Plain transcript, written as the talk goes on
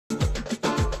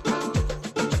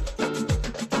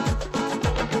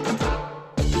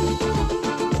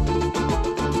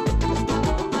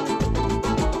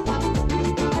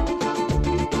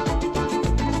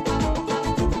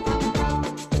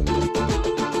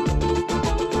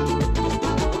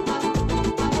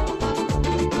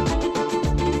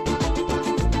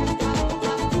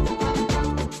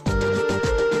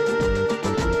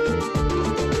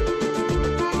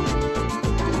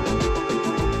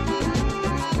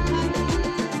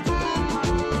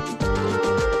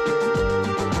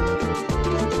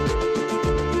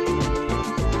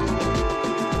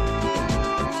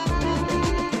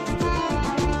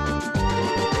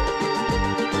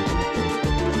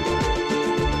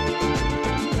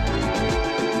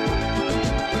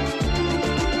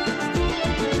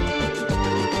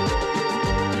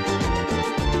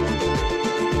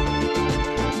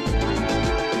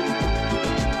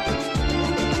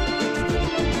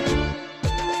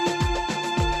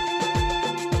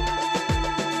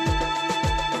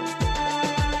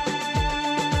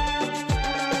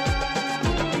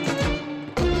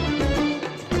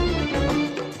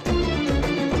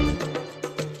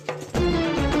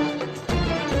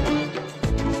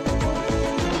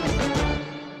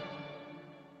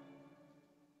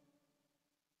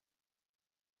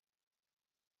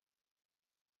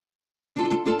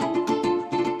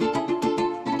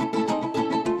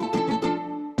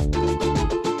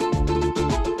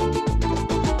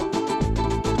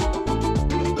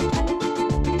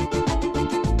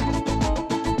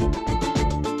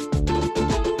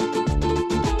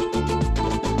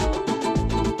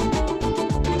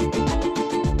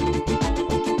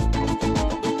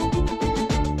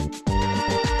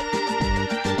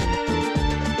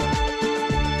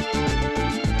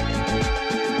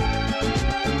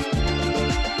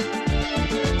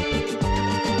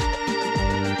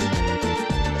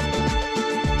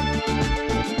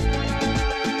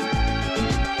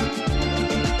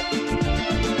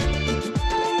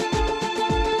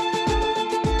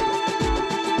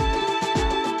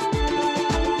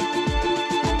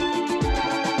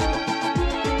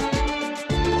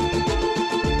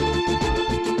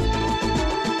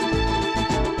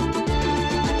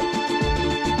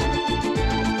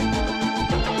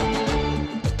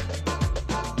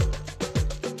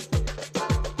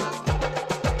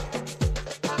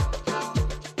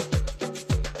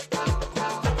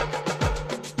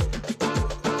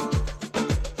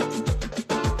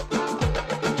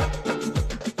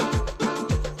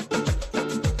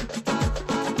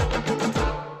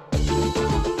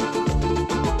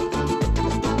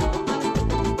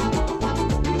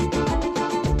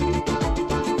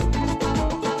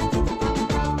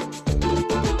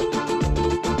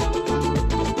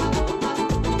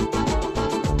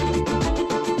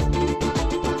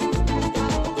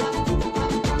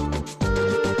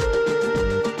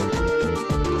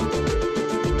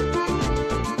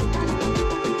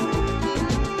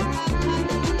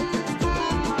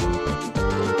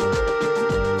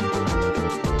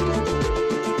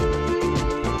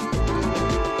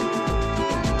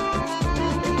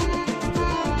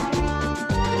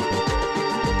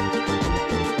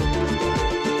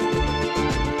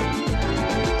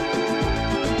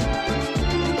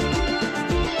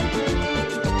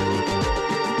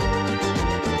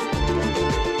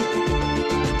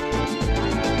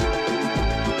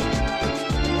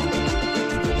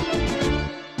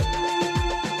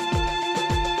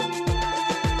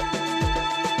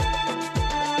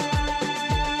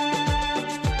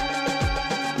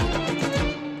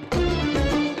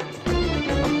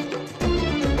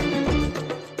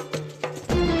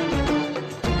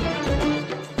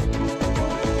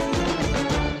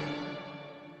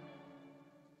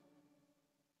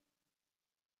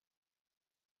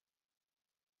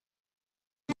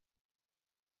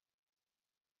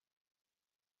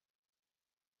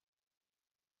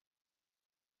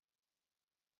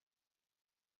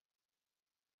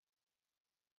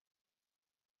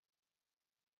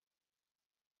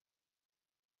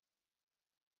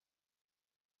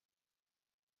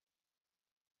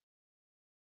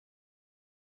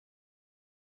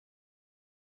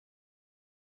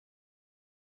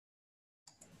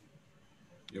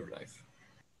You're live.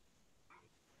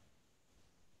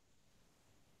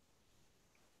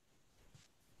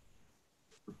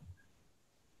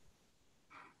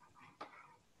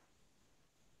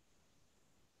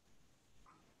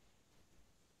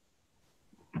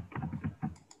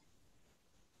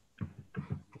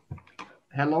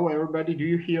 Hello, everybody. Do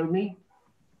you hear me?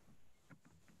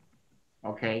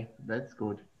 Okay, that's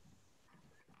good.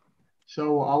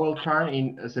 So I will turn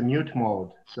in as a mute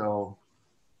mode. So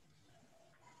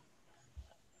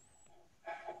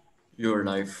You're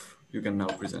live. You can now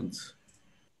present.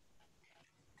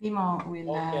 Timo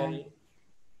will... Okay.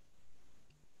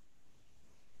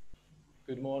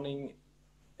 Good morning,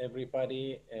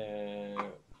 everybody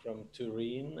from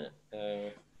Turin,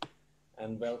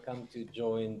 and welcome to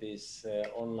join this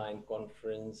online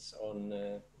conference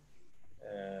on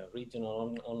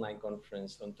regional online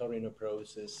conference on Torino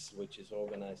Process, which is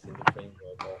organized in the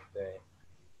framework of the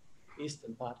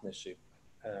Eastern Partnership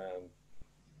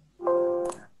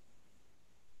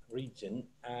region.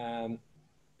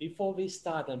 Before we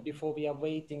start and before we are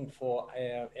waiting for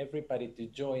everybody to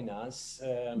join us,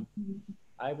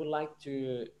 I would like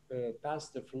to pass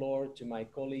the floor to my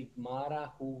colleague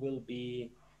Mara, who will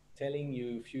be telling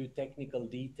you a few technical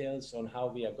details on how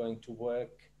we are going to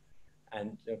work,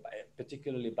 and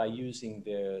particularly by using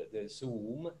the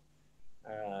Zoom.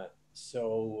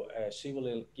 So she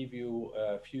will give you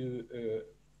a few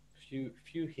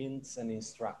hints and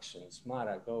instructions.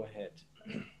 Mara, go ahead.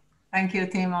 Thank you,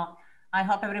 Timo. I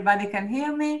hope everybody can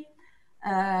hear me.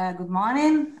 Good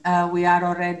morning. We are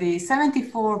already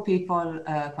 74 people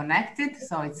connected,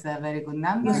 so it's a very good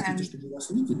number. And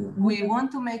we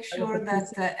want to make sure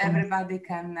that everybody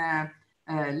can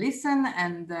listen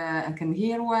and can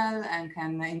hear well and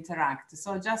can interact.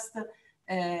 So just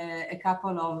a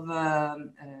couple of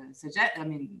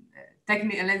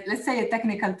let's say a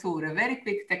technical tour, a very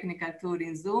quick technical tour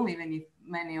in Zoom, even if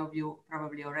many of you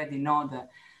probably already know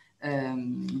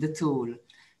the tool.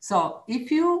 So if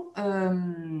you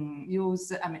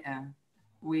use,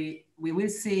 we will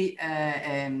see,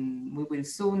 we will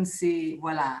soon see,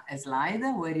 voila, a slide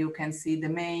where you can see the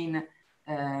main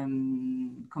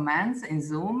commands in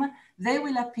Zoom. They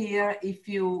will appear if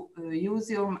you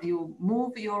you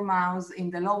move your mouse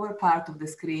in the lower part of the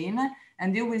screen,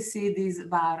 and you will see this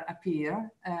bar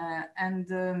appear. And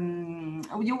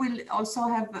you will also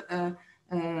have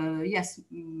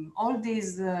all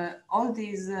these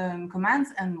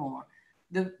commands and more.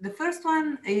 The first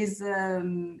one is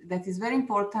that is very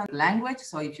important, language.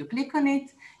 So if you click on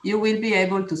it, you will be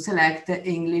able to select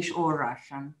English or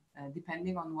Russian,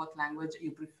 depending on what language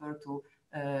you prefer to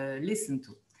listen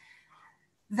to.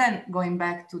 Then going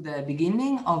back to the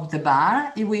beginning of the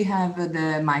bar, we have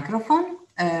the microphone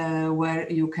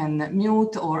where you can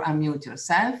mute or unmute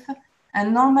yourself.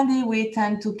 And normally we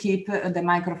tend to keep the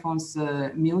microphones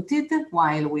muted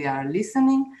while we are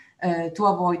listening to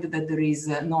avoid that there is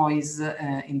noise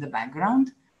in the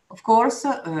background. Of course,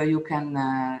 you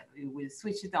will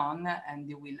switch it on and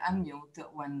you will unmute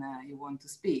when you want to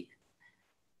speak.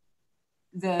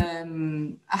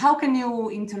 How can you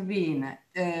intervene?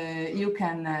 You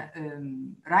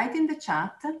can write in the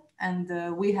chat,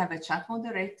 and we have a chat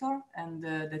moderator, and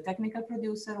the technical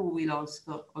producer who will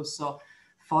also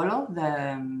follow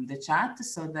the chat,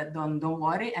 so that don't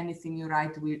worry, anything you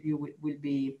write will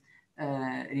be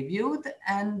reviewed.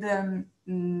 And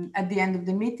at the end of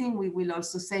the meeting, we will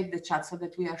also save the chat so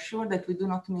that we are sure that we do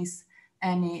not miss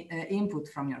any input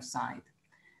from your side.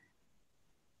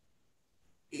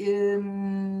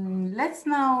 Let's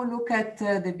now look at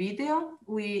the video.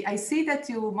 I see that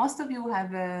most of you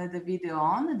have the video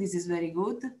on. This is very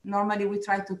good. Normally we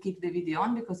try to keep the video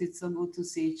on because it's so good to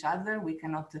see each other. We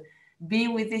cannot be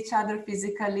with each other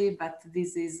physically, but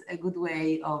this is a good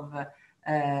way of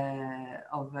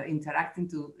interacting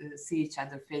to see each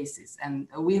other's faces. And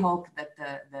we hope that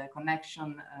the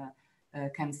connection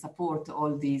can support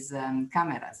all these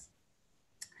cameras.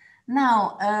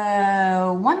 Now,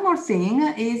 one more thing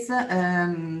is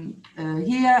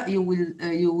here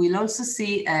you will also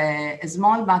see a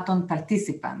small button,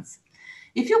 participants.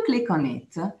 If you click on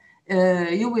it,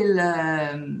 you will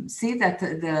see that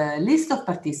the list of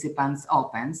participants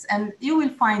opens, and you will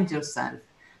find yourself.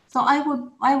 So I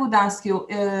would ask you,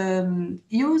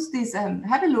 use this,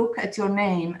 have a look at your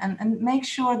name and make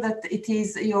sure that it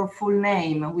is your full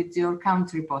name with your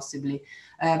country possibly.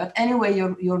 But anyway,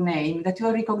 your name, that you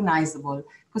are recognizable,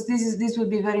 because this will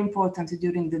be very important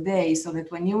during the day, so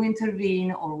that when you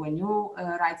intervene or when you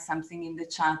write something in the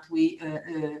chat, we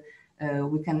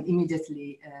can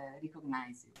immediately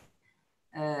recognize you.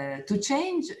 To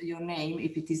change your name,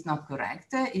 if it is not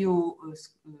correct, you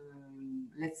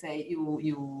let's say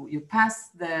you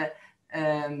pass the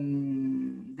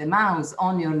mouse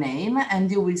on your name,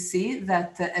 and you will see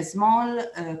that a small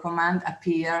command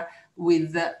appear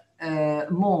with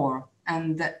more,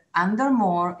 and under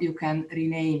more you can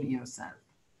rename yourself.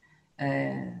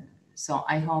 So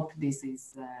I hope this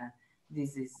is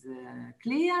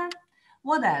clear.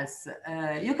 What else?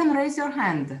 You can raise your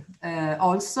hand.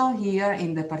 Also here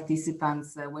in the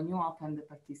participants, when you open the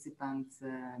participants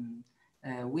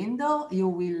window, you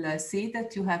will see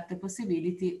that you have the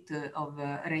possibility of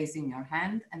raising your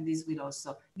hand, and this will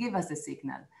also give us a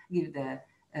signal, give the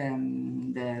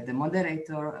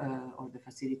moderator or the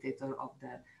facilitator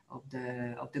of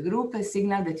the group a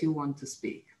signal that you want to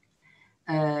speak.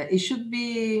 It should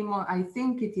be more, I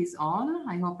think it is on.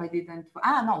 I hope I didn't.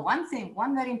 No,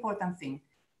 one very important thing.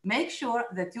 Make sure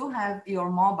that you have your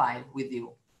mobile with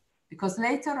you, because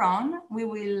later on we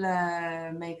will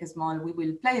we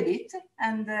will play a bit,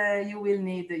 and you will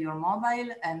need your mobile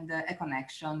and a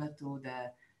connection to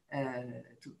the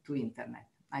to internet.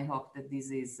 I hope that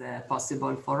this is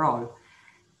possible for all.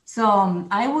 So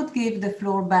I would give the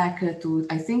floor back to,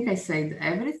 I think I said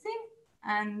everything.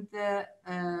 And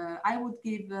I would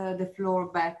give the floor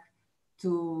back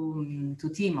to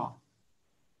Timo.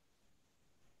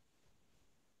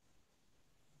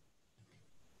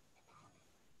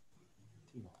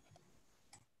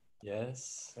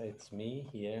 Yes, it's me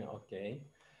here. Okay.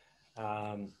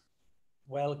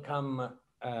 Welcome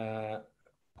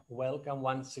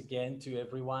once again to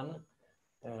everyone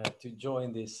to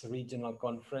join this regional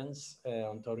conference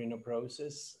on Torino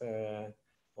Process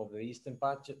of the Eastern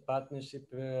Partnership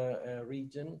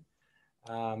region.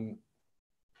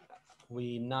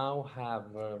 We now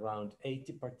have around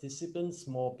 80 participants.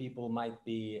 More people might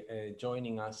be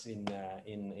joining us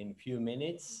in few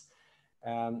minutes.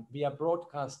 We are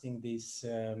broadcasting this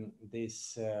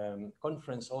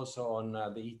conference also on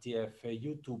the ETF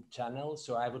YouTube channel.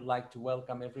 So I would like to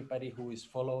welcome everybody who is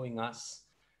following us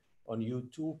on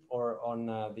YouTube or on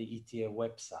the ETF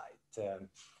website.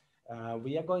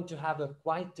 We are going to have a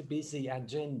quite busy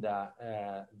agenda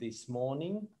this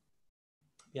morning.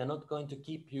 We are not going to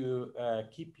keep you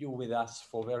with us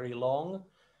for very long,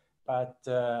 but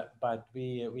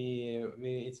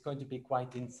it's going to be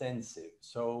quite intensive.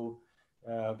 So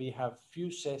we have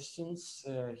few sessions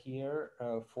here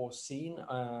foreseen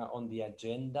on the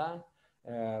agenda.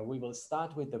 We will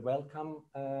start with the welcome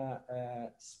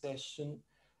session.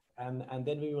 And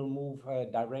then we will move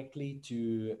directly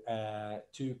to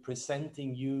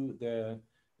presenting you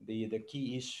the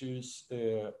key issues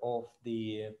of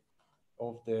the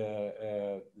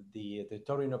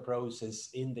Torino process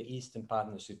in the Eastern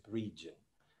Partnership region.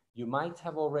 You might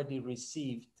have already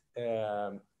received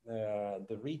the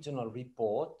regional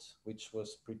report, which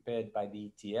was prepared by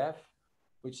the ETF,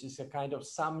 which is a kind of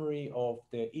summary of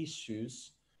the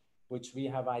issues which we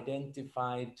have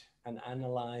identified and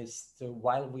analyzed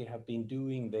while we have been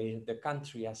doing the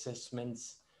country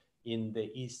assessments in the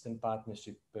Eastern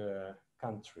Partnership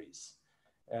countries.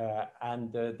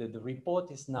 And the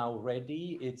report is now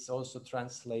ready. It's also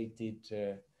translated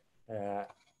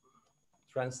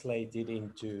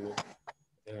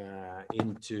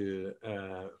into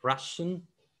Russian.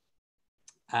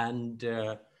 And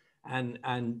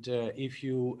if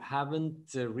you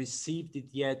haven't received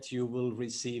it yet, you will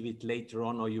receive it later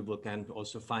on, or you can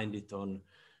also find it on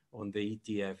the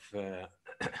ETF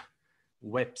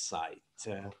website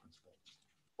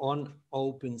on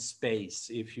Open Space,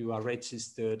 if you are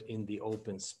registered in the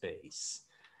Open Space.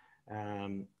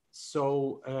 And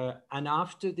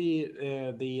after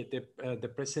the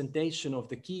presentation of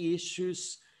the key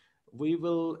issues, we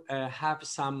will have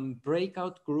some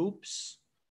breakout groups.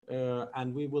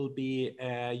 And we will be,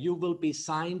 you will be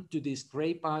signed to these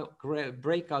breakout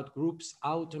groups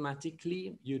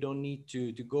automatically. You don't need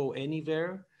to go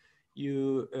anywhere.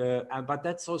 But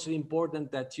that's also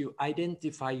important that you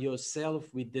identify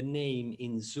yourself with the name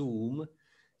in Zoom,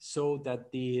 so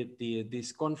that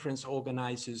these conference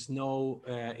organizers know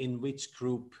in which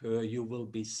group you will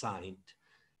be signed.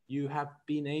 You have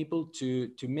been able to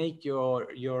make your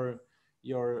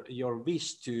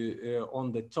wish to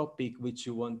on the topic which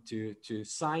you want to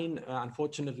sign.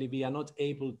 Unfortunately, we are not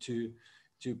able to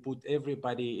put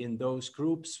everybody in those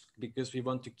groups because we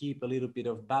want to keep a little bit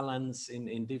of balance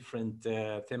in different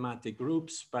thematic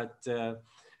groups. But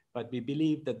we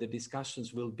believe that the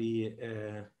discussions will be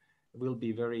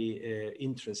very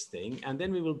interesting. And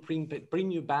then we will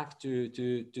bring you back to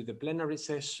the plenary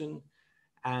session.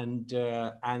 And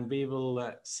we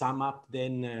will sum up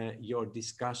then your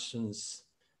discussions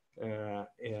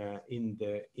in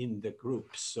the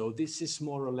groups. So this is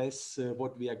more or less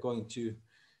what we are going to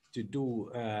to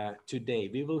do today.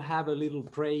 We will have a little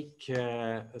break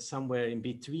somewhere in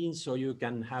between, so you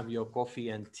can have your coffee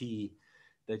and tea,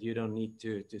 that you don't need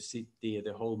to sit the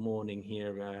whole morning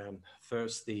here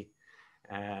thirsty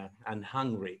and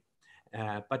hungry.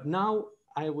 But now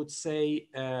I would say,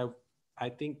 I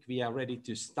think we are ready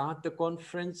to start the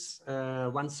conference.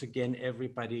 Once again,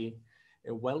 everybody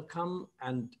welcome.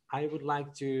 And I would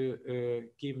like to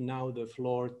give now the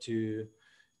floor to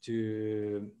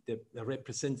the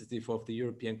representative of the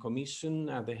European Commission,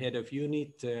 the head of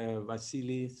unit,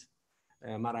 Vassilis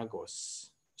Maragos,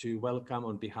 to welcome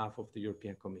on behalf of the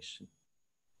European Commission.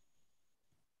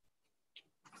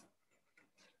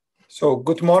 So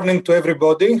good morning to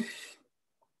everybody.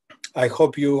 I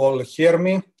hope you all hear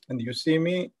me and you see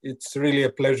me. It's really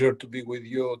a pleasure to be with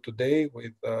you today,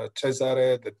 with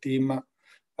Cesare, the team,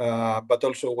 but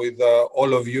also with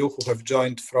all of you who have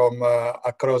joined from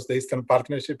across the Eastern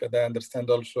Partnership, and I understand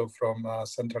also from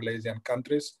Central Asian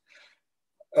countries.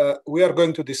 We are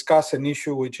going to discuss an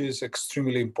issue which is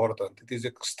extremely important. It is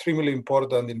extremely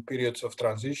important in periods of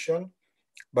transition,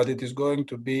 but it is going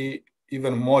to be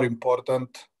even more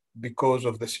important because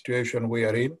of the situation we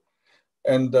are in,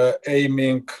 and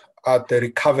aiming at a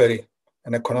recovery,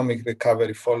 an economic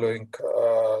recovery following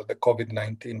the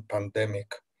COVID-19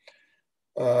 pandemic.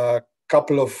 More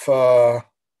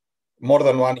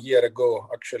than 1 year ago,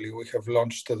 actually, we have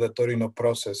launched the Torino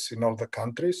Process in all the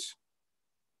countries.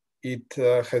 It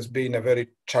has been a very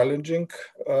challenging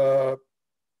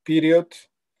period.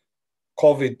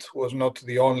 COVID was not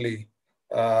the only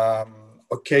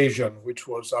occasion which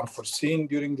was unforeseen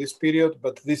during this period,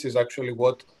 but this is actually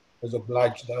what has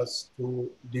obliged us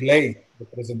to delay the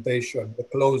presentation, the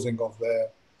closing of the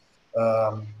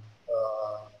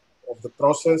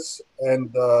process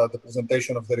and the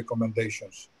presentation of the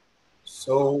recommendations.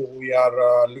 So we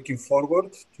are looking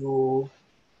forward to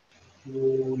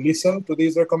listen to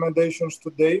these recommendations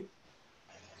today.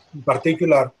 In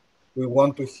particular, we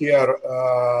want to hear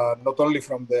not only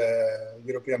from the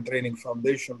European Training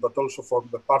Foundation, but also from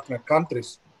the partner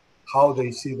countries, how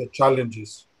they see the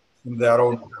challenges in their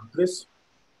own countries.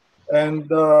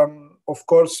 And of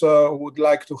course, would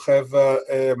like to have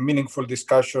a meaningful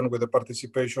discussion with the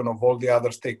participation of all the other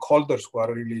stakeholders who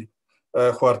are really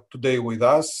who are today with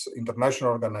us,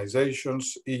 international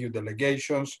organizations, EU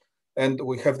delegations, and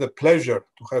we have the pleasure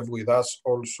to have with us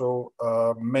also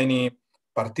many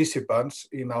participants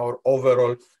in our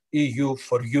overall EU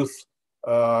for Youth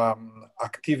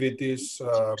activities,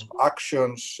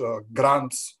 actions,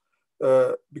 grants,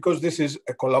 because this is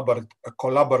a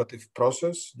collaborative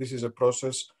process. This is a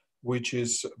process which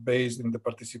is based in the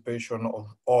participation of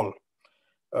all.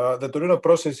 The Torino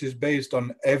process is based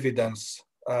on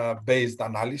evidence-based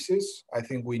analysis. I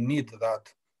think we need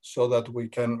that so that we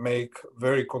can make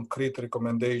very concrete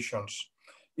recommendations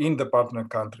in the partner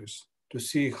countries to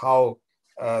see how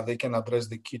they can address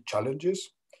the key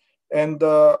challenges. And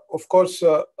of course,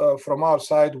 from our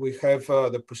side, we have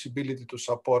the possibility to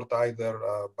support either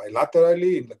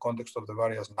bilaterally in the context of the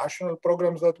various national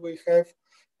programs that we have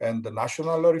and the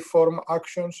national reform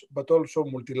actions, but also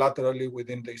multilaterally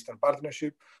within the Eastern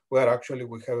Partnership, where actually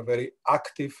we have a very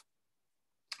active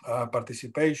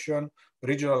participation,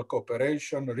 regional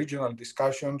cooperation, regional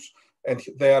discussions. And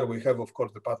there we have, of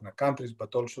course, the partner countries,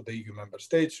 but also the EU member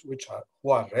states,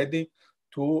 who are ready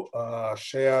to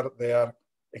share their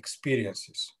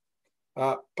experiences.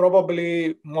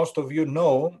 Probably most of you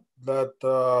know that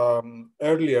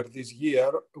earlier this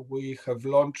year, we have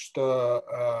launched a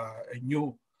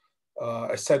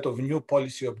set of new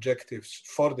policy objectives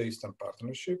for the Eastern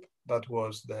Partnership. That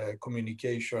was the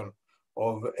communication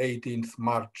of 18th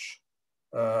March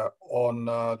on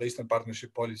the Eastern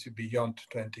Partnership policy beyond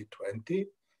 2020.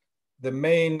 The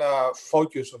main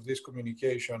focus of this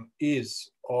communication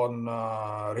is on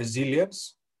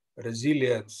resilience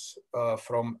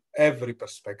from every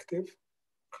perspective: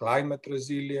 climate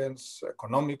resilience,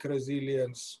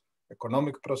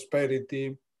 economic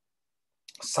prosperity,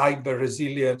 cyber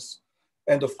resilience.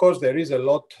 And of course, there is a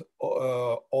lot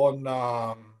on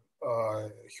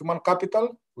human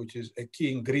capital, which is a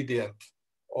key ingredient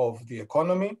of the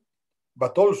economy,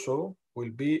 but also will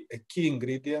be a key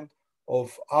ingredient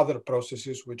of other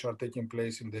processes which are taking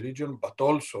place in the region, but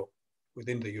also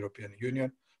within the European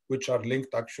Union, which are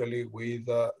linked actually with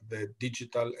the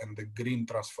digital and the green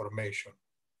transformation.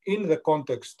 In the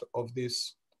context of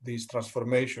these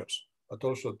transformations, but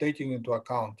also taking into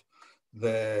account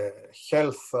the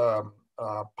health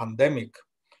pandemic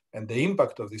and the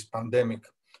impact of this pandemic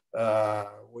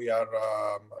we are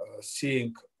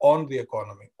seeing on the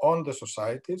economy, on the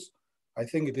societies, I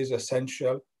think it is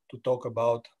essential to talk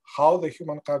about how the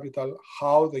human capital,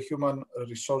 how the human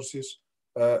resources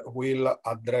will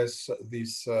address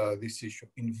this issue.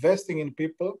 Investing in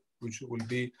people, which will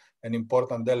be an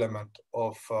important element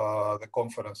of the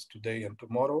conference today and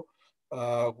tomorrow,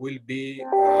 will be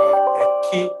a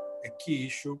key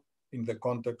issue in the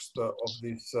context of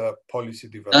this policy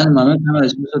development.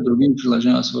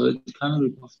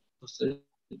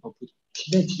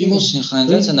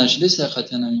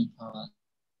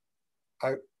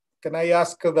 Can I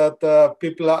ask that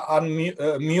people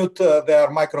mute their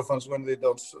microphones when they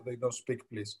don't speak,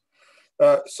 please?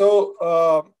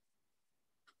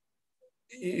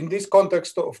 In this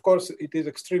context, of course, it is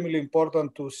extremely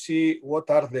important to see what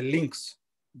are the links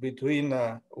between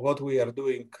what we are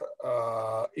doing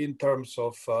in terms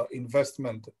of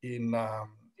investment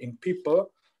in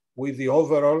people with the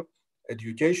overall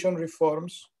education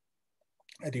reforms.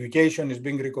 Education is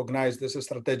being recognized as a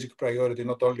strategic priority,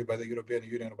 not only by the European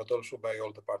Union, but also by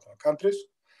all the partner countries.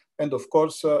 And of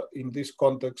course, in this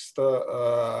context,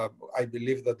 I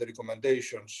believe that the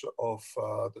recommendations of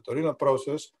the Torino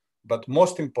process, but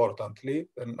most importantly,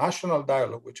 the national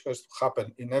dialogue, which has to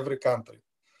happen in every country,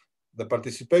 the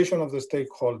participation of the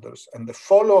stakeholders and the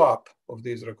follow-up of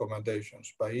these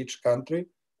recommendations by each country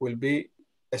will be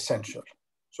essential.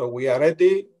 So we are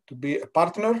ready to be a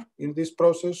partner in this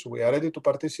process. We are ready to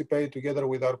participate together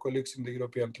with our colleagues in the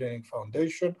European Training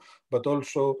Foundation, but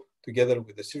also together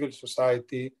with the civil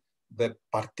society, the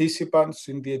participants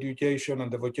in the education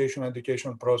and the vocational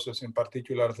education process, in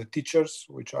particular the teachers,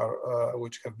 who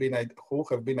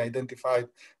have been identified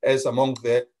as among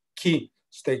the key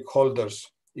stakeholders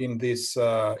in this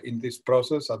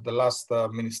process at the last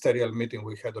ministerial meeting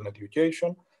we had on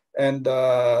education, and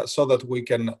so that we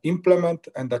can implement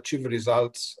and achieve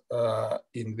results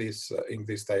in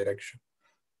this direction.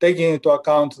 Taking into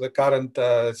account the current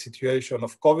situation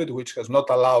of COVID, which has not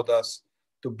allowed us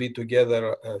to be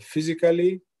together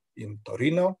physically in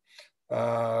Torino,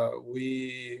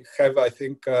 we have, I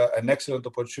think, an excellent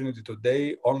opportunity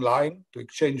today online to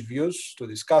exchange views, to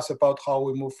discuss about how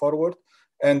we move forward.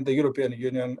 And the European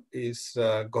Union is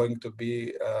going to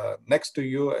be next to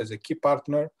you as a key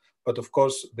partner. But of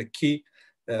course, the key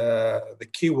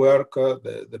work,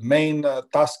 the main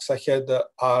tasks ahead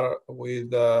are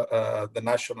with the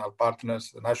national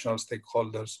partners, the national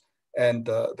stakeholders, and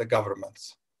the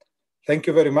governments. Thank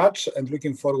you very much, and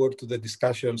looking forward to the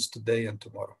discussions today and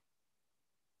tomorrow.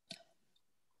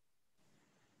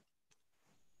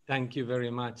 Thank you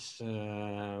very much,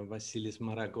 Vassilis,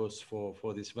 Maragos,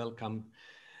 for this welcome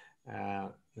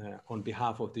on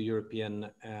behalf of the European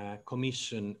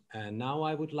Commission. Now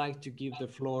I would like to give the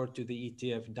floor to the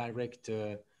ETF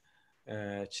Director,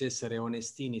 Cesare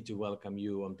Onestini, to welcome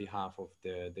you on behalf of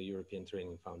the European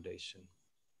Training Foundation.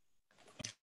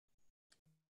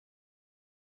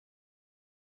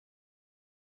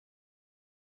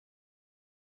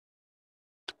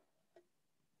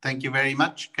 Thank you very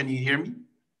much. Can you hear me?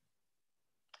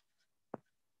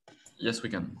 Yes, we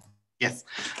can. Yes.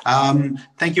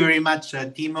 Thank you very much,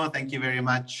 Timo. Thank you very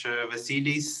much,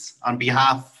 Vassilis. On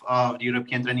behalf of the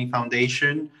European Training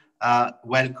Foundation,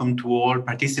 welcome to all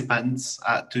participants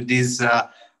to this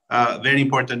very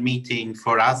important meeting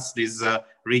for us, this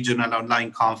regional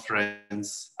online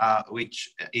conference,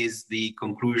 which is the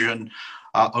conclusion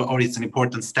or it's an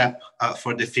important step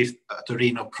for the 5th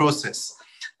Torino process.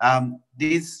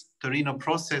 This Torino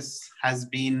process has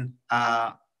been,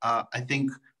 I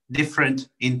think, different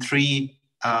in 3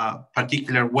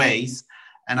 particular ways,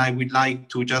 and I would like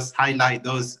to just highlight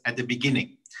those at the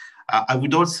beginning. I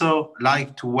would also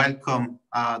like to welcome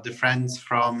the friends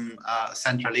from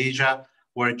Central Asia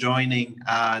who are joining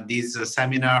this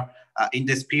seminar in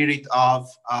the spirit of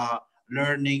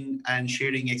learning and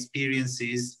sharing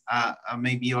experiences,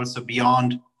 maybe also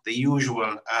beyond the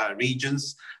usual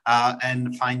regions,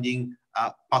 and finding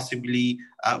possibly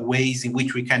ways in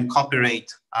which we can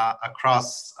cooperate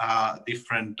across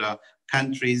different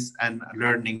countries and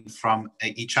learning from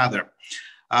each other.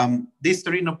 This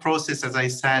Torino process, as I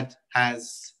said,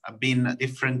 has been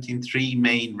different in 3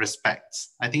 main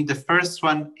respects. I think the first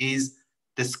one is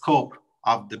the scope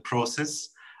of the process.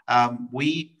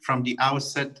 We, from the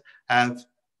outset, have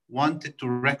wanted to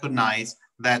recognize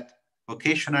that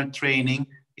vocational training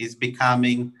is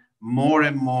becoming more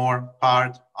and more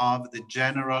part of the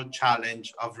general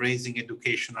challenge of raising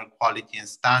educational quality and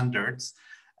standards.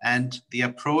 And the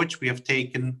approach we have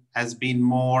taken has been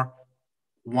more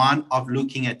one of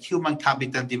looking at human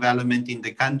capital development in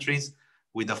the countries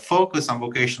with a focus on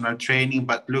vocational training,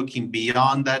 but looking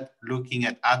beyond that, looking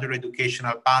at other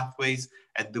educational pathways,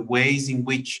 at the ways in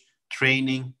which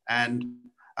training and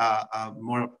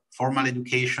more formal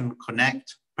education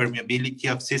connect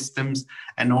permeability of systems,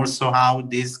 and also how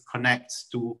this connects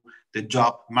to the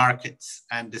job markets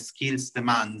and the skills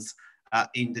demands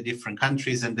in the different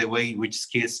countries and the way in which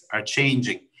skills are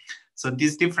changing. So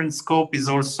this different scope is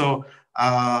also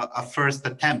a first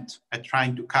attempt at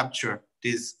trying to capture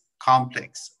this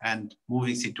complex and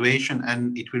moving situation.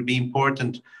 And it will be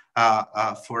important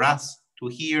for us to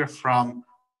hear from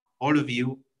all of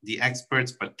you, the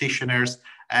experts, practitioners,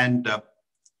 and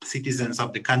citizens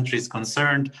of the countries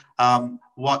concerned,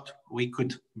 what we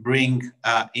could bring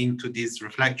into this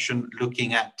reflection,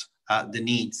 looking at the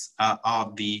needs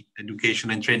of the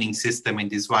education and training system in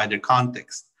this wider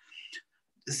context.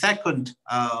 The second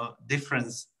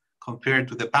difference compared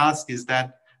to the past is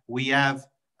that we have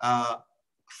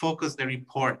focused the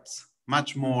reports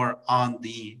much more on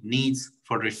the needs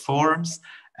for reforms,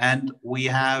 and we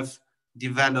have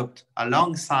developed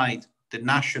alongside the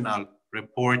national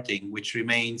reporting, which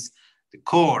remains the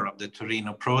core of the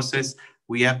Torino process,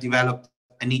 we have developed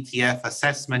an ETF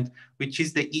assessment, which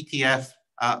is the ETF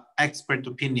expert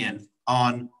opinion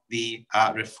on the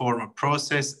reform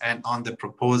process and on the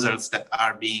proposals that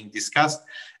are being discussed.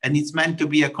 And it's meant to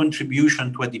be a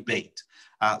contribution to a debate.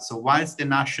 So whilst the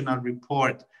national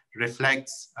report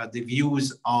reflects the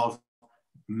views of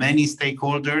many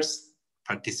stakeholders,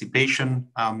 participation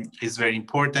is very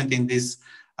important in this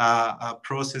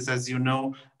process, as you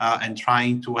know, and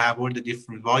trying to have all the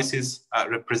different voices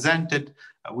represented.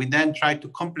 We then try to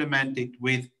complement it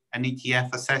with an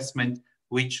ETF assessment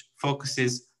which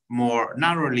focuses more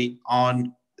narrowly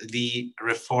on the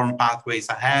reform pathways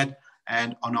ahead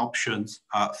and on options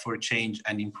for change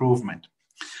and improvement.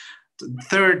 The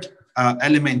third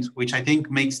element, which I think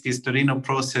makes this Torino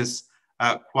process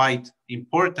quite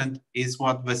important, is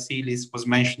what Vassilis was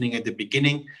mentioning at the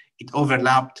beginning. It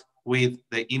overlapped with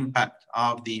the impact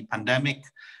of the pandemic,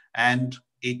 and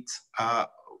it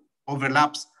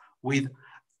overlaps with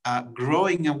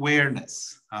growing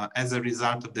awareness as a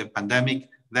result of the pandemic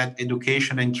that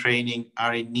education and training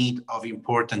are in need of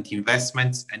important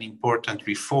investments and important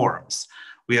reforms.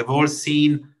 We have all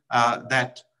seen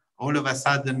that all of a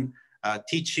sudden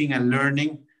teaching and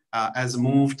learning has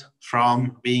moved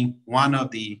from being one of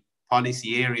the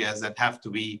policy areas that have to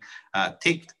be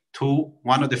ticked to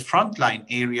one of the frontline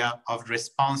area of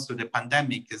response to the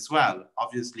pandemic as well.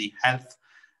 Obviously, health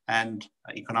and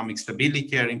economic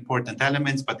stability are important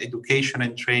elements, but education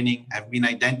and training have been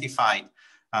identified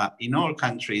in all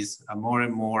countries more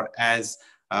and more as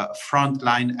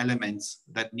frontline elements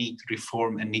that need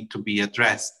reform and need to be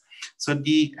addressed. So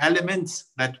the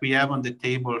elements that we have on the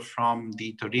table from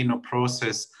the Torino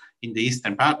process in the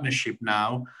Eastern Partnership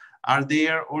now are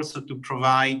there also to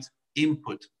provide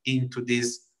input into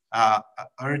this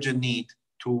urgent need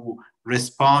to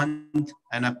respond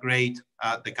and upgrade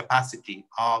the capacity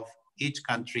of each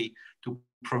country to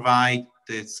provide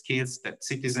the skills that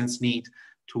citizens need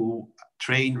to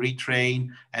train, retrain,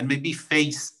 and maybe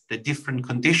face the different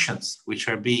conditions which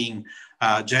are being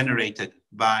generated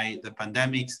by the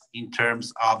pandemics in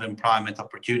terms of employment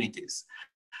opportunities.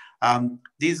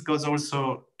 This goes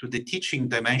also to the teaching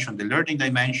dimension, the learning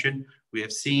dimension. We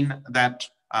have seen that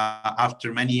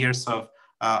after many years of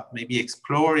maybe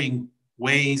exploring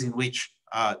ways in which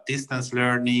distance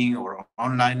learning or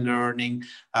online learning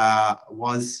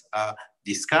was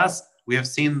discussed, we have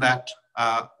seen that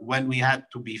when we had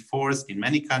to be forced in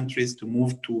many countries to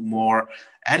move to more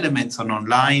elements on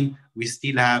online, we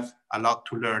still have a lot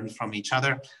to learn from each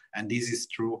other. And this is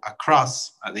true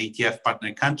across the ETF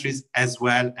partner countries as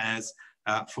well as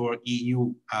for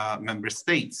EU member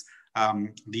states.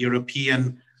 The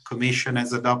European Commission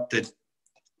has adopted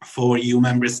for EU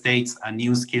member states a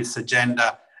new skills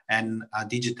agenda and a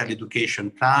digital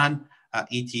education plan.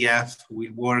 ETF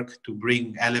will work to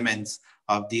bring elements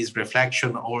of this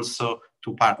reflection also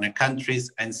to partner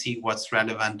countries and see what's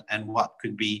relevant and what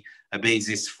could be a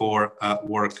basis for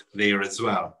work there as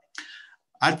well.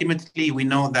 Ultimately, we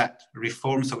know that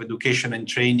reforms of education and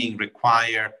training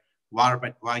require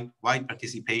wide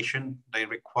participation. They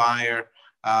require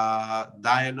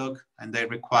dialogue and they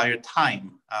require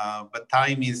time. But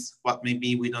time is what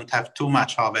maybe we don't have too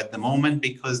much of at the moment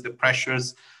because the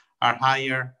pressures are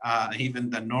higher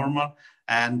even than normal,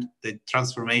 and the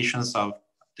transformations of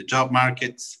the job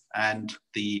markets and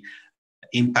the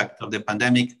impact of the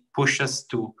pandemic push us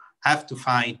to have to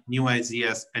find new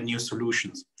ideas and new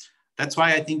solutions. That's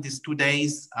why I think these 2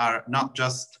 days are not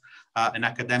just an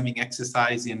academic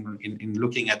exercise in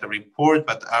looking at a report,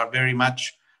 but are very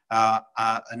much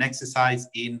an exercise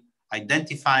in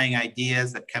identifying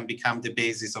ideas that can become the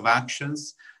basis of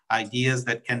actions, ideas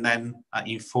that can then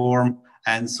inform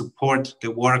and support the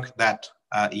work that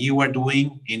you are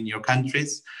doing in your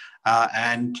countries,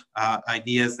 and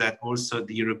ideas that also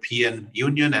the European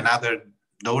Union and other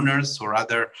donors or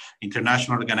other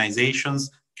international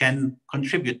organizations can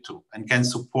contribute to and can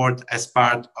support as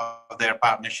part of their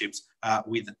partnerships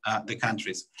with the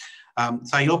countries.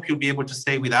 So I hope you'll be able to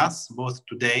stay with us both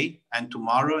today and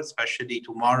tomorrow. Especially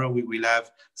tomorrow, we will have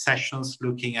sessions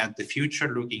looking at the future,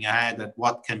 looking ahead at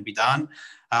what can be done.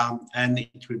 And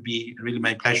it will be really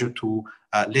my pleasure to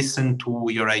listen to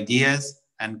your ideas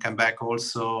and come back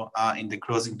also in the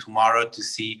closing tomorrow to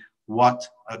see what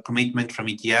commitment from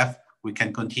ETF we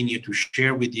can continue to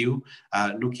share with you,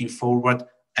 looking forward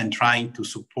and trying to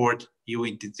support you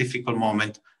in this difficult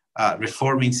moment,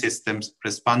 reforming systems,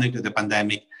 responding to the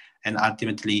pandemic, and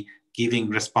ultimately giving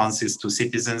responses to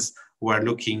citizens who are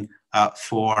looking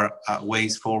for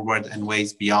ways forward and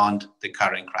ways beyond the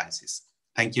current crisis.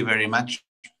 Thank you very much.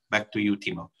 Back to you,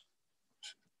 Timo.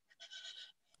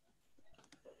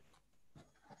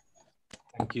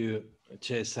 Thank you,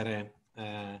 Cesare,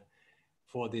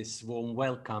 for this warm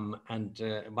welcome. And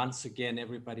once again,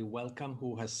 everybody welcome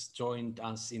who has joined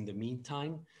us in the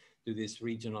meantime to this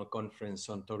regional conference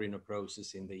on Torino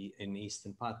Process in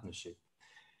Eastern Partnership.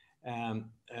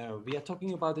 We are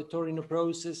talking about the Torino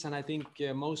Process, and I think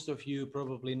most of you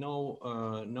probably know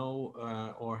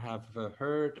or have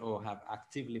heard or have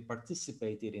actively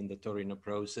participated in the Torino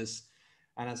Process.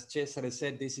 And as Cesare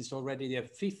said, this is already the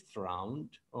 5th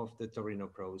round of the Torino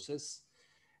Process.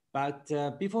 But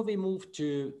before we move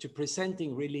to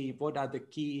presenting really what are the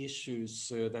key issues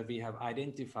that we have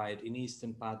identified in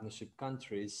Eastern Partnership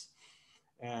countries,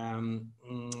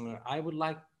 I would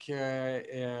like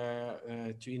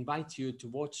to invite you to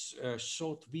watch a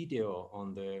short video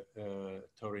on the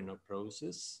Torino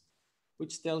Process,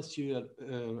 which tells you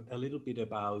a little bit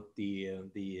about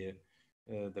the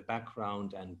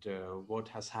background and what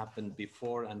has happened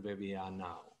before and where we are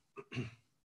now.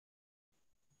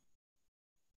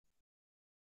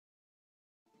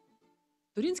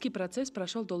 Туринский процесс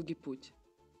прошел долгий путь.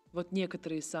 Вот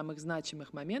некоторые из самых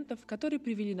значимых моментов, которые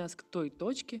привели нас к той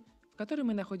точке, в которой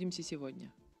мы находимся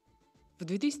сегодня. В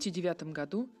 2009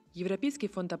 году Европейский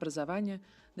фонд образования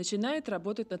начинает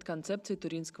работать над концепцией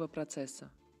Туринского процесса.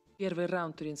 Первый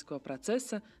раунд Туринского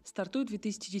процесса стартует в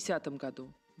 2010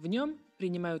 году. В нем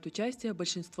принимают участие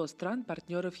большинство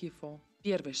стран-партнеров ЕФО.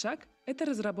 Первый шаг – это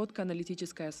разработка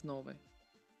аналитической основы.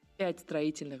 5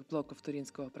 строительных блоков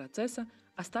Туринского процесса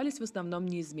остались в основном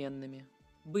неизменными.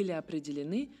 Были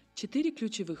определены 4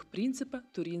 ключевых принципа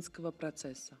Туринского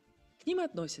процесса. К ним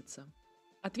относятся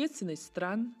ответственность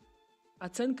стран,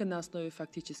 оценка на основе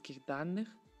фактических данных,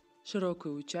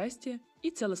 широкое участие и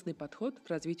целостный подход к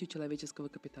развитию человеческого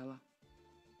капитала.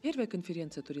 Первая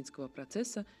конференция Туринского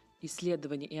процесса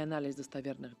 «Исследование и анализ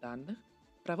достоверных данных»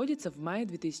 проводится в мае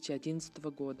 2011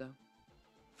 года.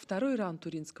 Второй раунд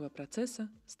Туринского процесса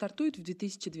стартует в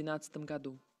 2012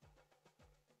 году.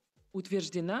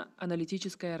 Утверждена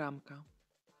аналитическая рамка.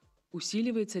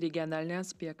 Усиливается региональный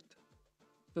аспект.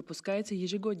 Выпускается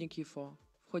ежегодник ЕФО.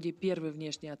 В ходе первой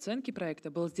внешней оценки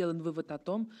проекта был сделан вывод о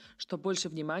том, что больше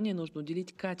внимания нужно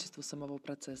уделить качеству самого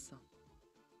процесса.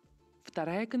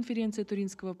 Вторая конференция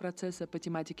Туринского процесса по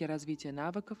тематике развития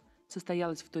навыков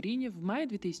состоялась в Турине в мае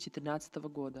 2013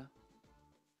 года.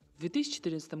 В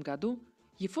 2014 году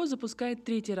ЕФО запускает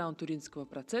третий раунд Туринского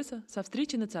процесса со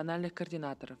встречи национальных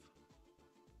координаторов.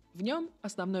 В нем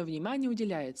основное внимание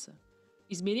уделяется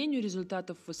измерению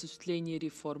результатов в осуществлении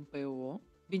реформ ПО,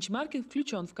 бенчмаркинг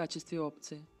включен в качестве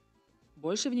опции.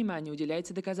 Больше внимания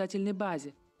уделяется доказательной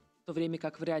базе, в то время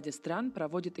как в ряде стран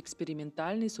проводят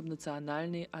экспериментальные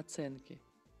субнациональные оценки.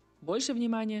 Больше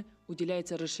внимания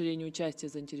уделяется расширению участия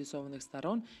заинтересованных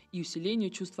сторон и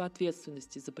усилению чувства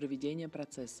ответственности за проведение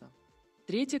процесса.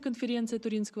 Третья конференция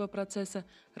Туринского процесса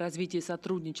 «Развитие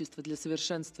сотрудничества для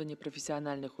совершенствования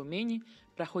профессиональных умений»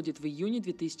 проходит в июне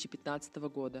 2015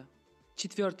 года.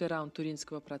 Четвертый раунд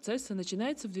Туринского процесса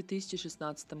начинается в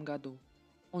 2016 году.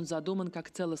 Он задуман как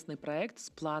целостный проект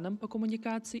с планом по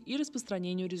коммуникации и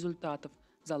распространению результатов,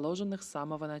 заложенных с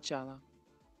самого начала.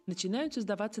 Начинают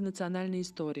создаваться национальные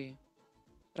истории.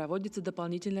 Проводятся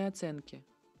дополнительные оценки.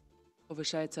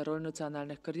 Повышается роль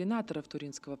национальных координаторов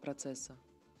Туринского процесса.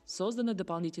 Созданы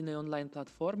дополнительные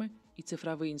онлайн-платформы и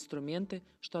цифровые инструменты,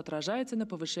 что отражается на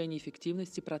повышении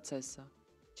эффективности процесса.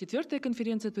 Четвертая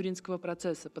конференция Туринского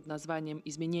процесса под названием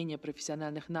 «Изменение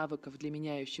профессиональных навыков для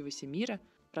меняющегося мира»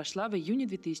 прошла в июне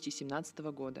 2017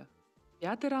 года.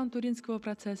 Пятый раунд Туринского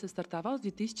процесса стартовал в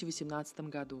 2018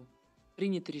 году.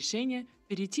 Принято решение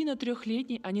перейти на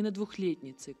 3-летний, а не на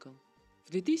 2-летний цикл.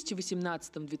 В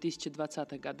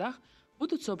 2018-2020 годах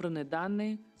будут собраны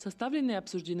данные, составлены и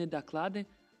обсуждены доклады,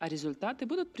 а результаты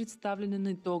будут представлены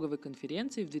на итоговой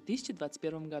конференции в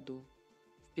 2021 году.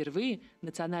 Впервые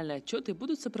национальные отчеты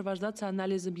будут сопровождаться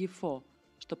анализом ЕФО,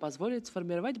 что позволит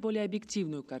сформировать более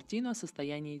объективную картину о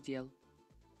состоянии дел.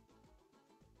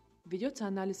 Ведется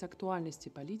анализ актуальности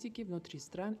политики внутри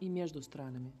стран и между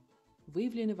странами.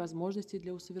 Выявлены возможности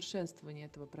для усовершенствования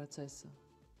этого процесса.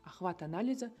 Охват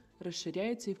анализа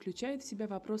расширяется и включает в себя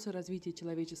вопросы развития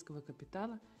человеческого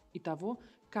капитала и того,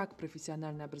 как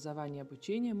профессиональное образование и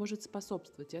обучение может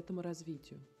способствовать этому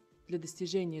развитию. Для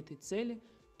достижения этой цели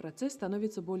процесс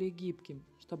становится более гибким,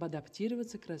 чтобы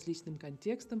адаптироваться к различным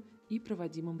контекстам и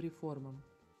проводимым реформам.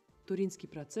 Туринский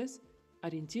процесс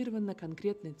ориентирован на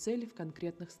конкретные цели в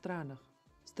конкретных странах.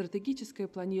 Стратегическое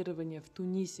планирование в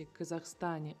Тунисе,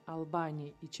 Казахстане,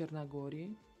 Албании и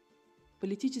Черногории,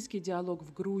 политический диалог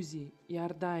в Грузии,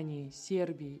 Иордании,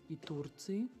 Сербии и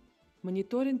Турции,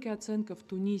 мониторинг и оценка в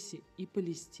Тунисе и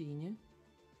Палестине,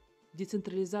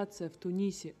 децентрализация в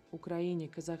Тунисе, Украине,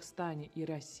 Казахстане и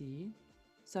России,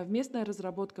 совместная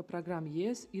разработка программ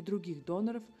ЕС и других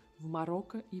доноров в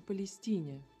Марокко и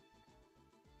Палестине.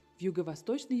 В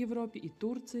Юго-Восточной Европе и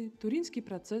Турции Туринский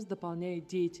процесс дополняет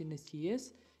деятельность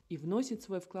ЕС и вносит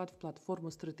свой вклад в платформу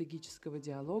стратегического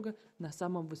диалога на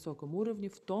самом высоком уровне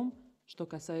в том, что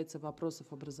касается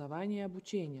вопросов образования и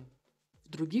обучения. В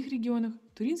других регионах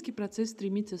Туринский процесс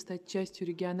стремится стать частью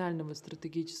регионального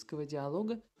стратегического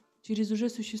диалога через уже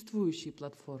существующие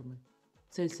платформы.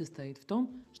 Цель состоит в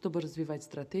том, чтобы развивать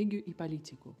стратегию и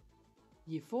политику.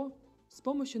 ЕФО с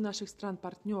помощью наших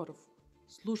стран-партнеров,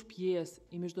 служб ЕС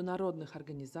и международных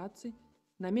организаций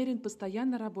намерен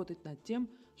постоянно работать над тем,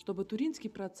 чтобы Туринский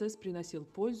процесс приносил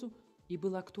пользу и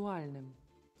был актуальным.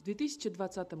 В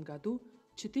 2020 году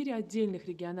 4 отдельных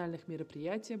региональных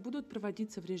мероприятия будут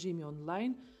проводиться в режиме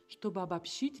онлайн, чтобы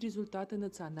обобщить результаты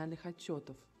национальных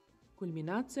отчетов.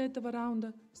 Кульминацией этого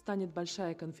раунда станет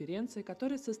большая конференция,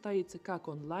 которая состоится как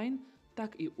онлайн,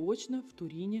 так и очно в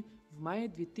Турине в мае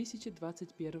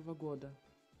 2021 года.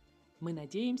 Мы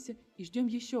надеемся и ждем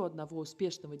еще одного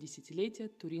успешного десятилетия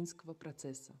Туринского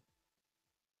процесса.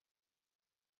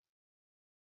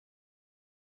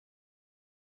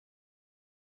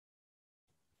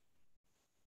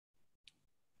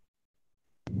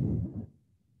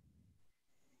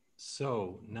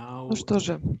 Ну что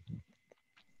же,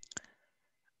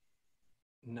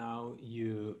 now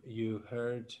you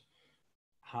heard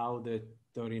how the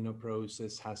Torino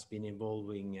process has been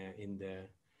evolving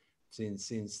since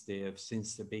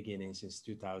the beginning, since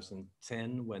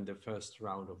 2010, when the first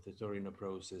round of the Torino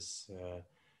process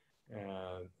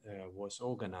was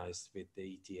organized with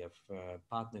the ETF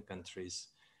partner countries.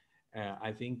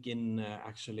 I think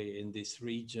actually in this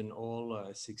region,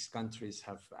 all 6 countries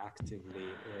have actively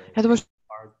taken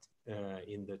part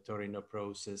in the Torino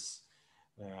process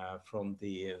from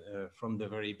the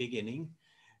very beginning,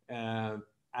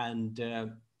 and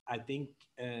I think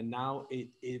now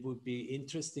it would be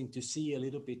interesting to see a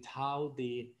little bit how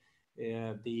the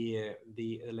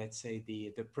let's say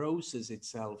the process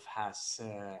itself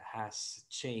has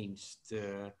changed.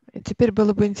 Теперь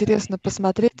было бы интересно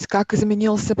посмотреть, как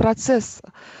изменился процесс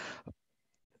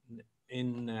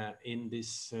in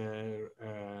this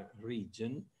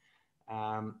region.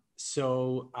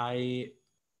 So I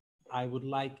would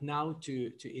like now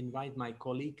to invite my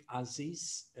colleague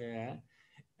Aziz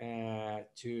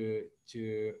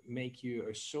to make you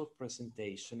a short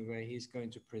presentation where he's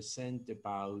going to present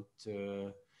about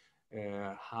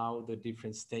how the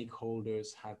different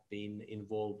stakeholders have been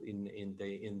involved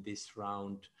in this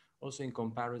round, also in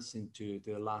comparison to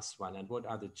the last one, and what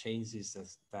are the changes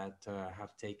that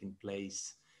have taken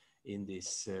place in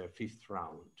this 5th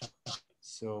round.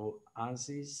 So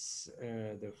Aziz,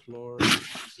 the floor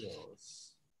is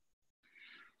yours.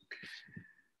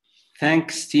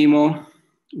 Thanks, Timo.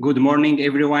 Good morning,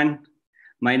 everyone.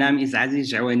 My name is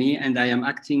Aziz Jaouani, and I am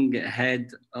acting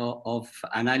head of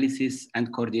analysis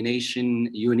and coordination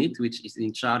unit, which is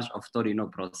in charge of Torino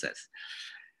process.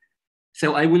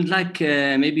 So I would like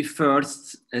maybe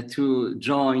first to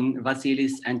join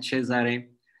Vassilis and Cesare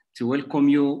to welcome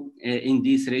you in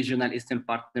this regional Eastern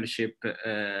Partnership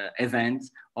event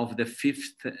of the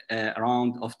 5th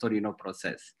round of Torino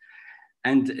process.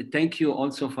 And thank you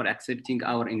also for accepting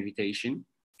our invitation.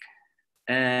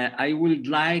 I would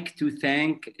like to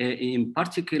thank in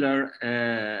particular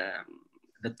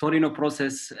the Torino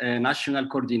process national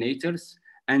coordinators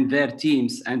and their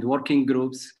teams and working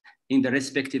groups in the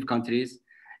respective countries,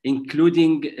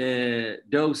 including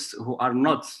those who are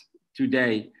not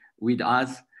today with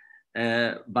us,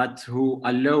 but who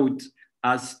allowed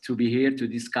us to be here to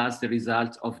discuss the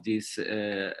results of this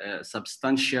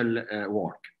substantial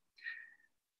work.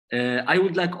 I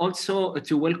would like also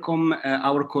to welcome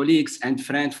our colleagues and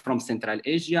friends from Central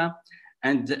Asia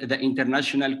and the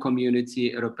international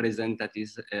community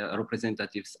representatives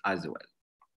as well.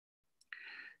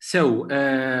 So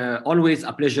always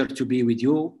a pleasure to be with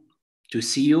you, to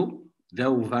see you,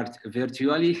 though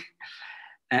virtually,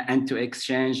 and to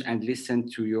exchange and listen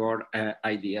to your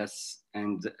ideas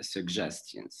and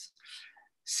suggestions.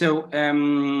 So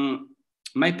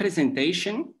my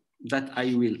presentation that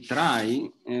I will try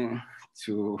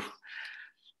to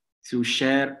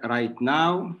share right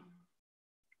now.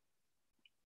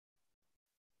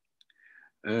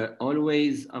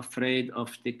 Always afraid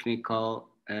of technical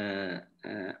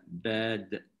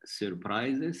bad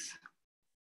surprises.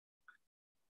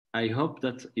 I hope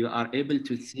that you are able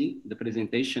to see the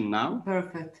presentation now.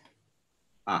 Perfect.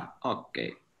 Ah,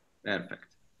 okay,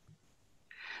 perfect.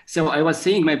 So I was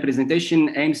saying my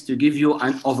presentation aims to give you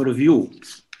an overview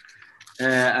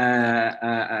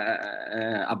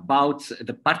about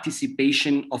the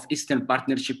participation of Eastern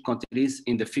Partnership countries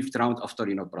in the 5th round of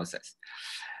Torino process,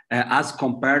 as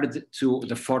compared to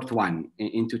the 4th one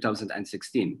in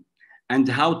 2016, and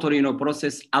how Torino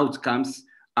process outcomes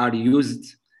are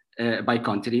used by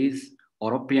countries,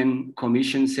 European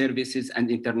Commission services, and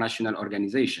international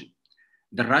organizations.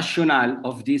 The rationale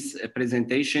of this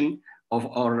presentation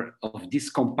of this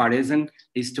comparison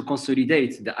is to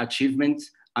consolidate the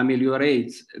achievements,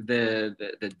 ameliorate the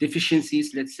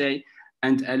deficiencies, let's say,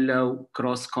 and allow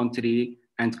cross-country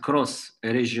and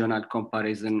cross-regional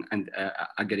comparison and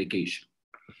aggregation.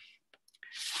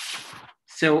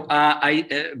 So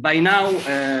by now,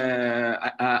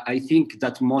 I think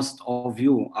that most of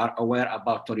you are aware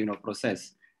about Torino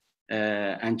process.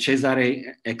 And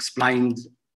Cesare explained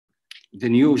the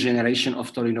new generation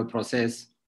of Torino process,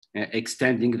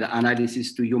 extending the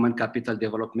analysis to human capital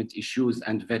development issues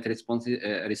and vet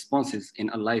responses in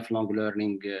a lifelong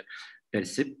learning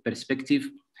perspective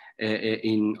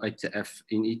in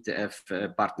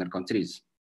ETF partner countries.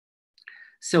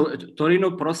 So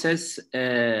Torino process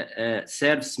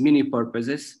serves many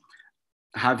purposes,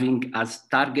 having as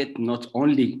target not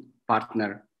only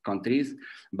partner countries,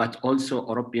 but also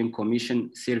European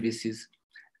Commission services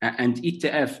and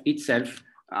ETF itself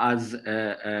as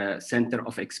a center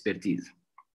of expertise.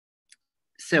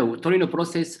 So Torino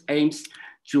process aims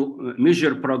to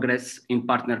measure progress in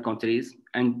partner countries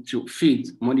and to feed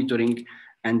monitoring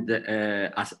and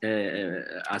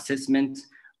assessment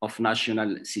of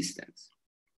national systems.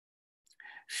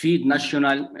 Feed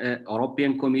national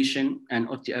European Commission and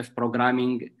OTF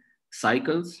programming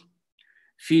cycles,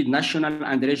 feed national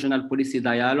and regional policy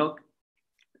dialogue,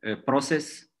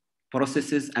 processes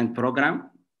and program,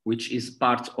 which is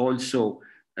part also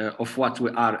of what we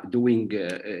are doing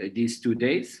these 2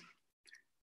 days.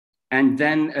 And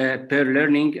then peer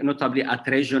learning, notably at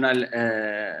regional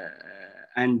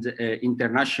and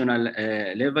international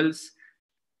levels.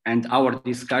 And our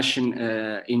discussion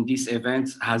in this event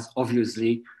has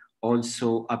obviously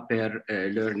also a peer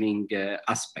learning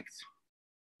aspect.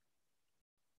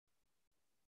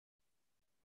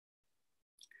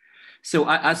 So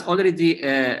as already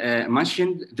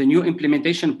mentioned, the new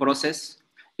implementation process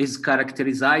is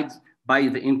characterized by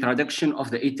the introduction of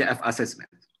the ETF assessment.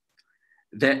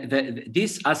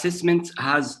 This assessment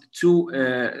has two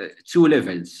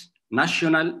levels,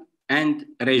 national and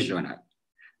regional.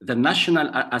 The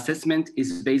national assessment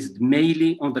is based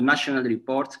mainly on the national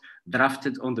report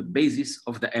drafted on the basis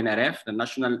of the NRF, the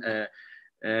national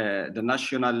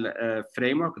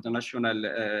framework, the national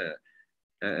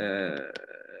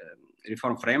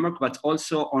reform framework, but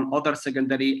also on other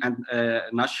secondary and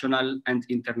national and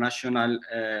international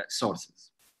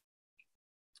sources.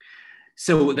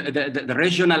 So the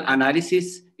regional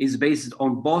analysis is based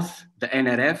on both the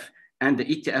NRF and the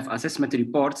ETF assessment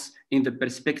reports in the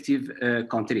perspective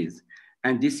countries.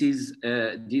 And this is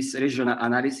this regional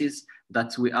analysis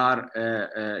that we are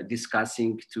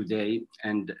discussing today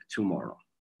and tomorrow.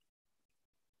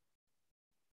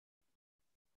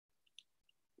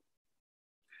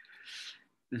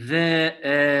 The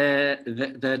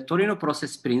Torino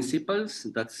process principles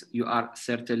that you are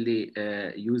certainly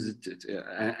used to,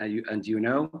 and you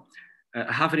know,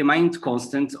 have remained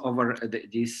constant over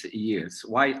these years,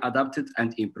 while adapted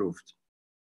and improved.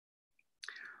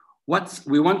 What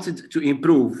we wanted to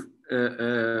improve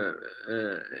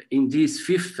in this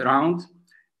 5th round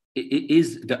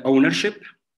is the ownership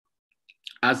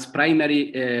as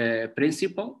primary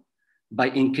principle by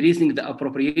increasing the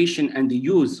appropriation and the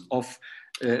use of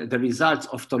the results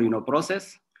of Torino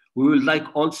process. We would like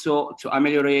also to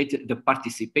ameliorate the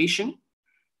participation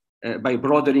by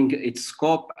broadening its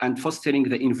scope and fostering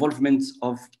the involvement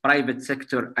of private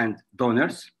sector and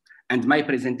donors, And my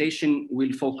presentation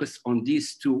will focus on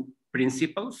these two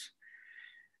principles.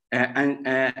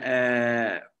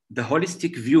 The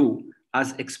holistic view,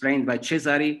 as explained by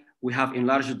Cesare, we have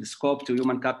enlarged the scope to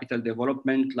human capital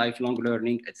development, lifelong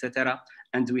learning, etc.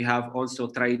 And we have also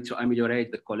tried to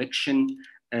ameliorate the collection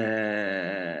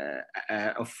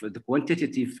of the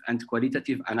quantitative and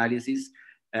qualitative analysis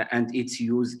and its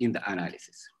use in the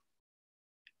analysis.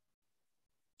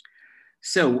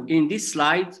 So in this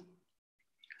slide,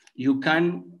 you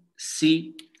can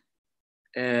see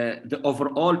the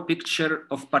overall picture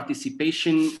of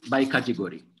participation by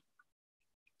category.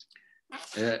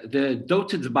 The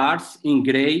dotted bars in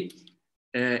gray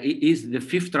is the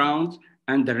 5th round,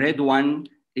 and the red one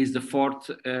is the fourth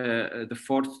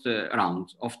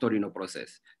round of Torino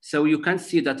Process. So you can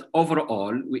see that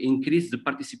overall, we increased the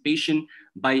participation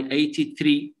by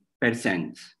 83%.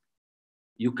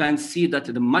 You can see that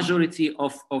the majority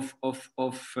of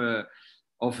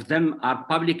them are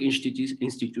public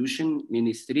institutions,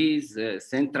 ministries,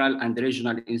 central and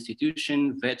regional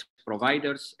institutions, vet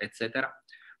providers, etc.,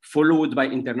 followed by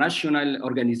international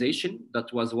organization.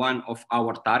 That was one of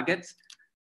our targets.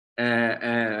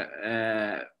 But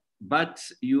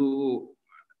you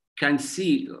can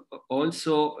see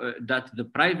also that the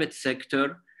private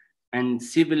sector and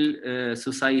civil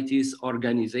societies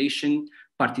organization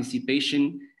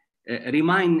participation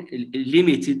remain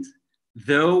limited,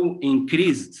 though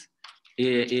increased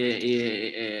with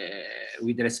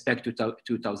respect to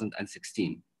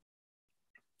 2016.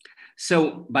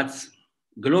 So, but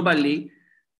globally,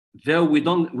 though we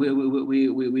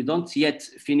don't yet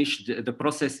finish the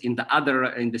process in the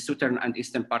Southern and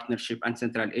Eastern Partnership and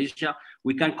Central Asia,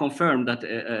 we can confirm that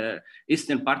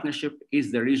Eastern Partnership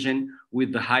is the region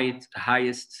with the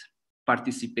highest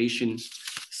participation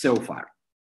so far.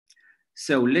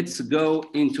 So let's go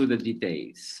into the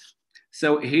details.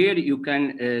 So here you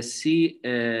can see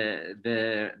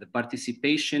the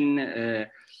participation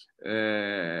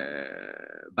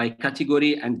by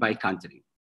category and by country.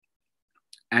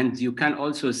 And you can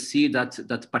also see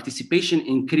that participation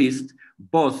increased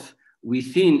both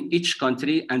within each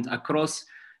country and across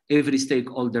every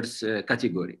stakeholders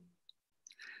category.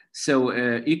 So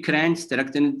Ukraine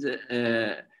strengthened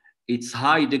its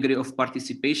high degree of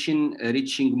participation,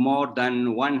 reaching more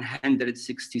than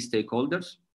 160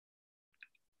 stakeholders.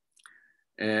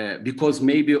 Because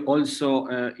maybe also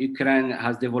Ukraine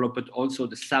has developed also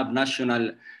the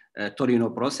sub-national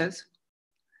Torino Process.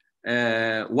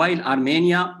 While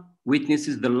Armenia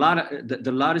witnesses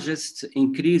the largest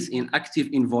increase in active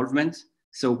involvement,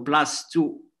 so plus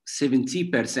to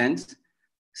 70%,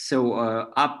 so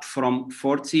up from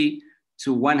 40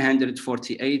 to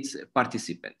 148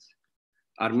 participants.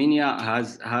 Armenia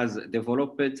has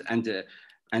developed and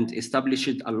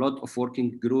established a lot of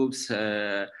working groups,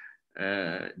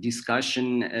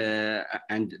 discussion,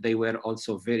 and they were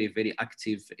also very, very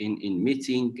active in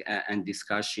meeting and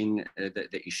discussing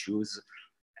the issues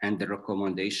and the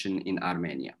recommendation in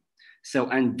Armenia. So,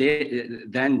 and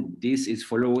then this is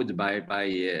followed by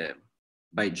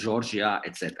Georgia,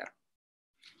 etc.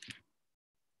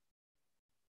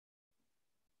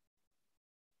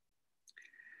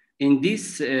 In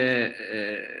this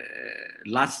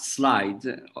last slide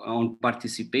on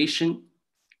participation,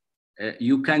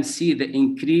 you can see the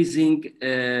increasing,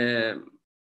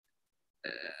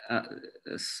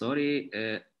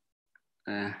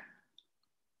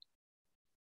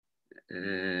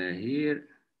 here,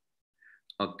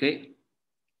 okay.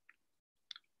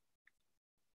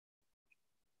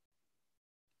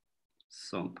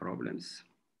 Some problems.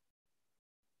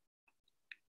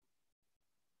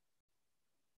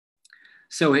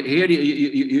 So here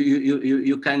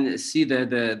you can see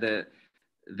the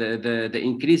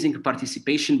increasing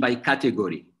participation by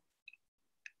category.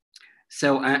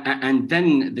 So, and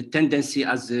then the tendency,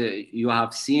 as you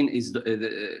have seen, is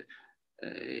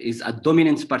a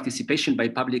dominant participation by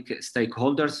public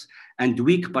stakeholders and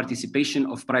weak participation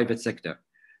of private sector.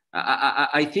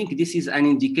 I think this is an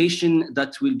indication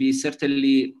that will be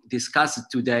certainly discussed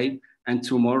today and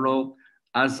tomorrow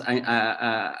as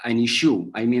an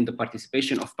issue. I mean, the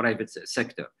participation of private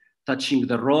sector, touching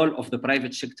the role of the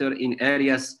private sector in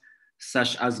areas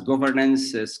such as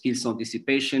governance, skills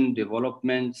anticipation,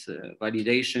 development,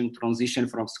 validation, transition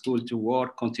from school to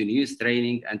work, continuous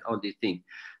training, and all these things.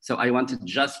 So I wanted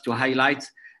just to highlight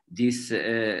these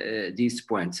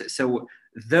points. So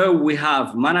though we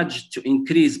have managed to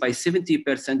increase by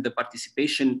 70% the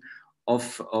participation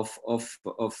of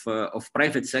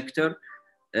private sector,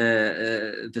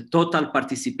 the total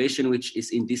participation, which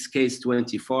is in this case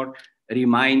 24,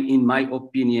 remain, in my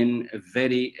opinion,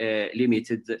 very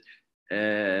limited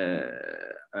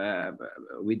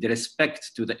with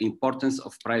respect to the importance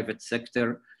of private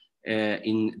sector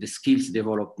in the skills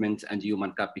development and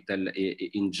human capital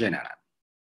in general.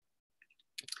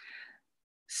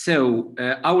 So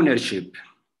ownership.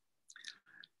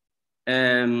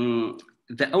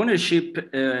 The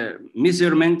ownership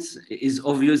measurement is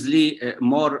obviously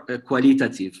more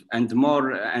qualitative and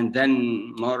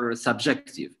then more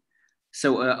subjective.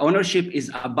 So ownership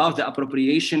is about the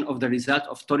appropriation of the result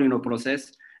of Torino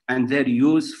process and their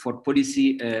use for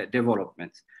policy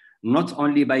development, not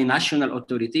only by national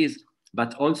authorities,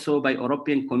 but also by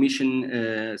European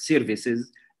Commission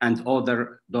services and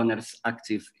other donors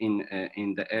active in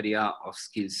the area of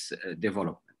skills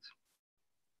development.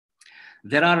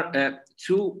 There are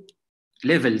two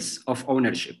levels of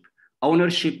ownership: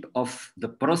 ownership of the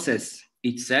process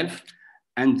itself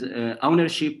and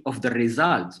ownership of the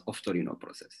result of Torino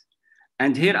process.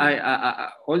 And here I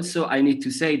also need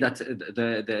to say that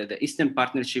the Eastern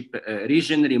Partnership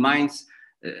region remains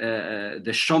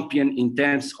the champion in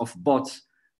terms of both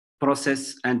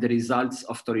process and the results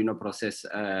of Torino process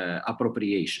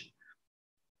appropriation.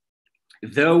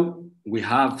 Though we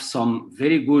have some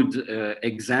very good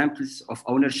examples of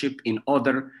ownership in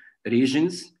other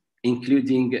regions,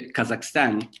 including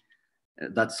Kazakhstan,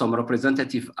 that some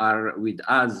representatives are with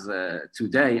us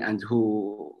today and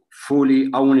who fully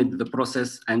owned the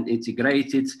process and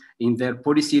integrated in their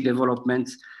policy development,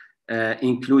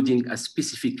 including a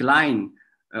specific line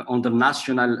on the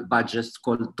national budget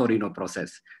called Torino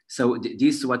process. So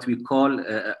this is what we call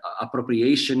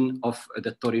appropriation of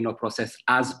the Torino process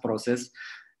as process.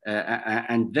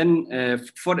 And then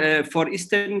for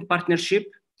Eastern Partnership,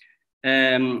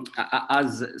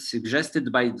 as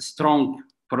suggested by the strong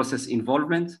process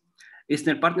involvement,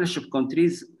 Eastern Partnership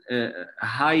countries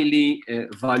highly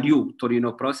value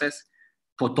Torino process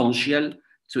potential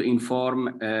to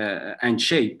inform and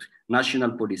shape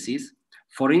national policies.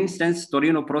 For instance,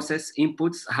 Torino process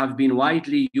inputs have been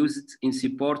widely used in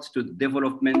support to the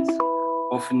development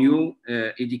of new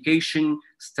education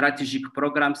strategic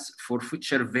programs for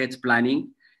future VET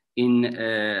planning in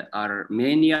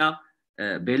Armenia,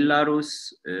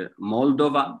 Belarus,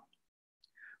 Moldova,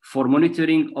 for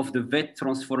monitoring of the VET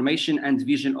transformation and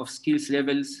vision of skills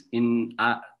levels in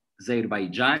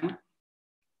Azerbaijan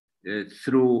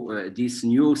through this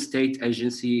new state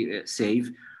agency,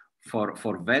 SAVE,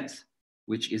 for VET,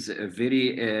 which is a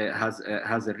very has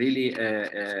a really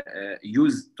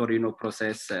used Torino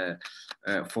process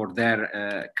for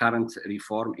their current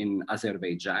reform in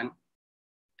Azerbaijan,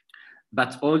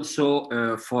 but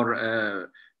also for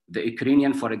the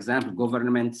Ukrainian, for example,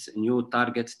 government's new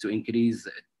target to increase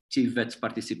TVET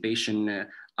participation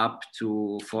up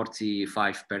to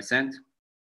 45%.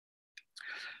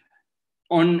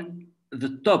 On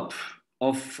the top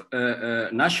of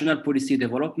national policy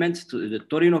development, the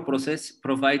Torino process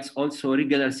provides also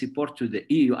regular support to the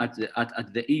EU at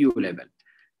the EU level.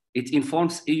 It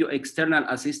informs EU external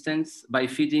assistance by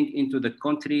feeding into the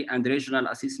country and regional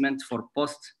assessment for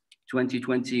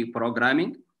post-2020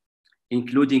 programming,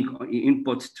 including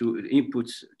inputs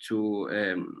to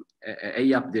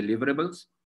AYAP deliverables.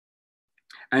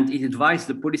 And it advises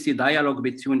the policy dialogue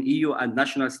between EU and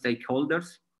national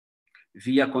stakeholders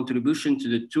via contribution to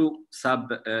the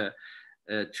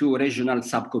two regional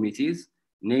subcommittees,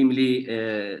 namely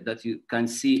that you can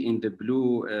see in the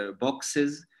blue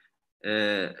boxes,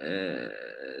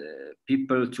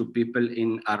 people to people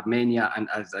in Armenia and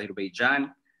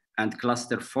Azerbaijan, and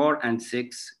cluster 4 and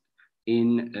 6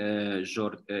 in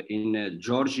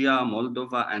Georgia,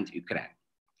 Moldova, and Ukraine,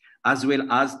 as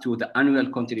well as to the annual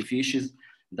contributions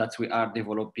that we are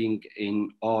developing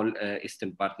in all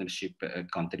Eastern Partnership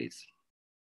countries.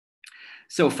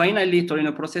 So finally,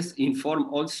 Torino process inform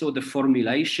also the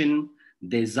formulation,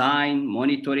 design,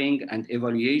 monitoring, and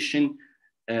evaluation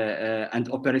and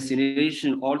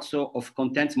operationalization also of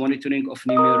content monitoring of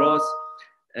numerous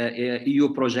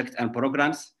EU projects and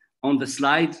programs. On the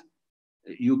slide,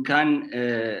 you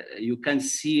can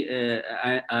see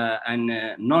a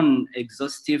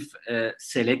non-exhaustive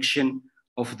selection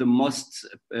of the most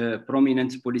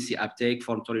prominent policy uptake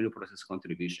for Torino process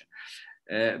contribution.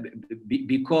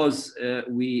 Because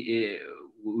we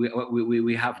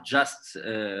have just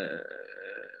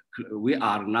we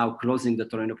are now closing the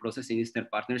Torino process in Eastern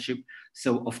Partnership.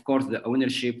 So of course the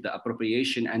ownership, the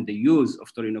appropriation, and the use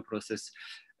of Torino process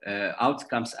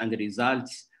outcomes and the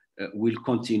results will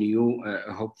continue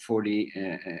hopefully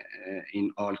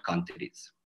in all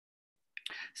countries.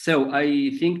 So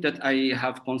I think that I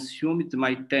have consumed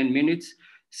my 10 minutes.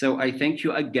 So I thank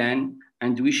you again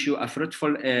and wish you a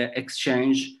fruitful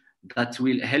exchange that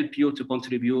will help you to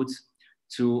contribute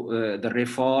to the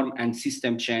reform and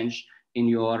system change in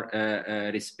your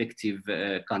respective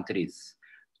countries.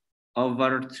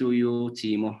 Over to you,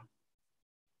 Timo.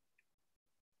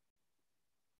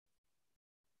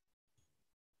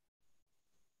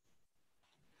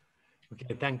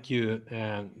 Okay, thank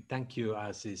you,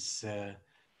 Aziz,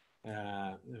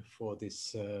 for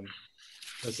this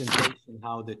presentation,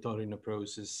 how the Torino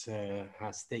process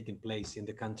has taken place in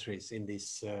the countries in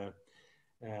this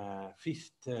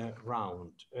fifth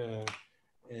round.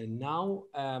 And now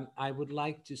I would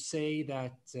like to say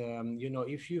that, you know,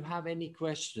 if you have any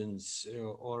questions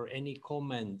or any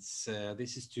comments,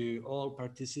 this is to all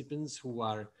participants who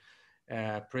are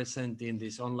present in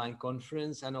this online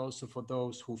conference, and also for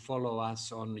those who follow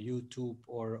us on YouTube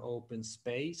or Open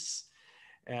Space.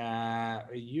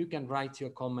 You can write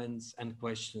your comments and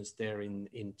questions there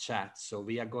in chat. So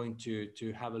we are going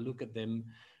to have a look at them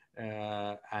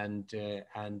and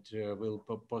we'll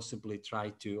possibly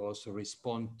try to also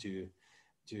respond to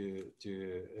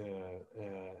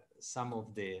some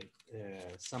of the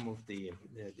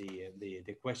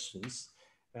questions.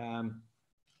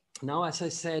 Now, as I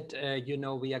said, you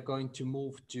know, we are going to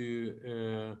move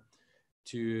to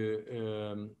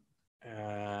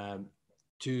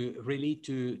really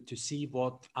see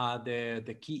what are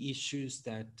the key issues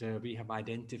that we have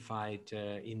identified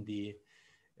in the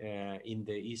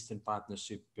Eastern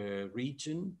Partnership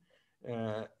region.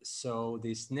 So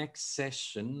this next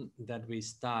session that we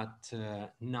start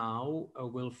now we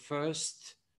will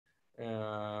first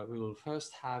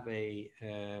have a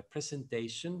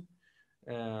presentation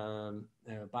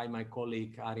by my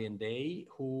colleague Arjen Deij,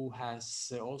 who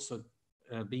has also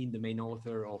been the main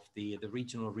author of the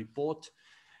regional report.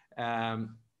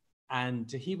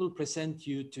 And he will present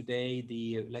you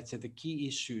today let's say, the key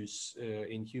issues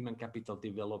in human capital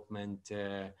development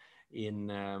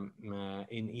in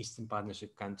Eastern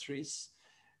Partnership countries.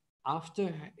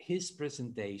 After his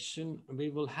presentation, we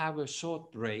will have a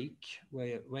short break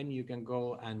when you can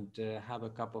go and have a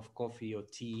cup of coffee or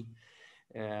tea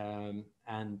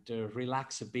and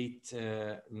relax a bit.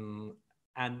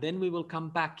 And then we will come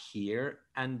back here,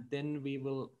 and then we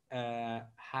will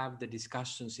have the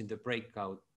discussions in the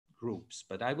breakout groups.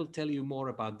 But I will tell you more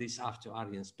about this after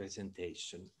Arjen's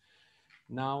presentation.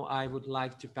 Now I would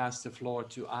like to pass the floor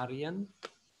to Arjen.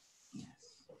 Yes.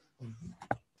 Mm-hmm.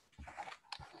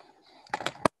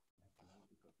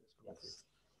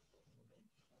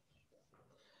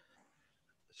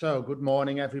 So good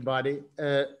morning, everybody.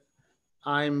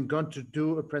 I'm going to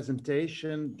do a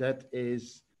presentation that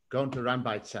is going to run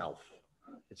by itself.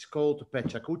 It's called the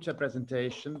Pechakucha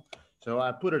presentation. So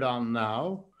I put it on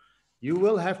now. You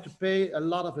will have to pay a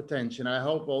lot of attention. I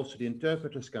hope also the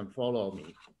interpreters can follow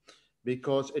me,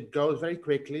 because it goes very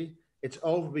quickly. It's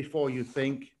over before you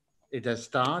think it has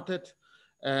started.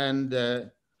 And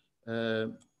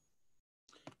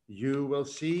you will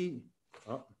see,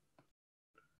 oh,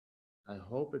 I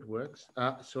hope it works.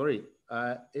 Sorry,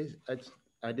 I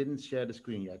didn't share the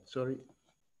screen yet. Sorry,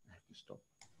 I have to stop.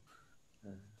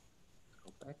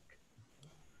 Go back.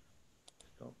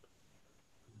 Stop.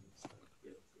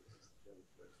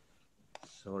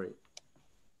 Sorry.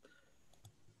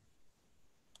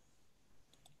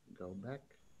 Go back.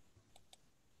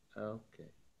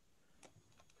 Okay.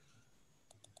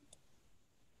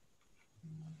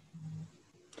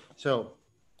 So,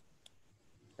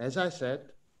 as I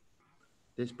said,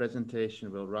 this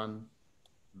presentation will run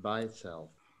by itself.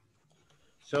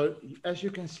 So, as you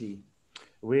can see,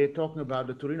 we're talking about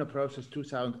the Torino process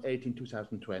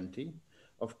 2018-2020.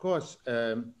 Of course,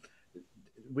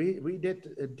 we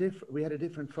had a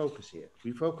different focus here.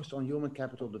 We focused on human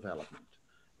capital development.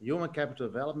 Human capital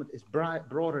development is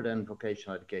broader than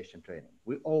vocational education training.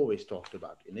 We always talked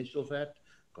about initial VET,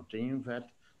 continuing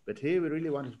VET, but here we really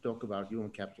wanted to talk about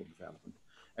human capital development.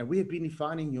 And we have been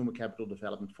defining human capital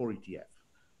development for ETF.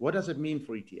 What does it mean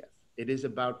for ETF? It is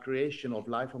about creation of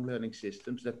lifelong learning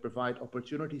systems that provide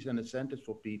opportunities and incentives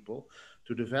for people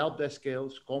to develop their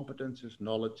skills, competences,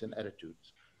 knowledge, and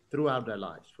attitudes throughout their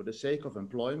lives for the sake of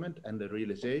employment and the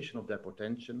realization of their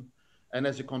potential, and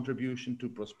as a contribution to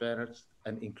prosperous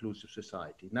and inclusive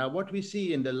society. Now, what we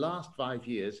see in the last 5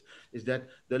 years is that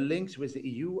the links with the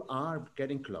EU are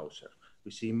getting closer.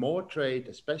 We see more trade,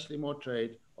 especially more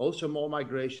trade, also more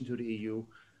migration to the EU,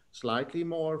 slightly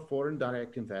more foreign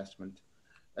direct investment.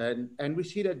 And we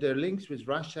see that the links with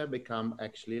Russia become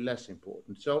actually less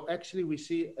important. So actually we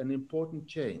see an important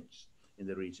change in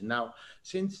the region. Now,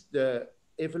 since the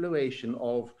evaluation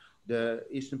of the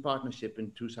Eastern Partnership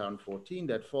in 2014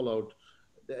 that followed,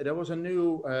 there was a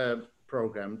new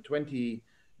program, 20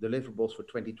 deliverables for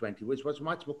 2020, which was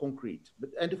much more concrete.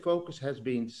 And the focus has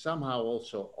been somehow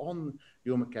also on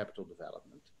human capital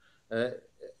development.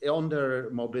 on their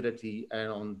mobility and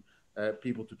on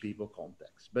people-to-people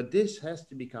context. But this has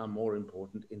to become more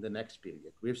important in the next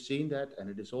period. We've seen that, and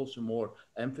it is also more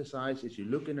emphasized. If you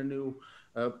look in the new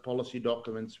policy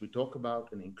documents, we talk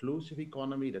about an inclusive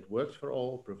economy that works for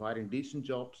all, providing decent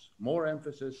jobs, more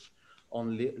emphasis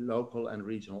on local and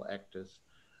regional actors,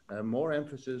 more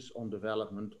emphasis on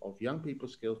development of young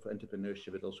people's skills for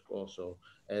entrepreneurship, but also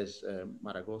as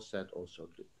Maragos said, also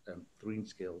green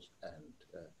skills.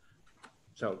 And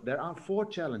so there are 4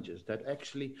 challenges that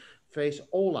actually face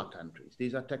all our countries.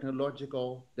 These are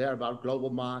technological, they're about global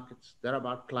markets, they're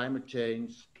about climate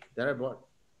change, they're about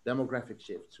demographic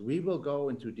shifts. We will go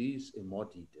into these in more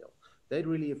detail. They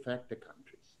really affect the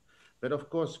countries. But of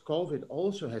course, COVID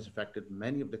also has affected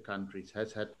many of the countries,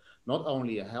 has had not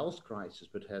only a health crisis,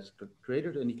 but has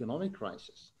created an economic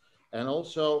crisis. And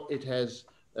also it has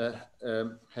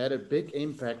had a big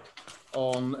impact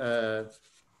on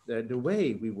the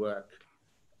way we work.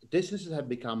 Businesses have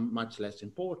become much less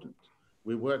important.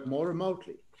 We work more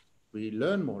remotely. We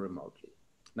learn more remotely.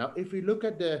 Now, if we look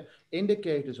at the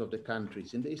indicators of the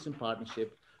countries in the Eastern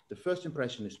Partnership, the first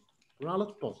impression is rather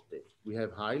positive. We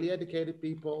have highly educated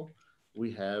people.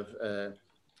 We have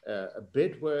a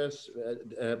bit worse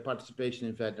participation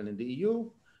in VAT than in the EU.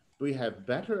 We have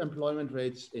better employment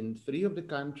rates in 3 of the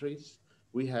countries.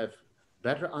 We have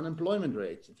better unemployment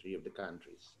rates in 3 of the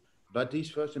countries. But these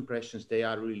first impressions, they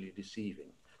are really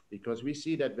deceiving, because we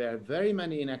see that there are very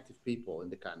many inactive people in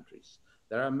the countries.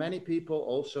 There are many people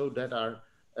also that are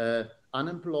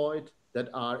unemployed, that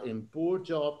are in poor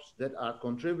jobs, that are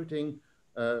contributing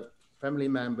family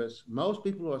members. Most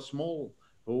people who are small,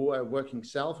 who are working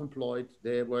self-employed,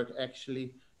 they work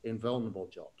actually in vulnerable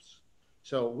jobs.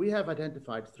 So we have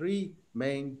identified 3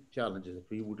 main challenges that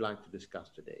we would like to discuss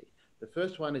today. The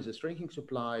first one is a shrinking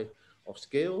supply of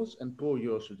skills and poor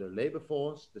use of the labor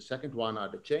force. The second one are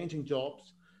the changing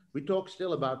jobs. We talk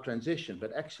still about transition,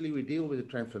 but actually we deal with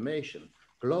the transformation,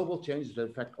 global changes that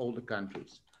affect all the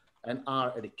countries. And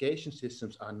our education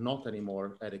systems are not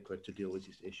anymore adequate to deal with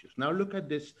these issues. Now look at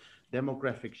this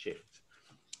demographic shift.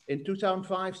 In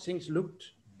 2005, things looked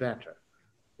better.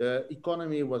 The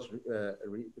economy was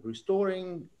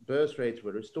restoring, birth rates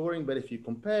were restoring, but if you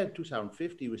compare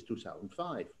 2050 with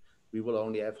 2005, we will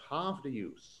only have half the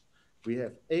youth. We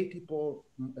have 84%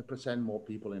 more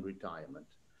people in retirement,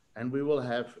 and we will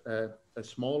have a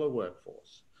smaller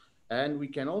workforce. And we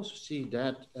can also see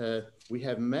that we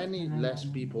have many less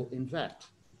people in VAT,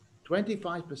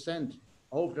 25%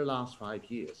 over the last 5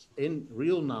 years in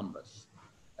real numbers.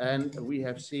 And we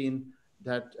have seen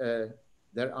that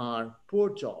there are poor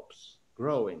jobs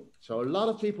growing. So a lot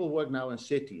of people work now in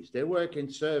cities, they work in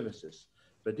services,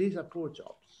 but these are poor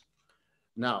jobs.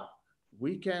 Now,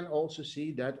 we can also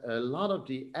see that a lot of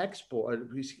the export,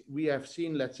 we have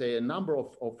seen, let's say, a number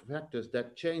of factors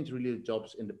that change really the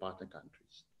jobs in the partner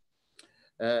countries.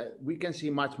 We can see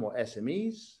much more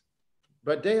SMEs,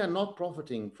 but they are not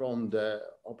profiting from the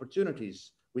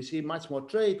opportunities. We see much more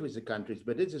trade with the countries,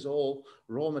 but this is all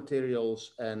raw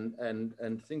materials and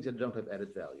things that don't have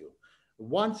added value.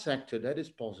 One sector that is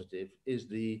positive is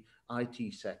the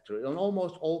IT sector in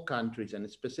almost all countries, and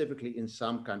specifically in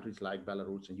some countries like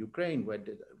Belarus and Ukraine, where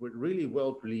we're really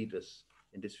world leaders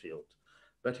in this field.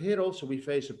 But here also we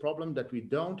face a problem that we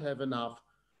don't have enough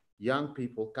young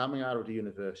people coming out of the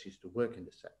universities to work in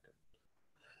the sector.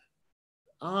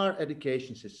 Our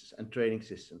education systems and training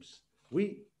systems,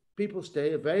 people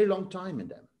stay a very long time in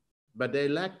them, but they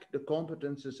lack the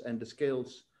competences and the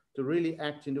skills to really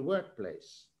act in the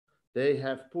workplace. They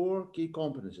have poor key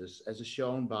competences, as is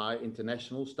shown by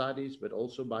international studies, but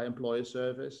also by employer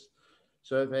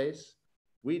surveys.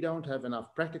 We don't have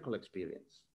enough practical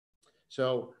experience.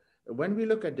 So when we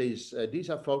look at these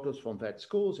are photos from vet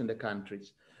schools in the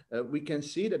countries. We can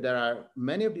see that there are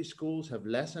many of these schools have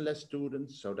less and less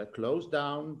students, so they're closed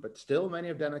down, but still many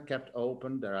of them are kept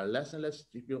open. There are less and less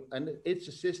people, and it's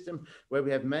a system where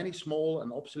we have many small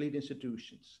and obsolete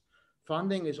institutions.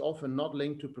 Funding is often not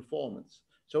linked to performance.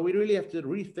 So we really have to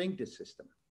rethink this system.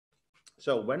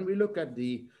 So when we look at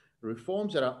the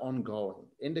reforms that are ongoing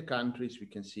in the countries, we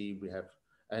can see we have,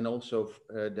 and also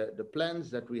the plans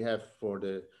that we have for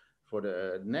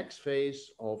the next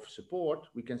phase of support,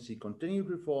 we can see continued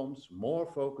reforms, more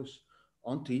focus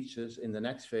on teachers in the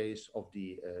next phase of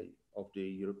the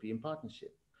European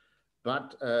Partnership.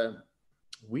 But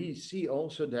we see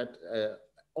also that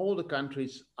all the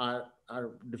countries are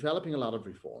developing a lot of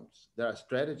reforms. There are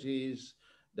strategies,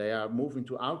 they are moving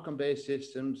to outcome-based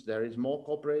systems, there is more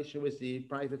cooperation with the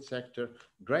private sector,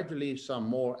 gradually some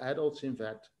more adults in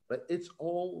that, but it's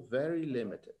all very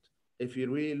limited if you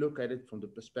really look at it from the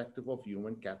perspective of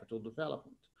human capital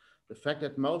development. The fact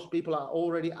that most people are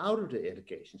already out of the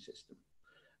education system,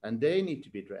 and they need to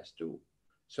be addressed too.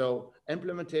 So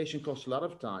implementation costs a lot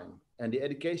of time, and the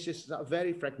education systems are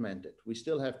very fragmented. We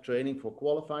still have training for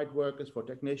qualified workers, for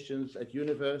technicians at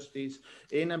universities,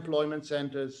 in employment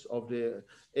centers,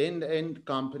 in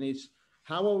companies.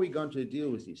 How are we going to deal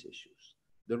with these issues?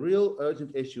 The real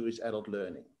urgent issue is adult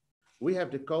learning. We have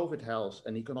the COVID health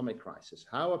and economic crisis.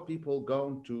 How are people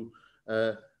going to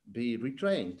be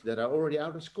retrained that are already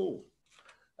out of school?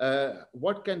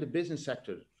 What can the business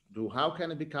sector do? How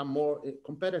can it become more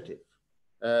competitive?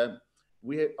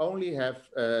 We have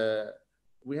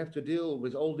to deal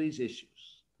with all these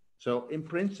issues. So in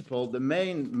principle, the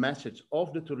main message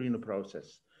of the Torino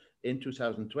process in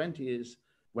 2020 is,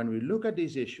 when we look at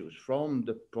these issues from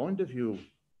the point of view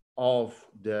of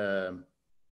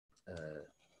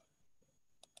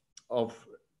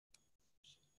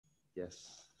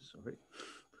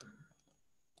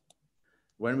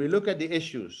when we look at the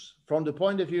issues from the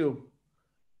point of view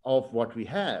of what we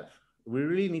have, we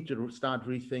really need to start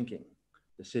rethinking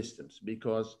the systems,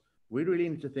 because we really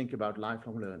need to think about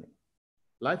lifelong learning.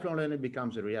 Lifelong learning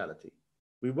becomes a reality.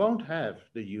 We won't have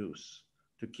the use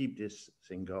to keep this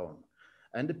thing going.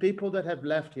 And the people that have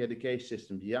left the education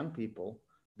system, the young people,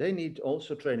 they need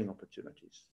also training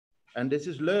opportunities. And this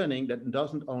is learning that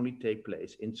doesn't only take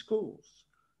place in schools.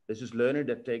 This is learning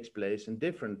that takes place in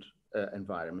different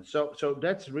environments. So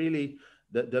that's really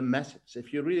the message.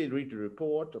 If you really read the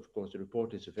report, of course, the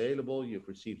report is available. You've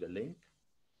received a link.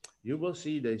 You will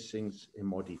see these things in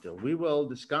more detail. We will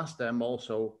discuss them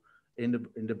also in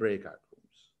the breakout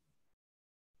rooms.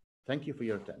 Thank you for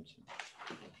your attention.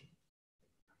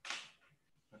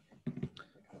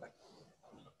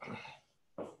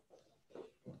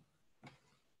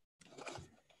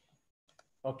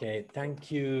 Okay, thank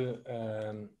you.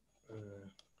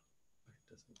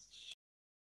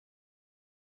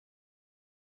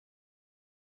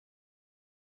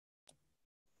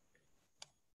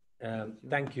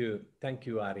 Thank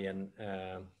you, Arjen,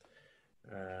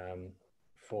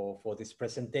 for this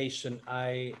presentation.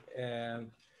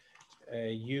 When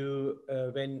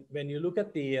you look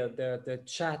at the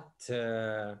chat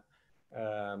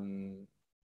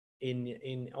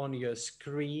on your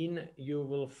screen, you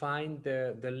will find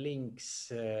the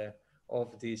links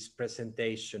of this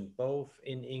presentation, both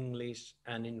in English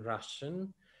and in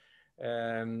Russian.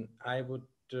 I would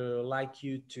like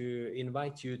you to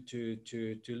invite you to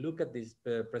look at this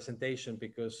presentation,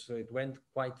 because it went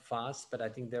quite fast, but I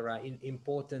think there are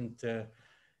important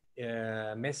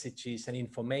messages and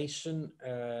information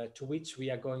to which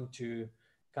we are going to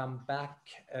come back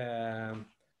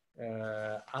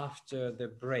after the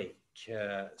break.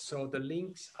 So the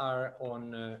links are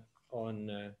on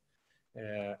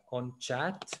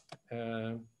chat,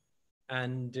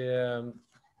 and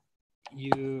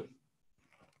you.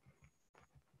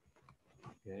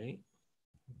 Okay,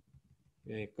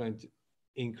 I'm going to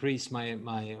increase my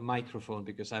microphone,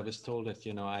 because I was told that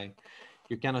you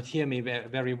cannot hear me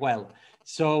very well.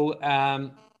 So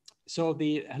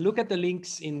look at the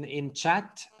links in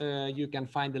chat. You can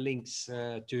find the links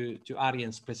to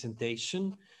Arjen's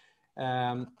presentation.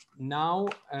 Now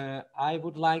I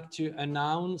would like to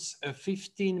announce a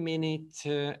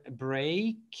 15-minute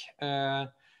break.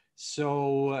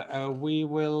 So we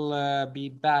will be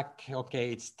back.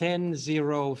 Okay, it's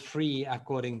 10:03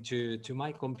 according to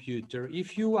my computer.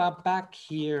 If you are back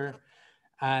here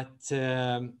at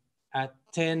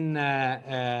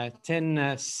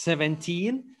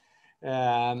 10:17,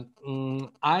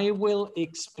 I will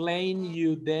explain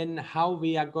you then how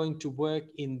we are going to work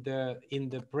in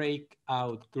the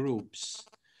breakout groups.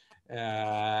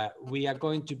 We are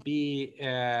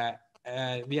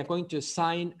going to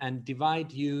assign and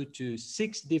divide you to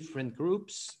 6 different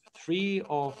groups. 3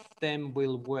 of them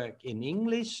will work in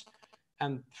English,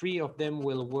 and 3 of them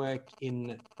will work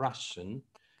in Russian.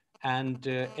 And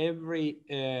every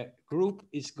group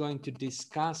is going to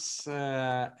discuss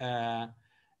the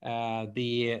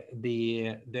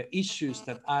issues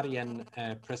that Arjen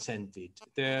presented.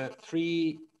 The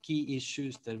 3 key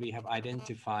issues that we have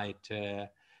identified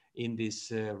in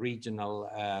this regional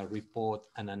report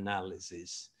and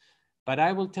analysis. But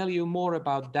I will tell you more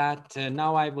about that.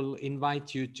 Now I will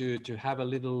invite you to have a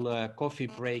little coffee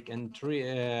break and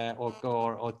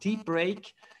or tea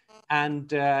break.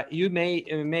 And you may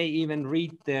even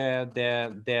read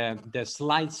the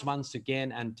slides once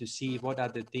again, and to see what are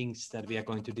the things that we are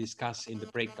going to discuss in the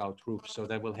breakout group. So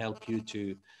that will help you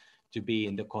to be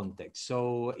in the context.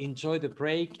 So enjoy the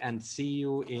break, and see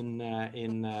you in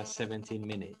 17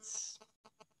 minutes.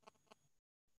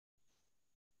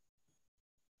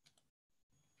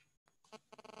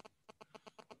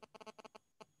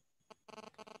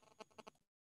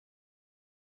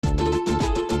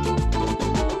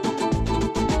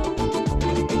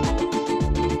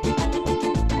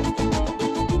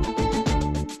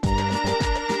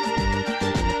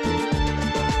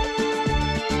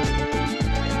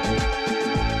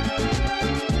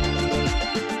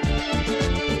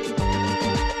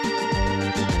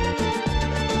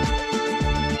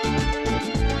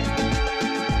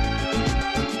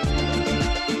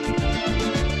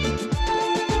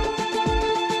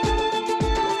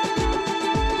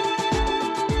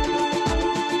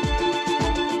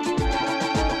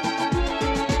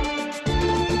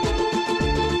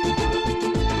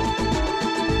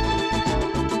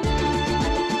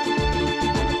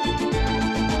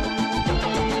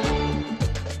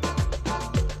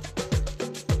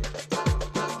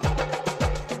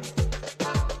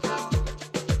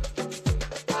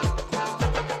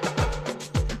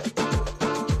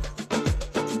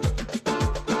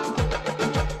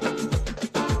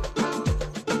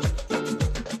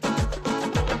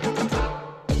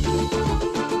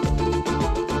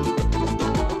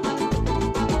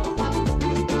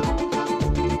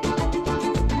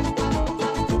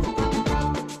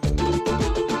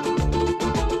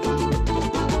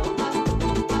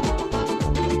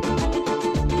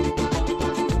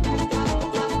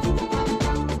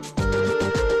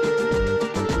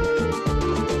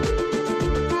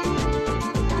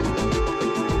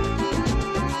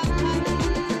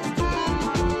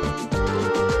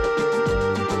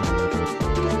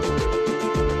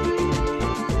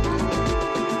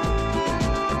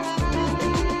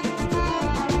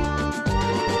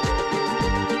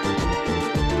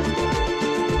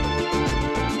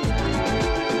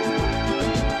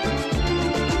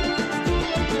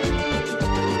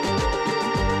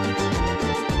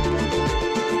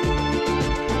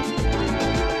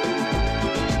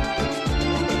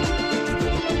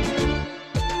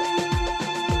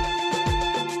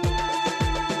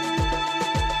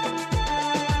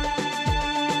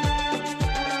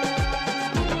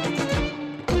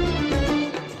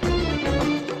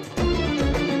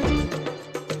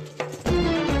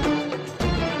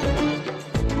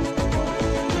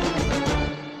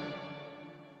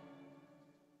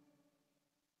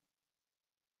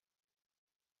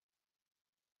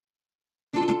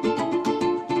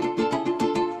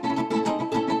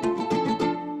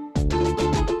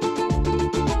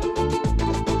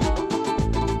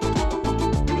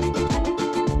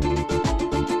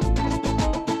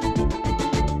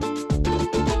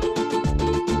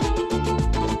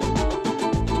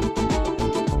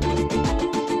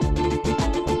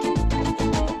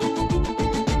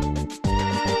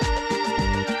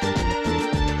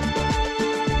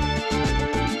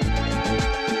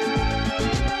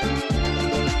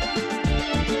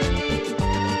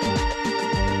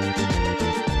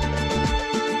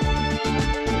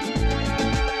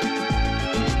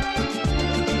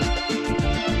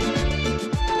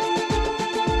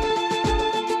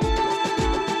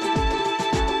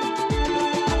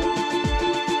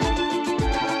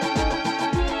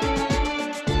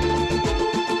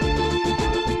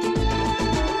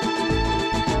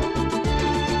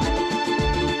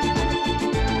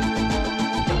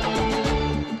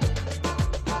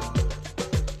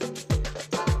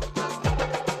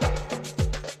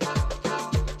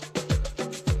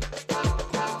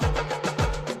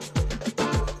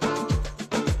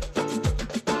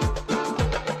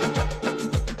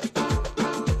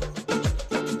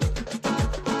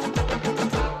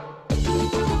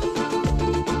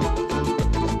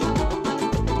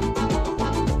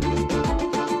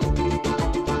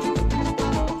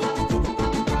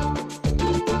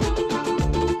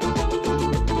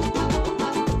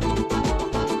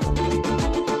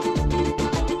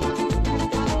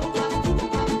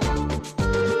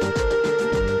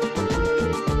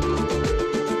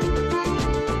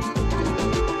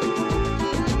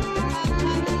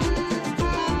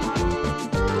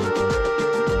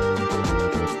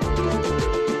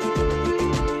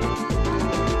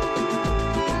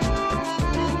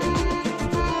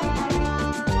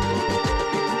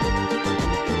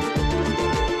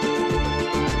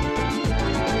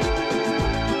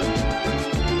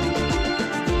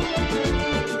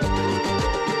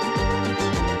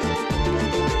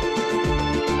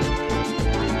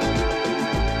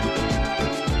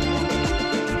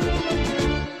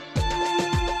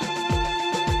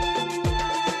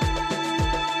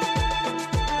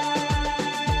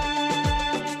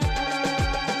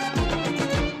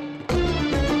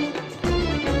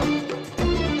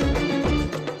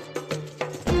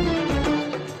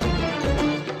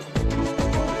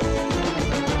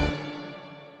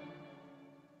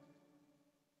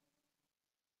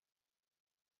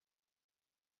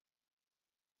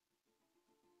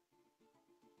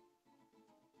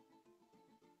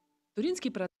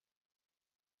 Туринский процесс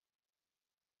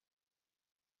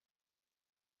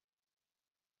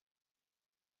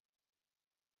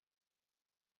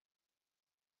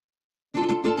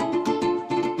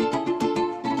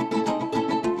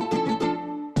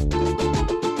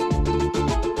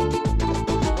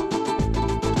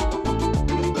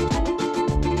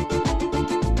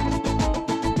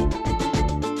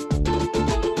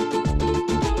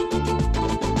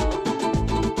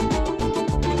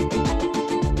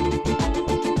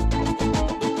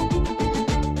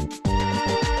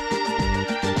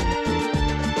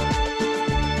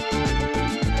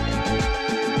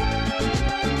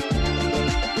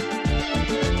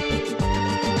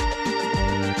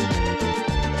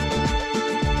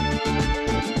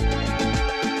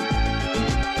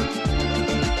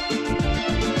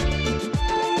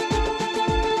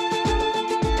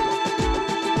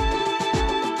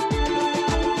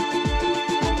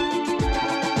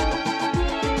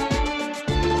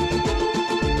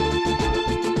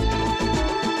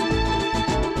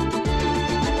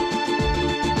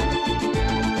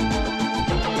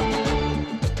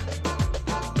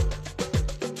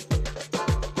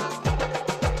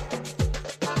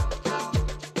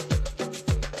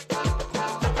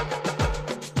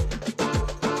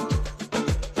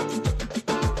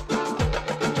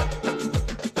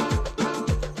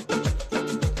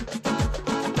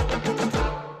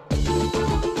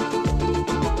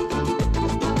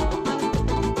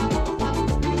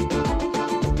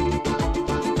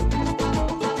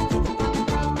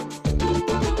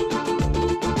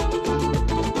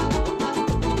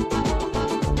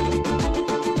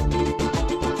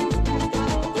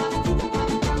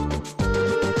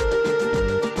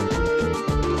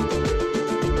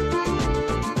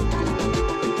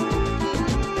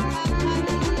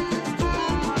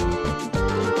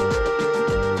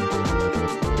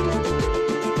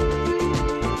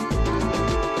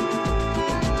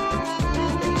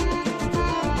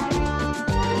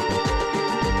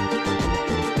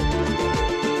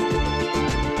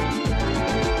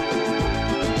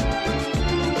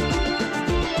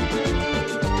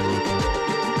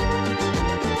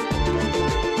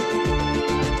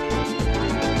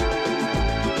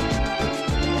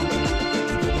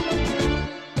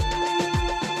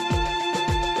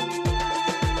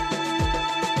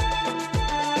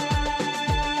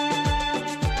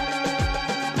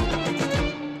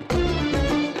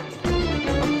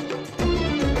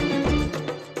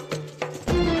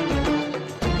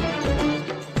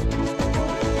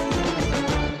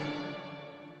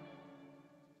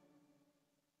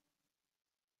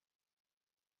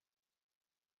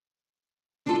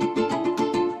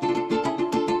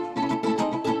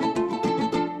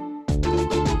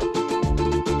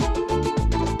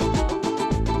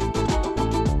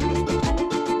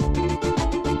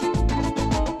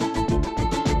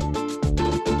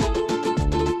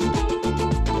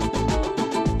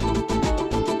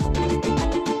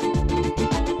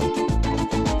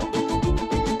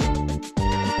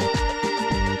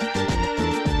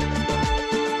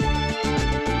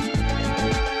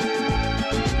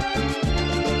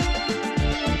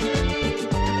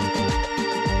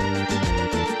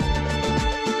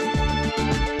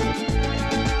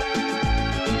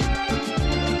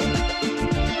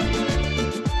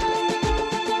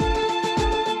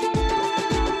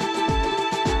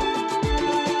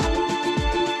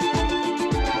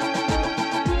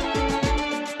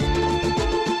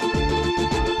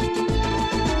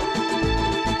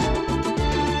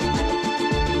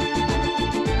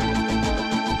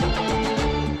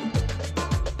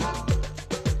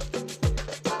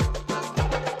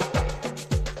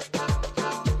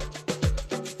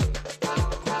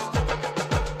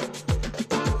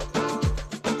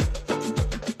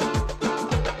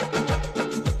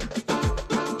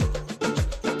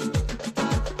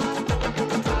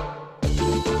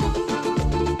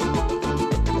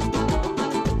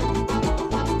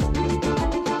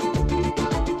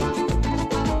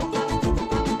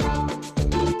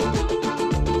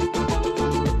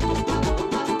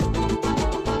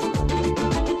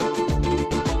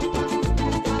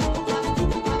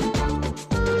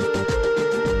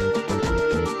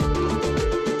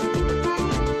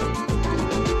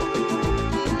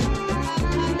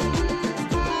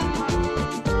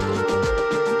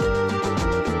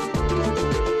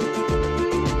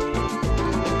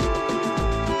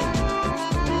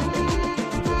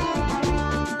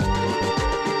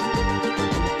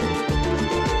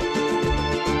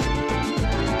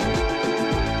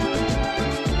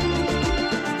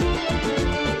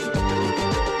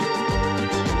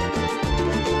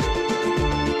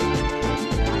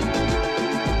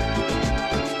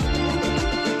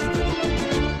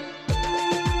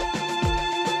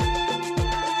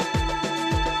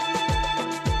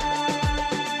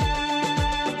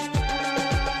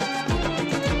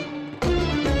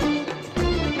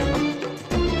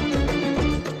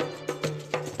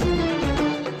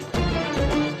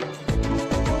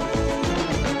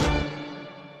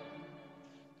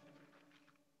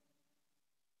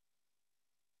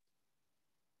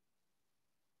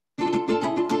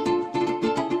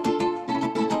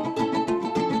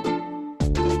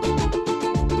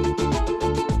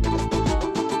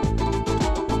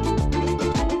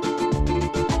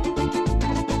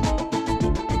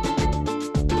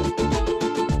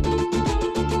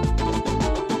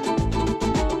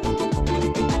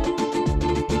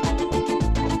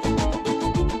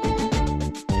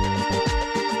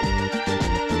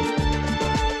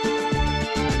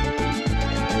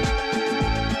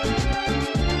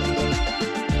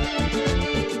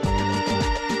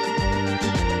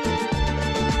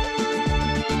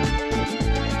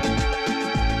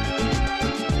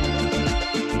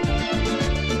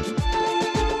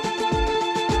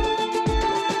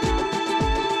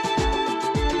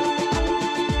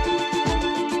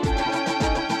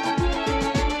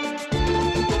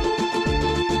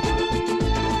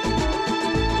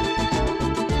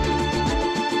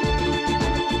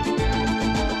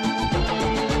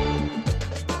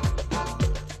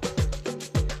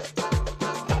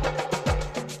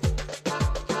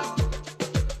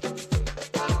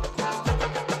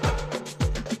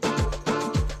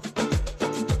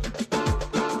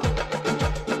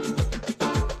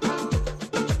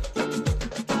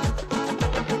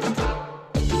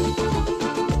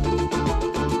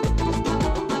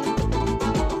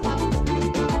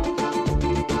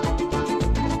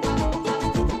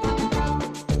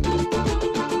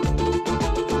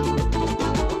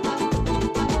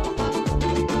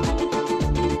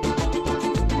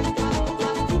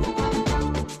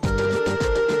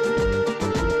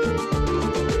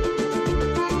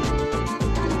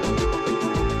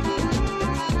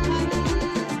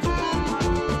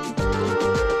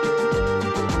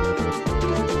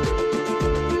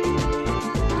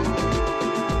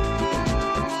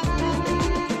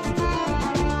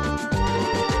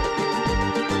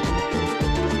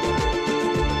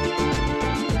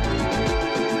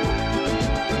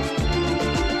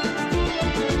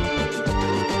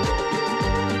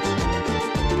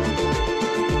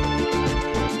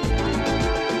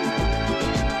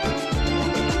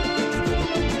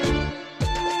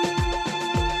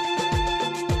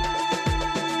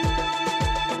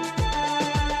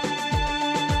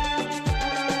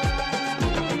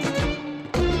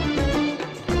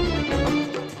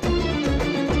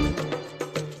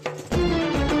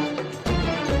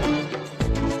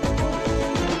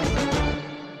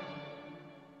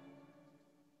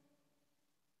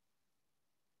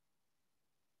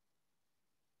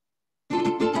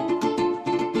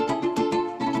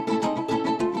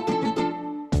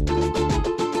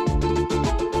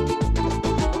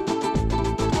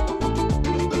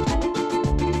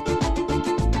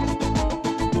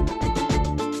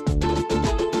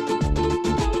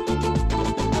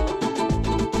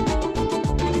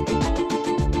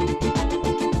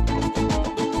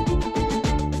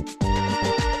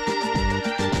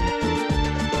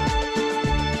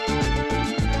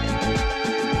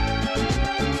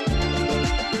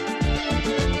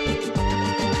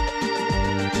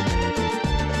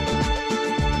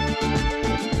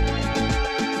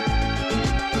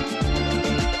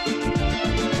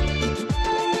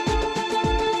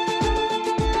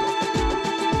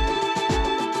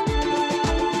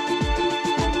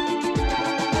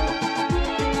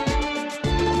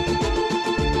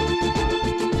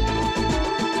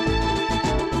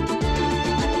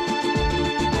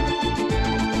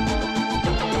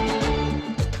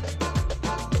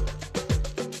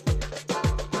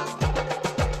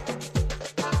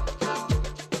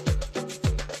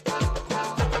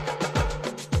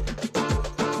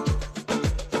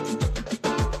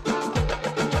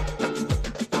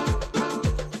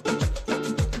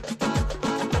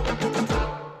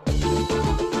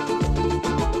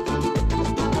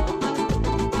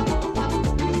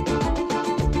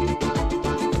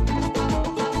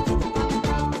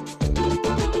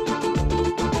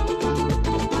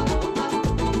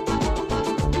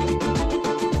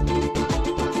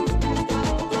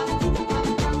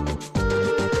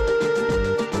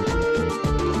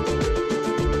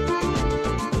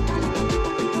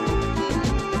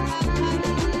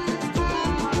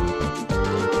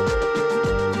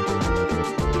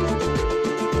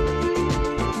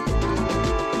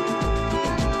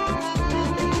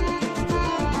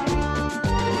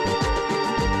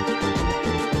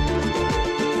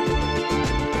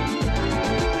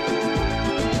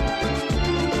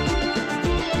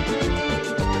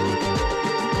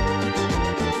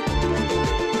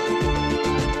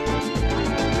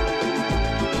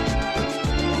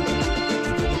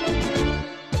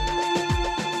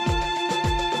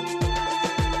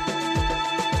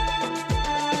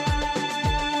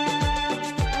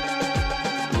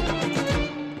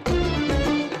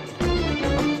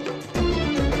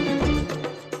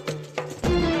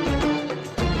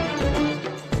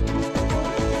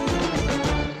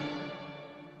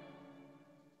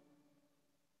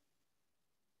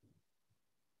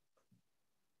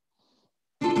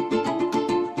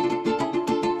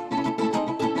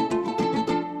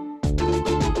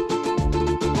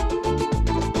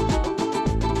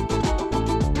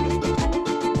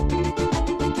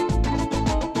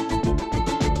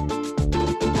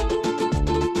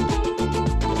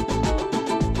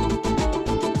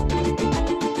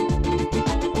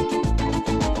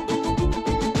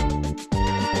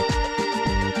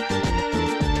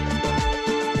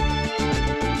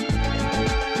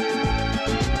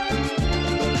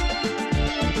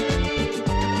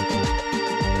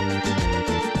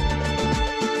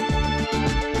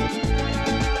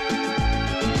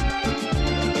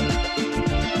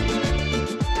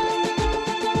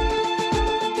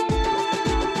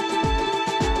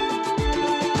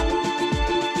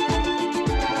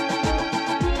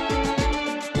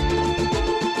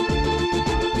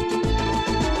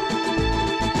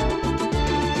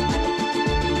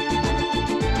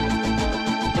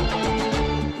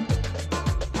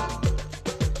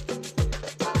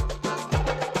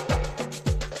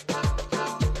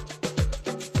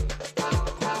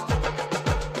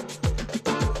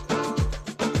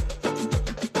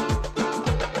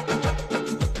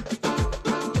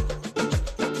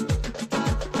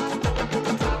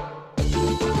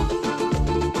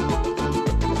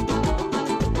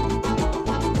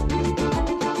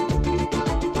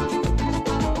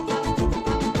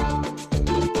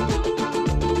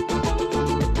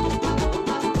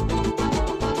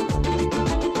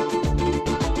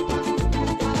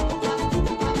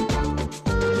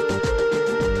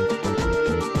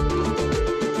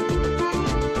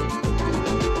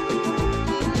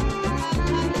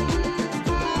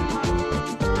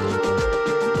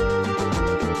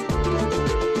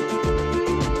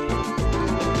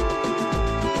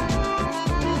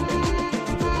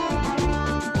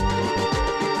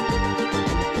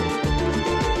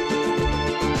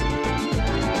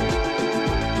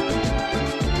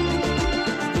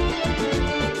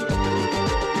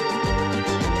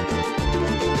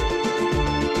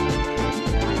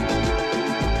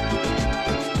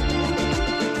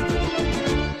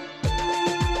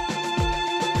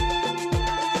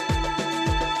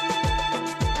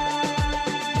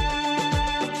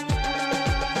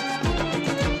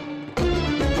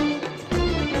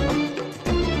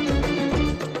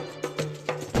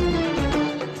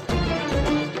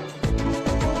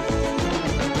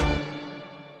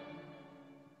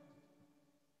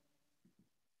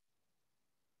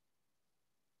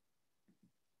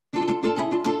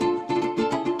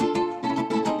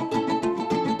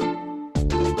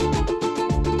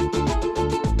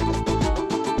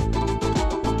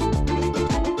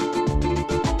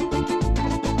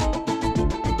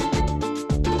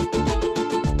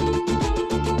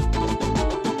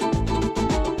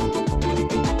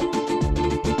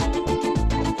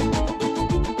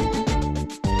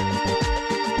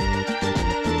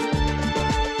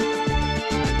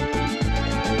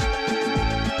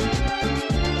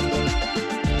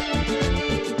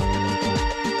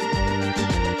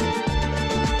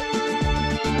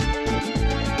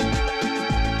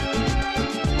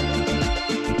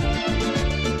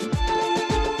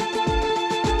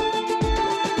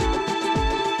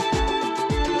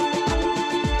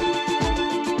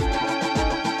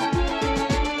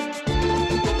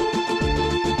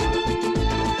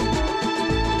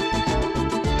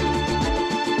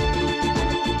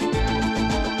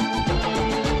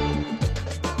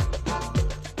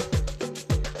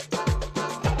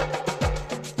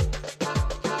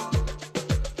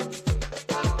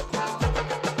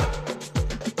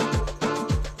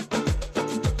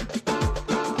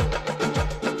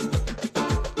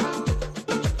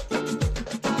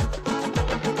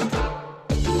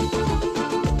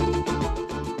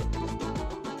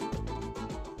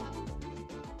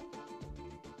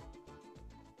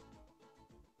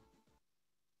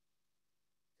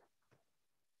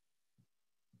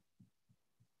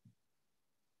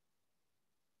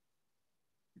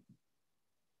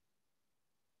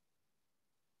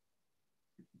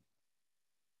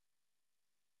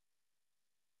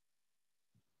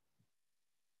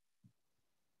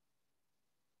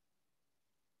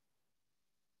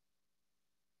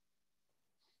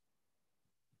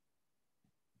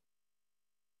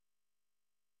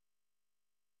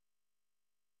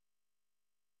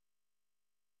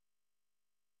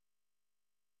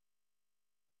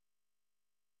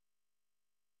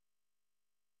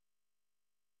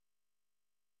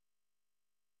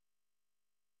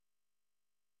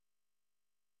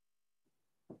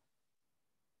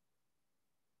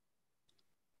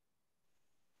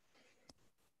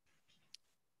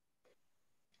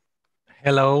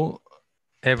Hello,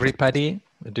 everybody.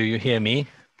 Do you hear me?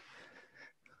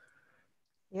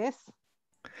 Yes.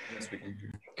 Yes, we can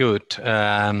hear. Good.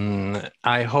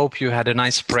 I hope you had a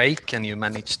nice break and you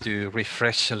managed to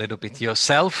refresh a little bit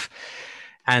yourself.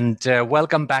 And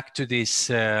welcome back to this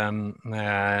Torino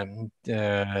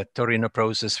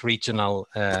Process regional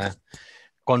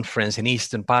conference in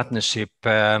Eastern Partnership.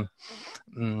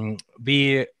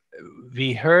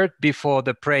 We heard before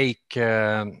the break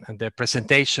the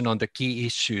presentation on the key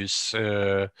issues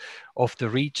of the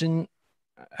region,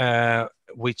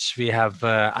 which we have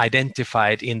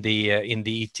identified in the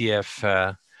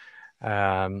ETF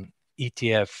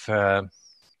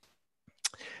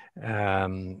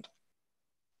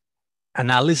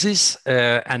analysis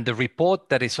and the report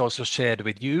that is also shared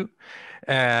with you.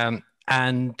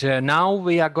 Now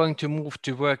we are going to move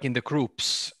to work in the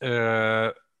groups.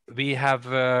 We have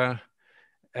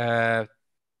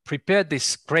prepared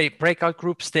this breakout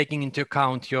groups, taking into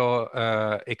account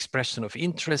your expression of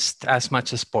interest as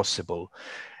much as possible.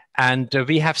 And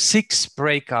we have 6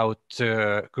 breakout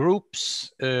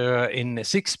groups in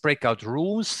 6 breakout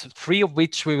rooms, 3 of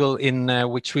which we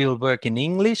will work in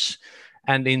English,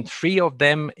 and in 3 of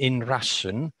them in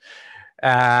Russian.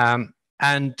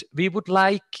 And we would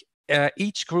like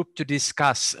each group to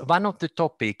discuss one of the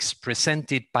topics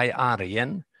presented by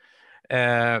Arjen.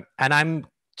 And I'm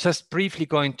just briefly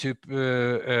going to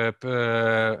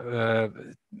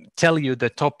tell you the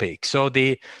topic. So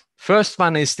the first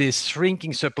one is this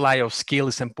shrinking supply of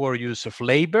skills and poor use of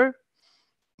labor.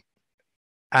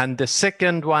 And the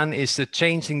second one is the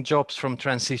changing jobs from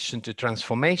transition to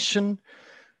transformation.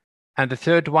 And the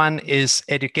third one is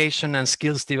education and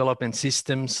skills development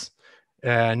systems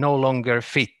no longer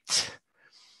fit.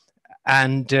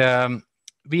 And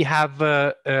we have,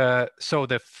 so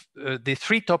the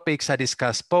 3 topics I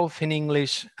discussed both in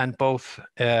English and both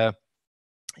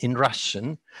in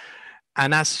Russian.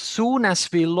 And as soon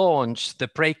as we launch the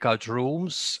breakout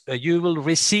rooms, you will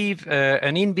receive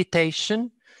an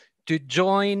invitation to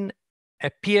join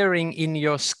appearing in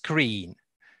your screen.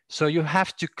 So you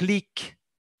have to click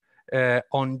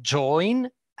on join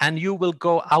and you will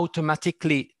go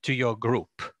automatically to your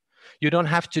group. You don't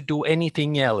have to do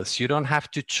anything else. You don't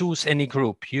have to choose any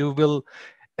group. You will,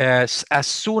 as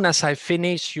soon as I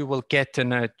finish, you will get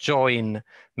a join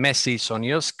message on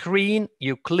your screen.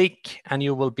 You click and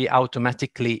you will be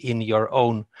automatically in your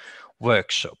own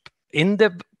workshop. In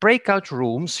the breakout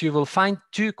rooms, you will find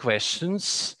 2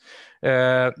 questions.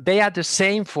 They are the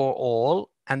same for all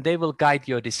and they will guide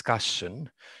your discussion.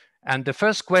 And the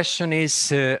first question is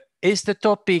the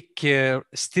topic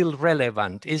still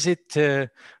relevant? Is it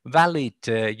valid,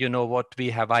 you know, what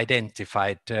we have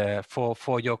identified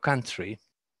for your country?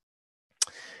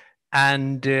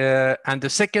 And the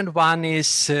second one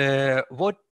is,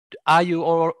 what are you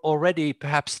already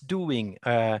perhaps doing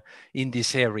in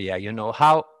this area? You know,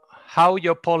 how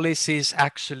your policies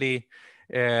actually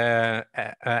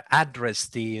address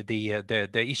the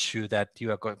issue that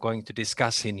you are going to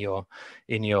discuss in your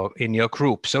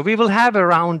group. So we will have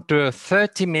around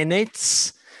 30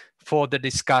 minutes for the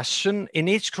discussion. In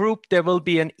each group there will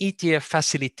be an ETF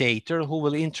facilitator who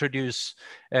will introduce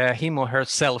him or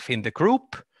herself in the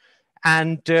group,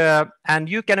 and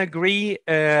you can agree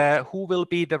who will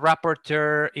be the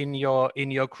rapporteur in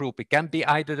your group. It can be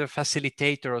either the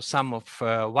facilitator or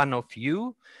one of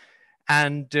you.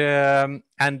 And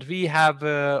we have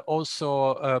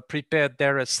also prepared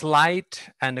there a slide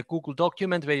and a Google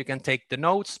document where you can take the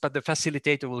notes, but the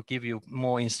facilitator will give you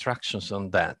more instructions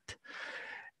on that.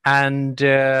 And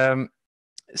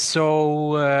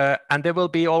and there will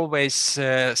be always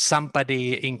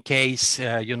somebody in case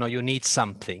you know, you need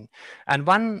something. And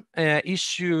one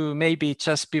issue maybe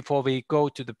just before we go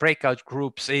to the breakout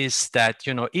groups is that,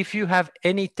 you know, if you have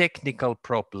any technical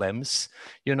problems,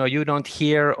 you know, you don't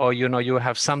hear, or you know, you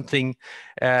have something,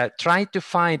 try to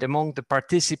find among the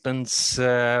participants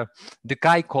the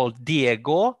guy called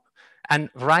Diego, and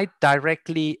write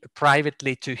directly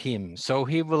privately to him. So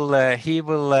he will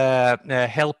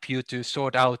help you to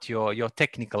sort out your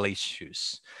technical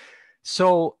issues.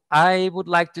 So I would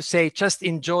like to say, just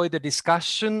enjoy the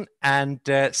discussion and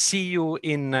see you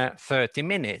in 30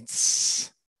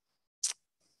 minutes.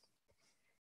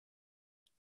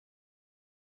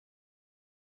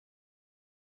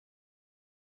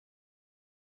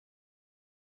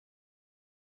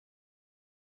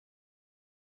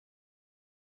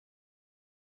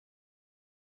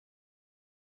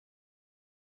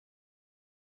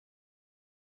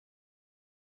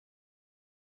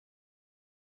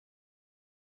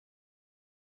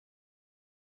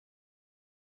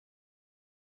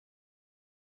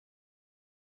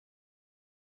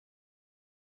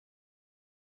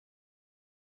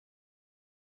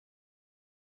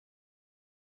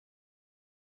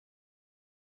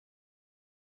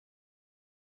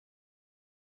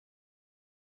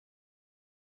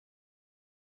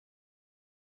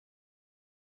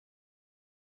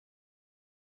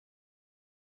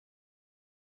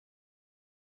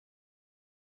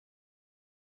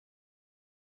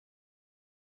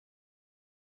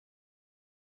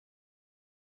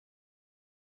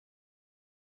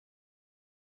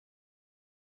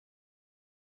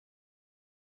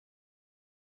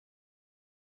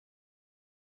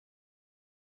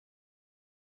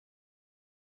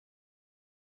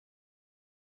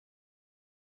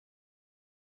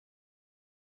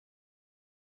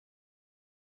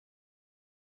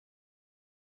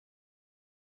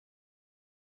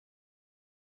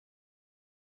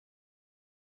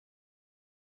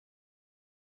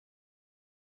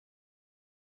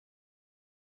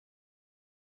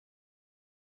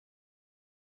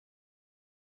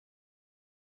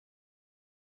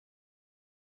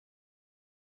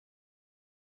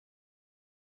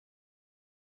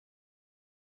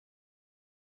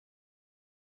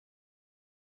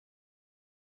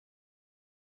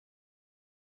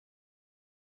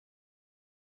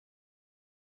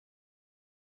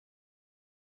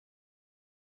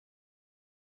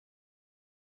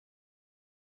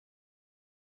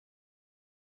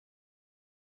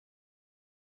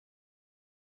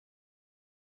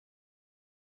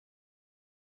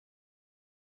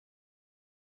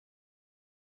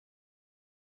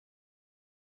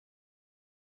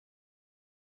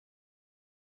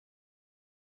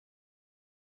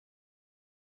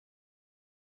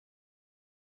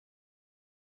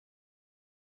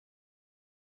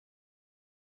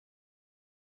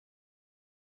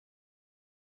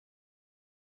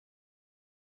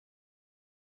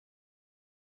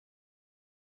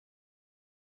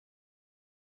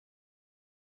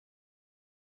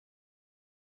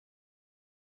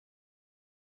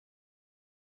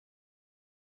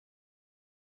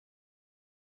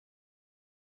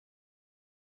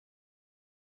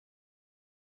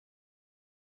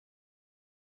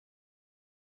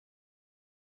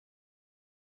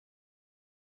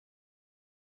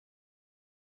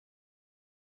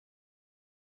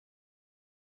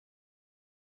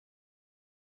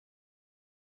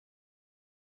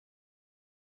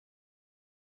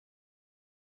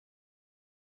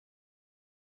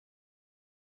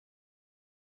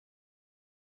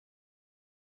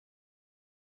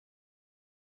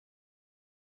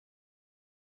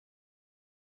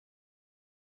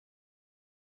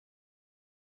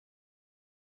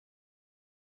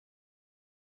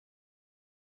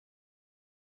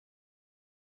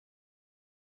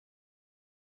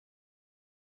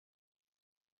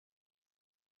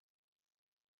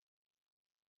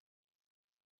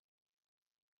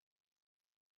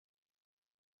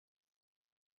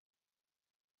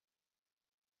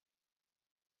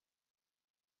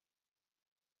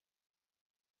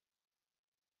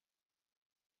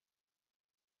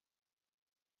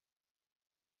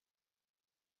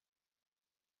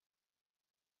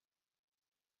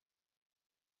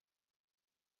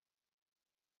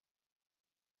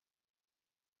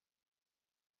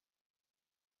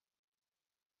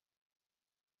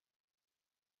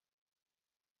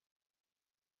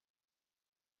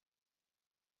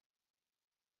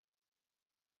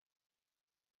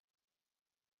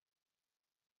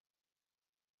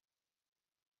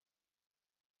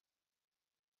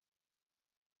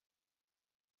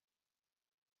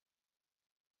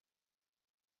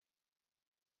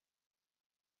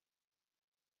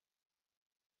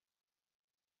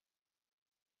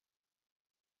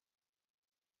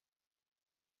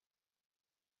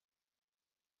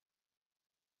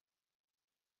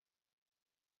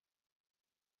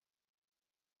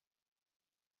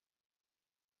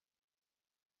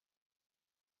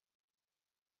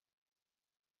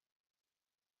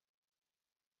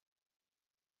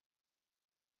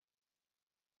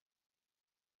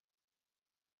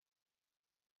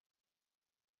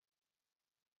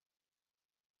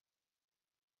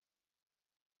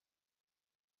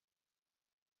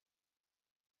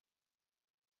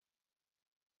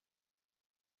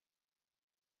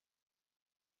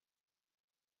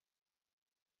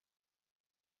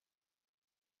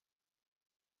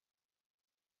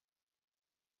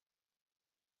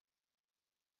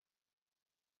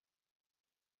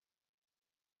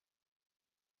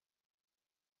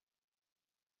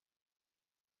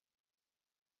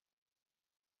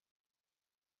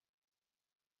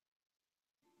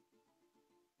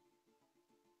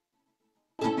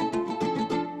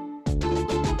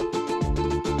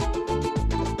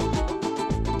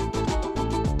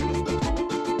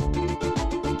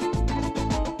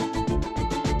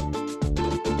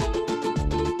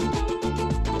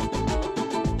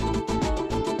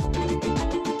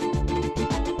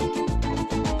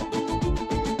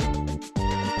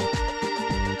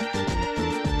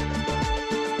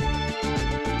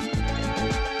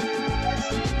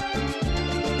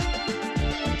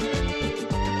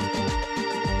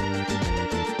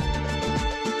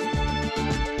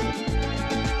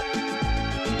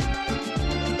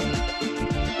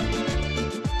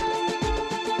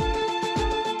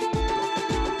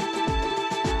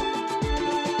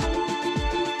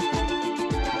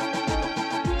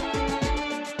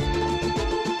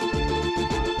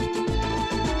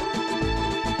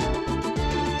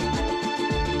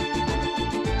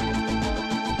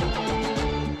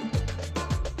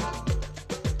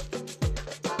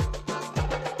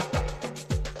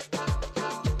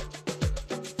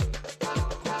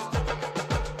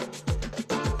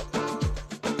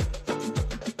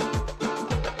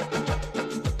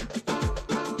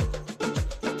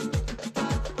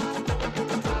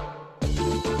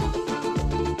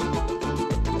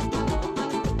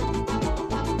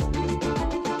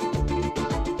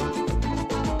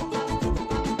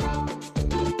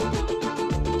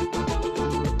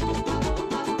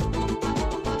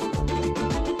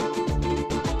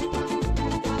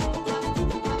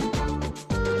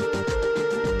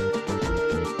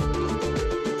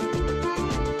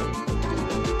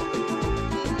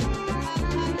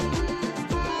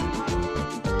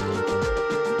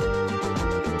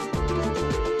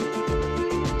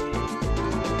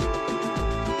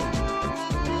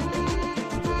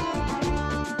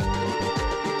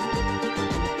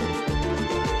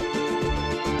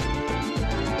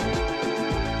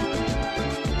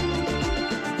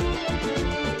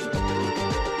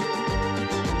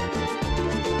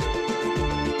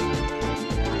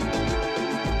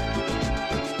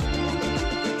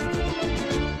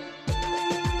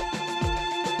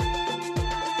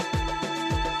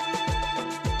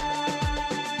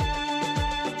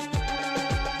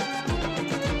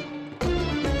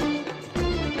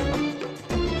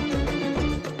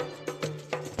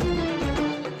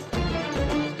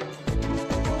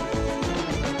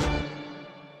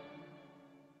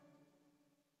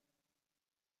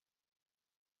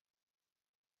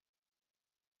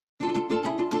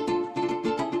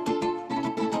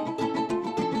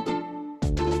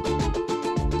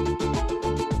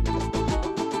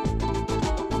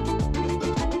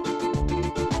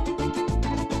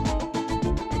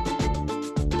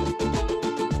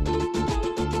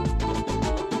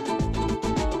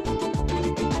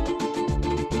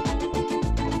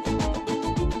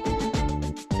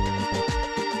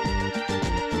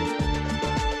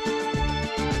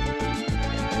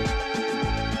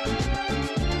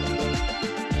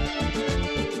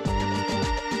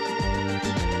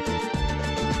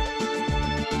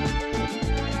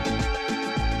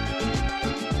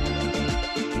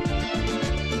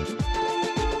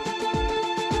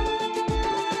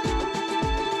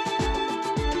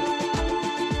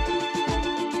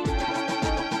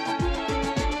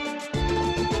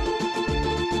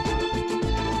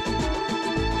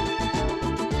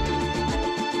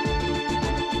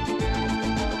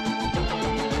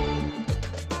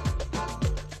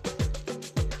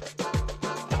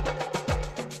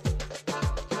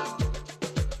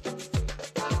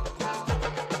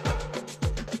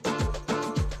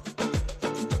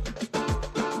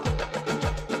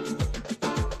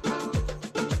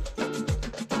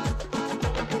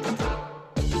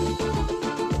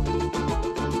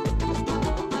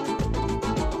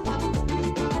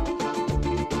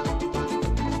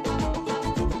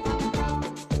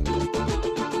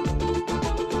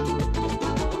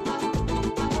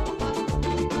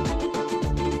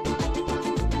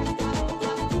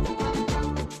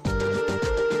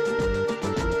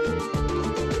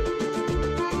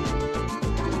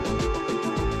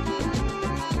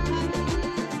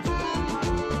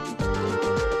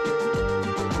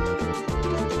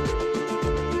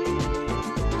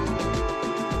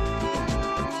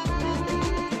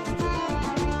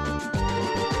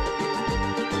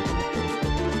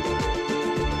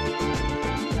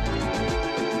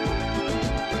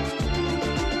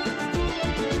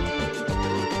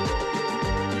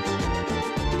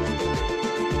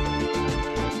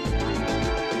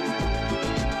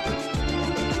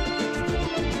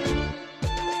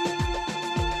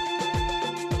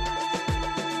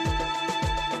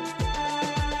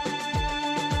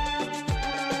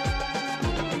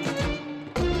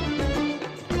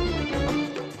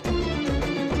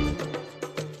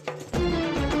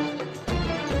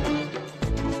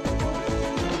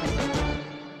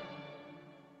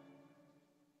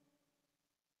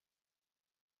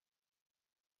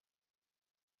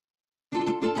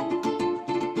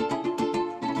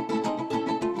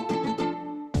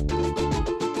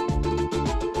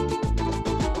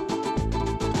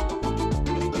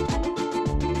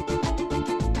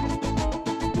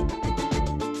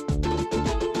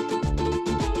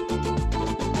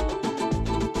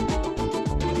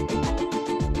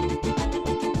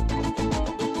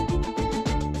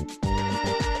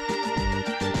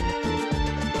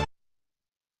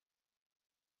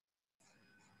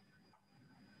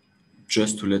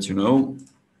 just to let you know,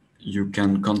 you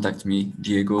can contact me,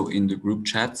 Diego, in the group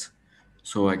chat,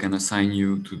 so I can assign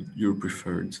you to your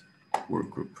preferred work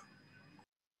group.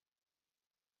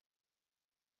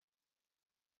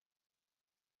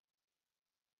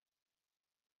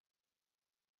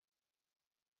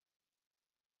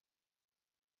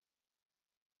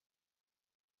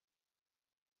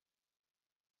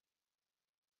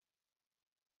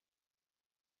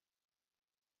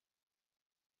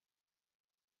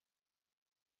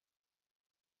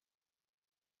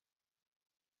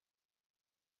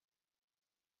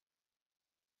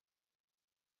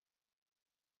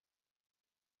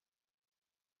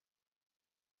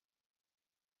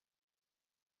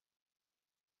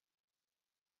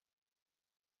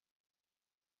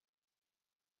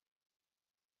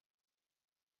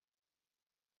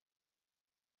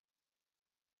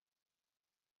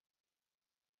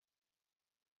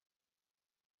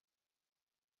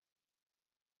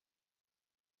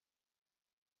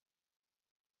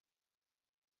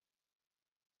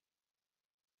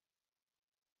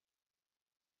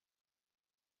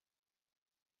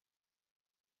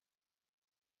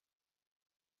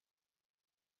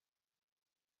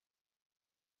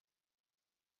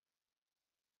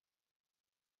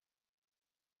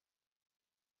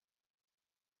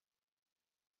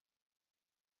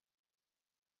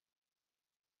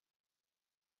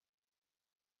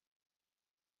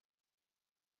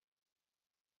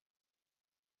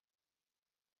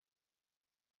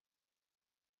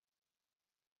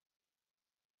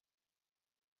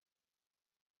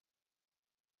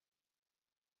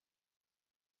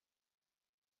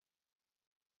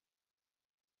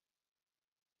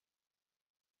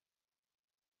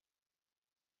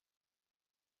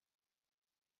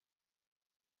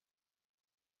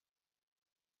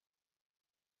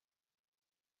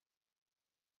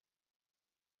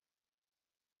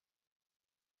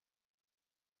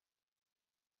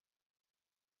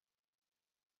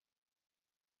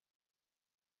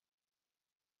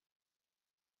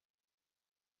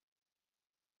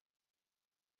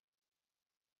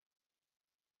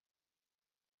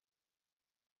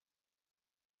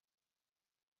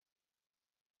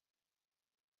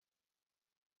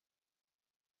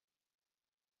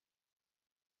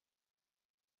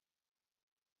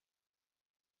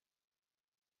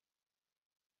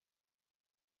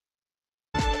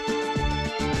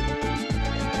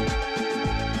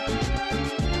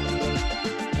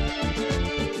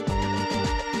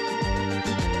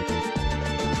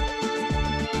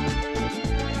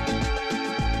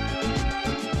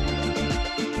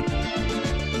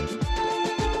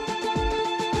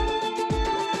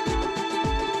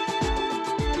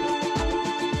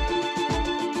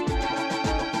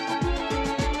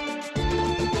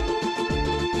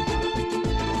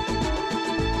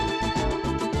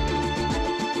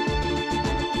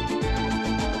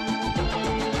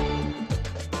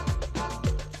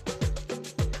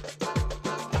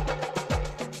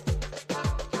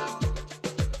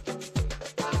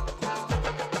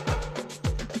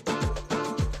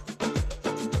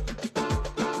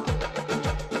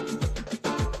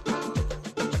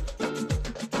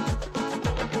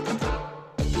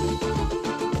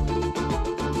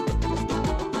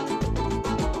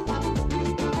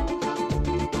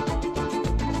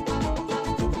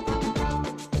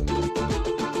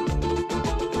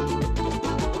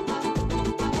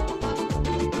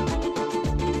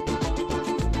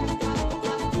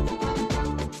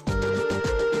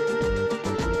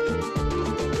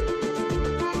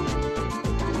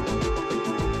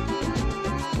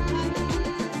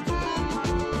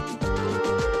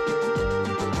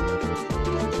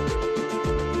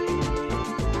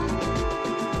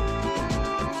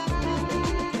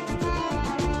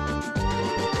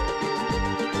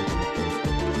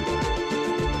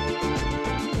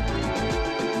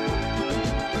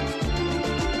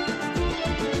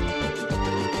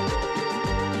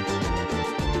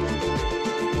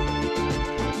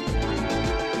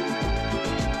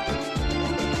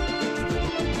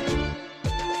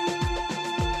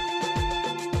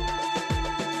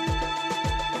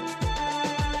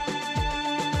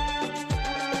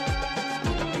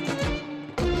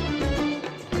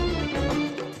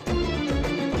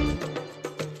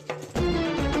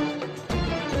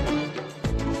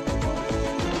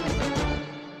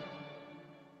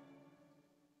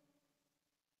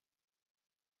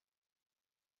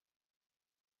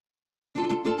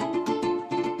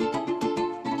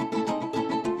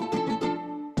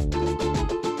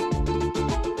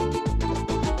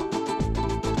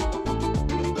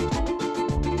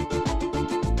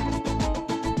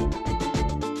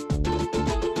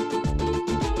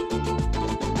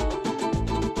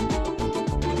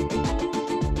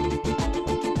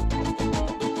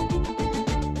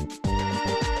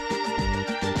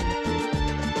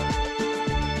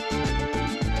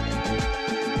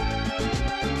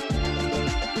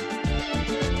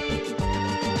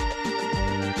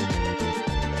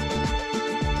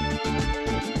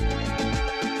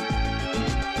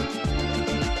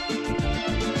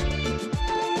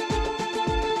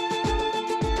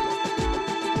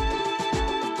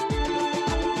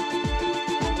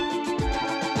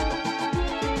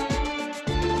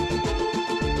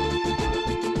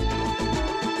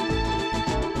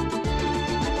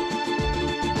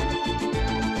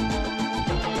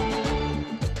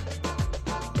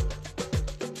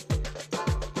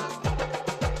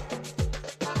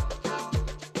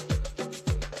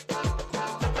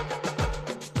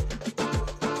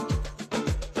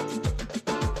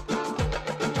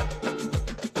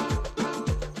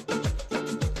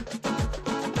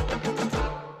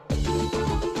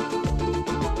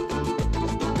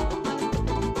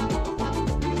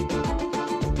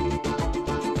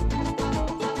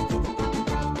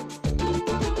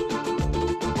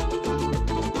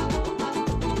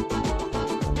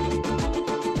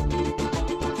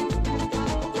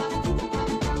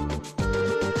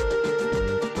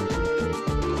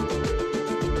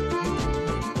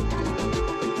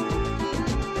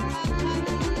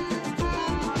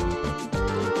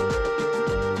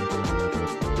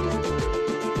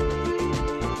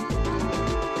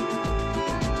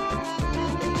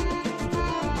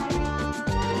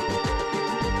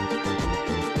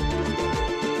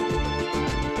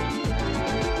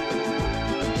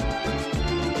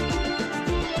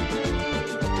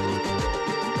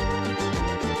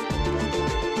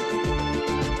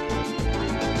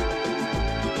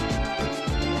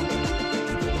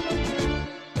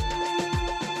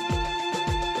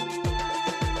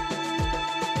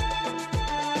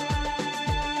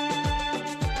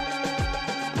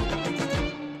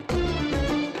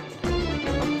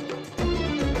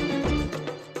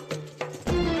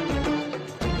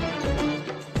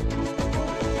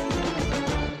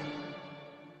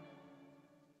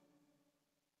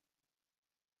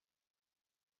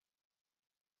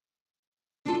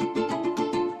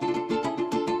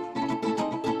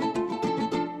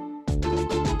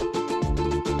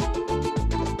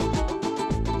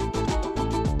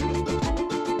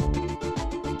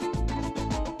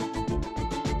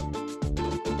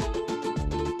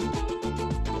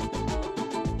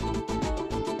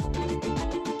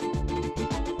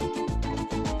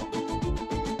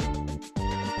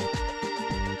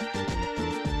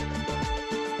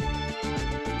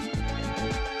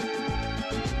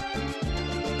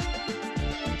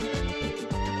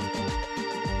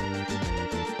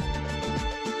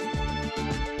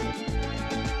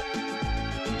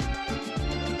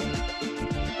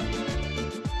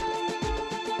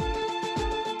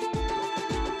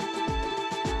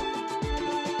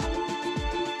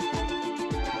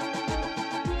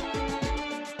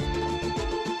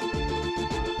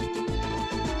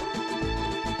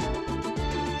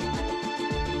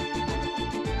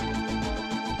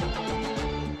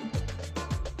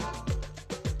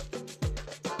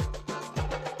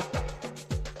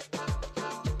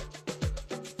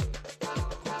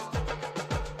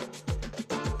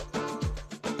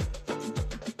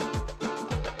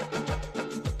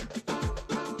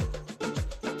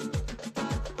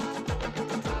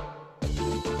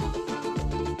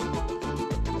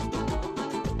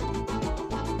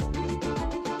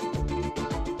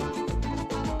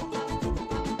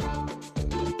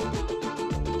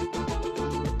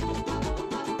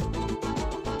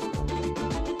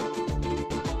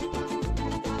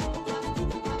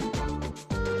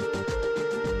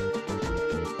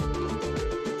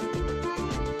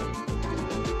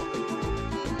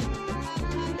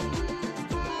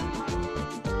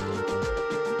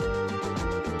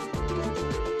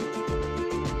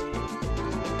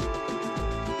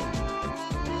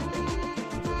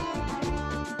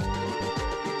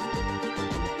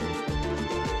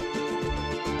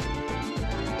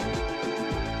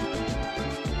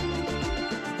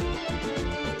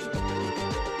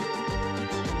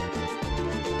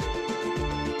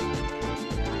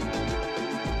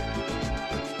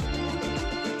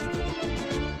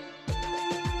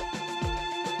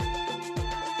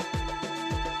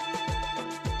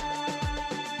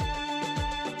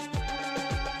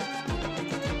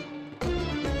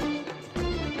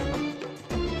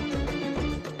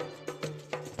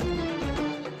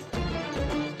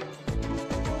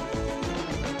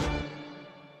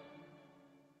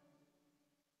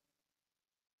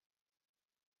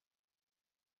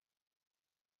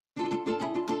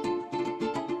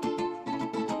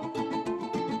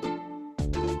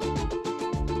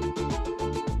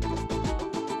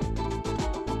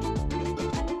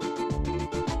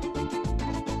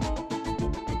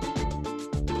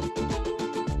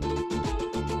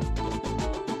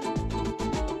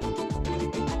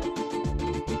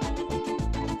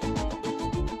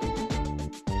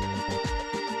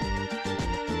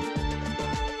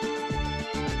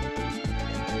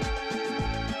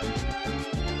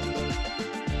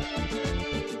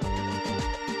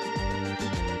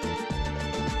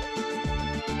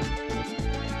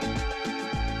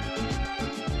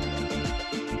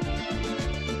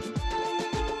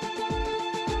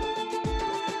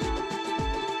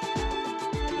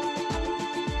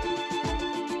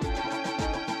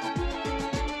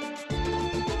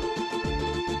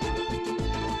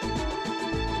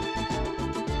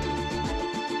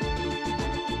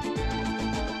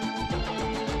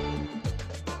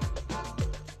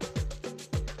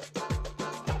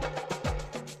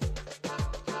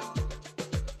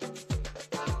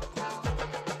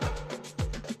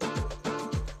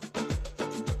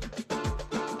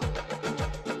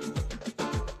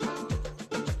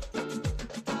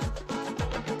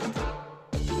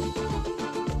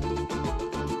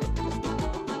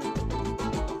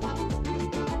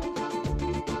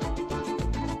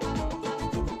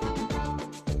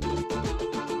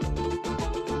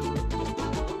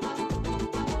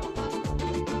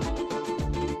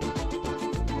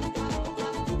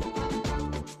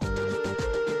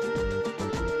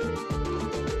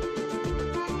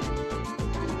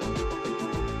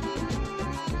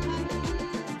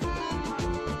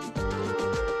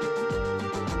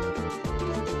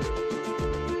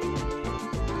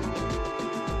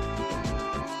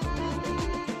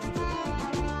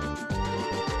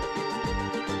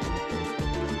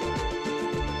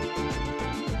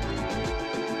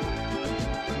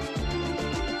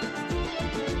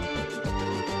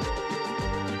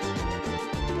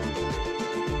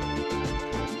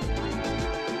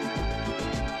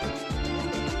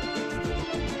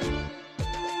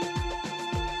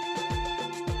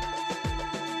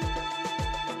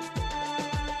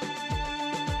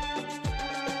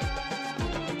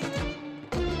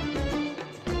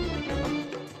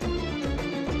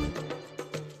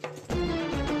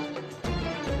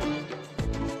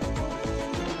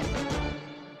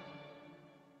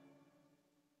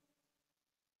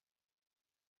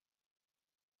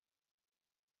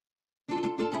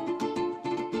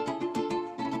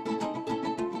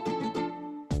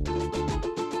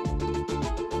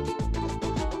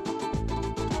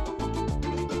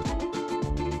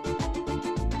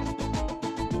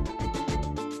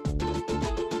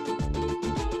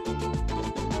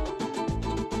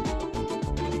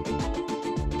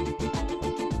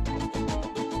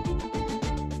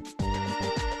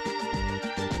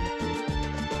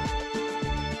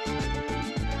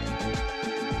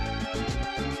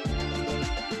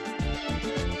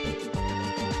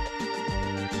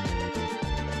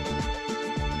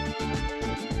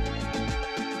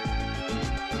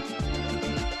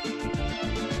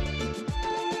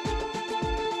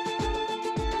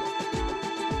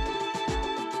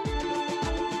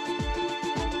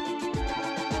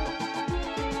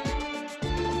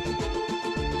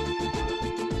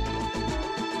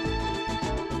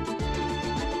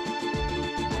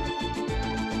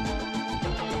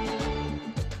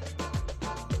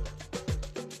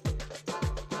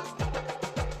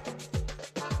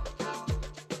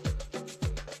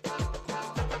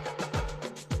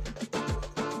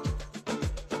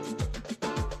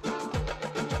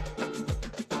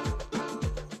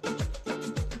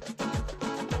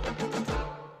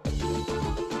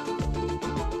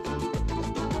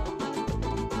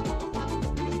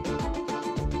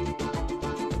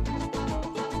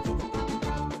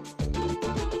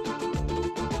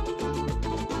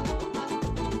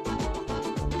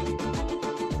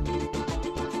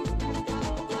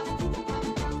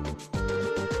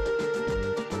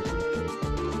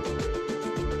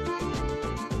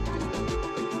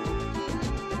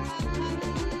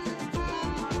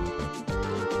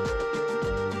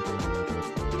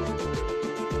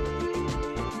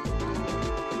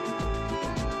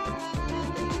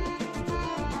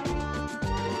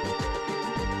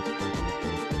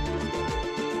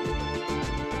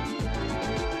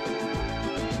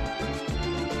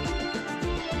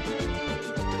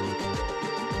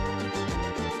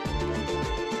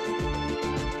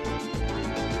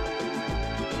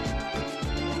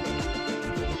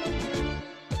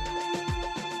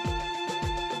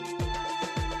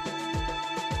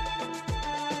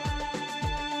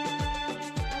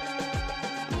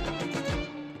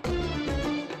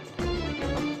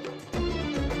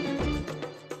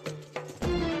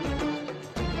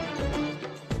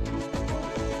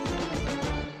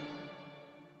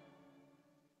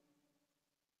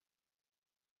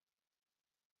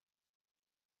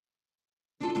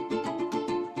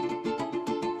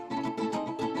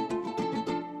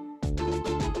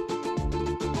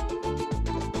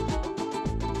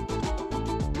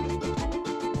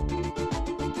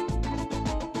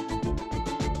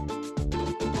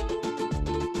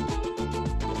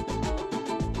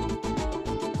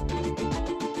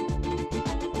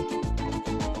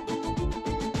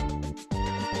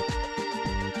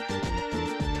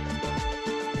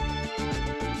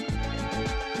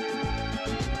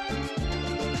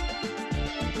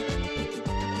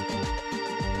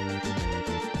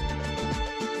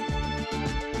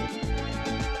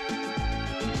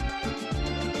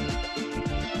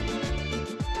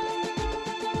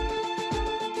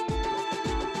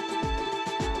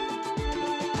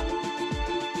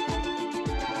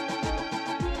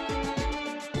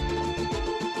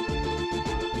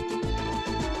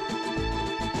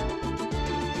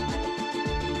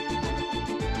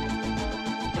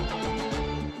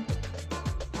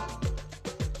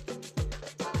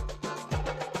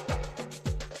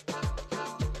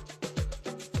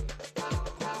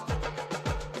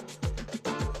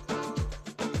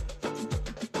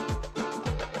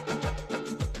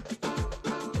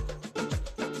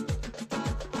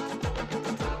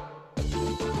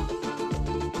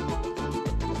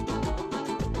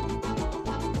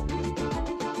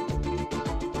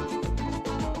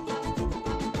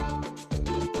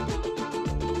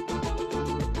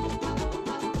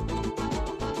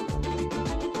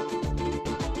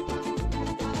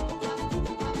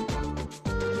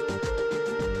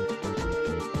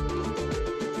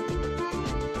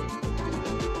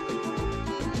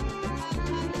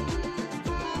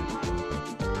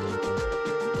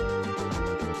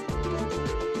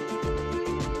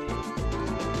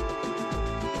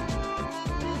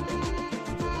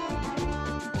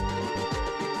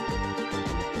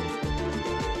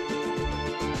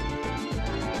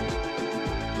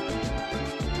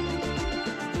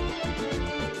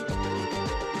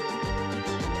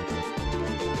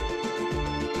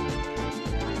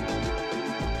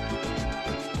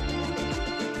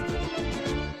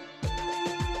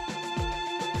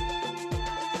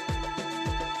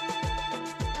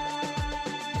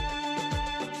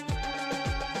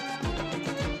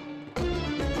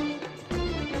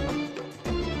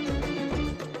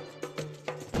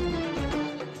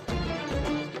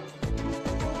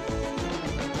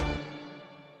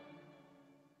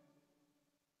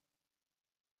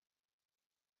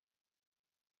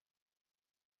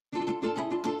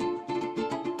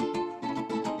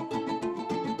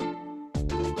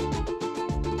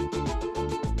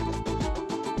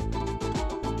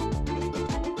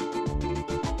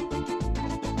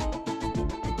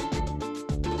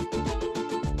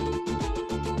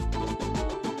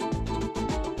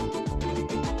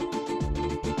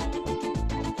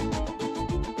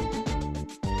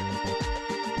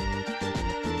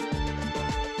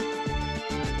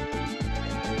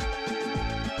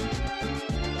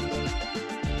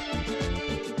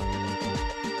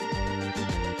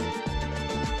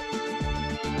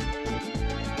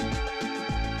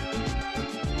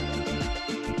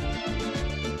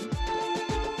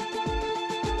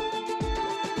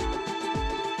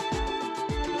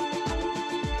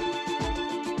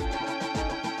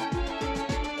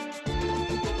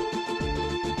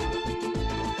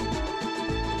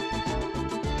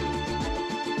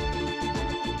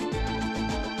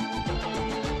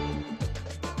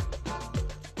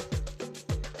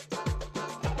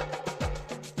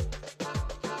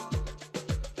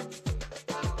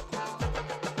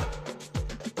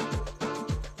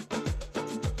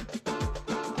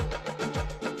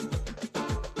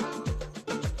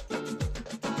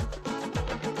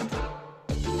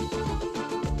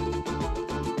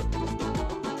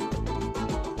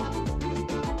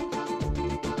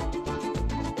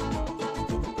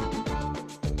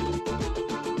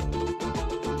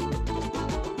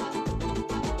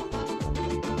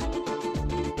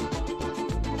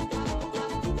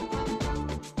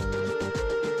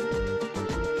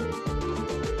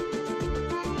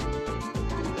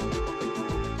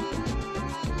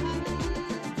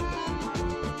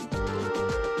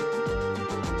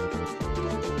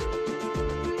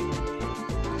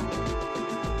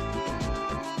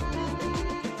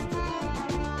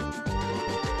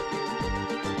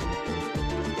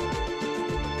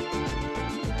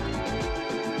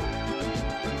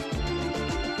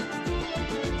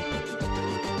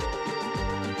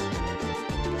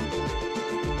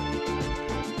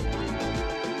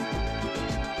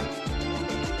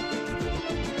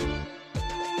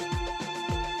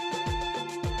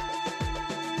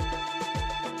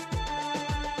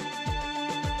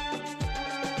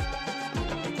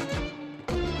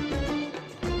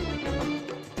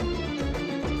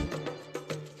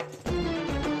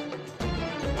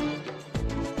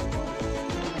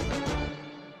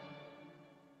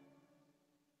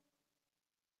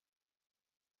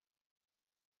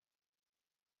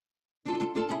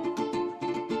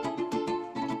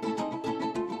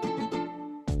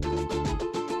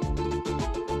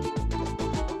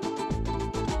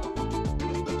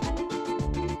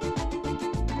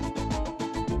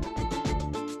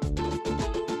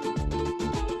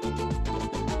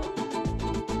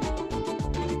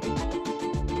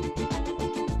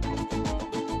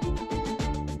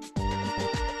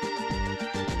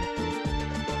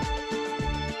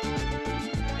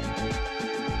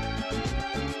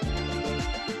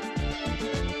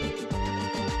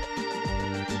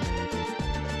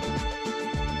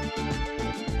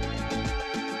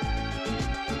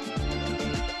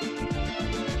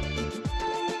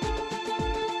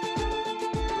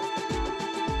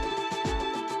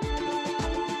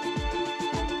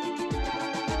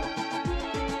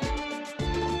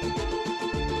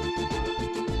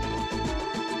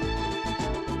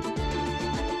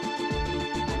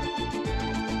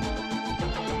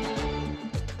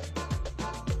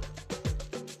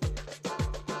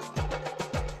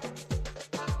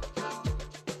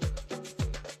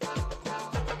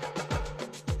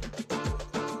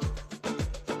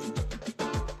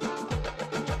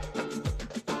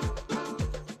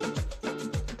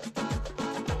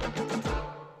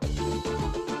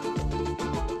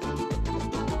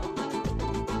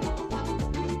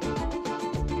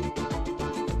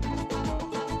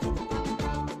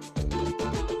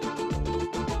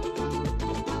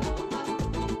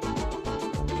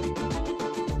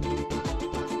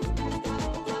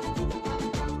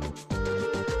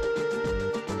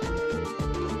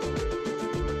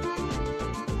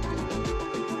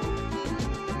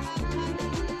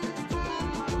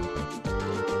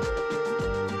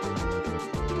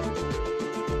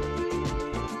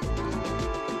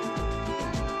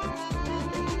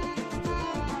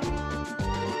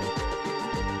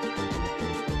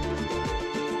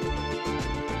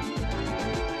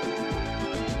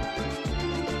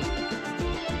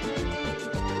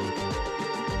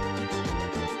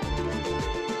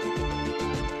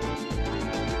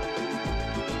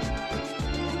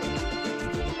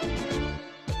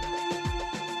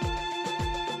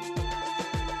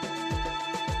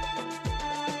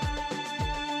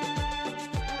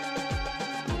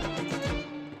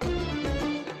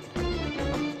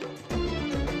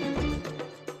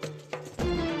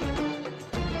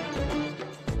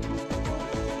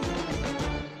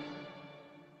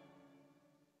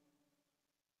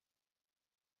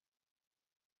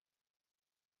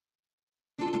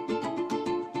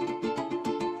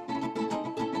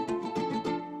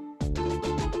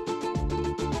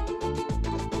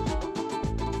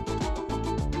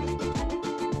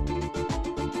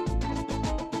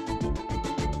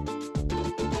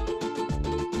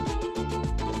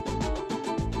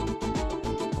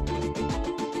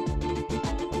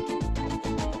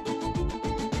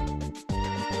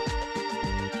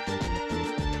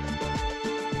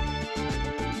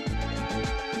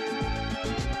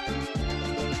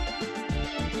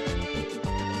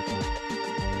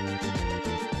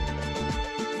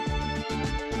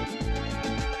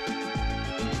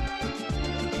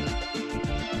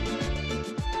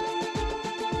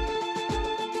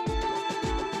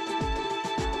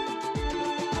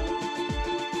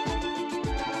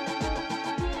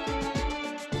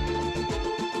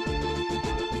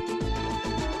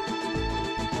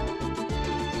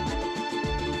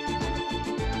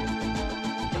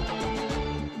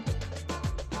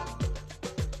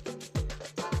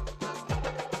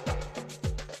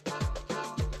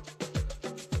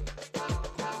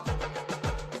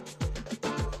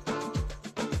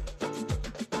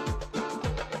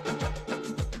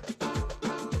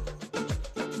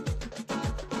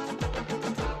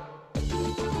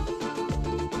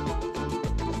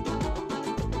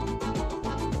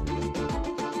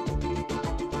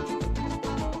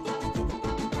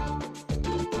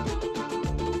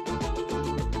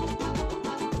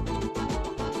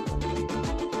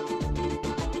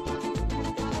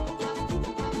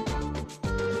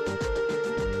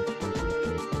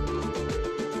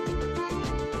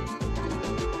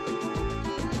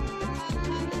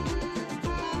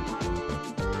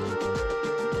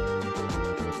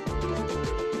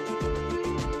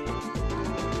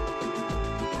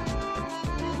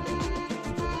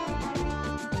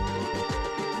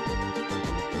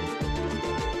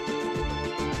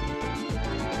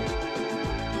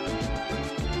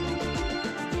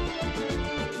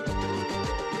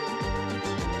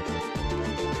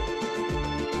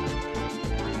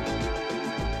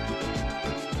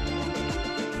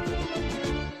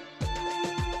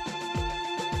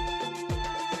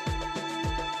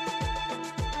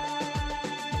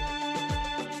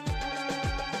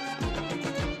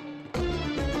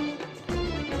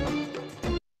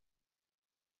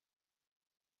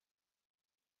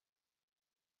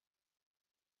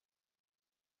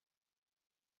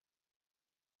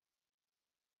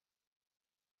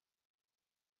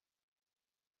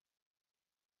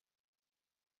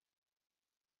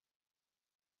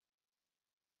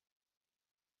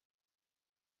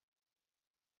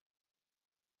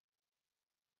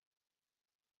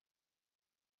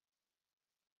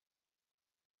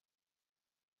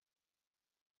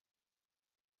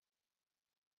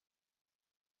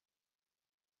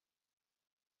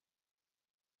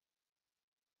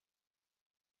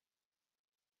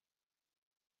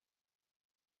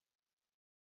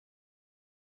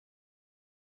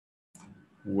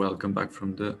 Welcome back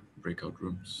from the breakout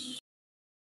rooms.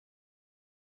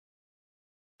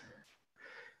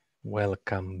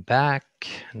 Welcome back.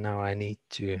 Now I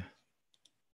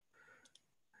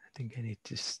think I need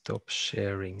to stop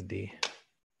sharing the.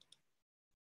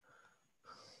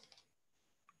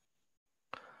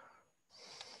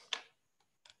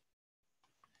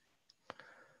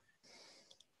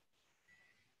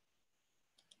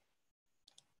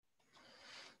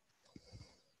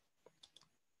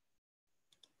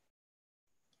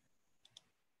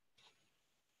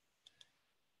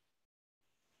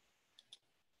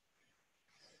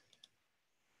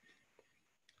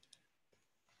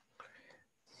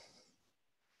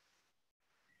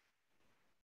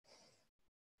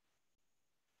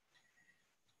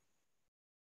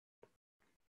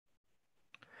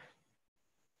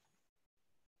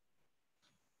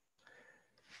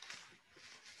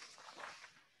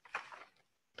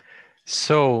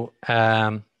 So,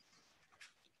 are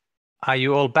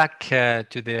you all back to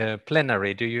the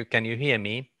plenary? Can you hear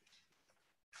me?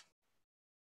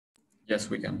 Yes,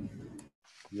 we can.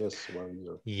 Yes, well,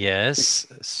 yeah. Yes.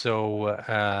 So,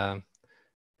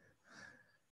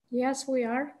 yes, we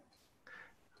are.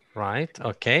 right.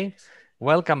 Okay.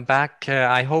 Welcome back.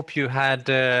 I hope you had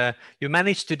you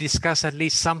managed to discuss at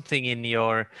least something in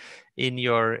your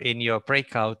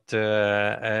breakout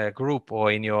group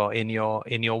or in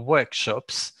your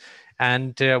workshops.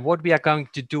 And what we are going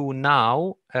to do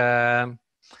now.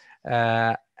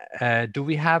 Do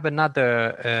we have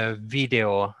another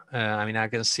video? I mean, I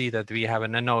can see that we have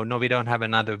no, we don't have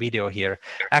another video here.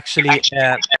 Actually,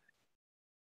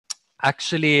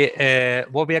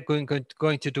 what we are going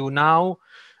to do now,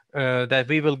 that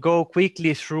we will go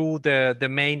quickly through the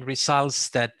main results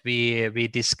that we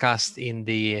discussed in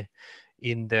the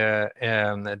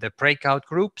breakout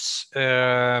groups,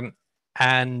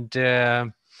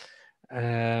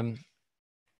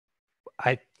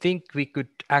 I think we could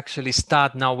actually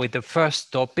start now with the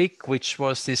first topic, which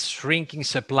was this shrinking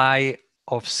supply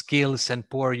of skills and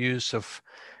poor use of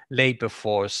labor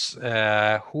force.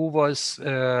 Who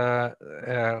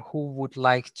would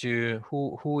like to,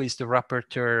 who is the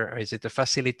rapporteur? Is it the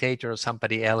facilitator or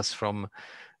somebody else from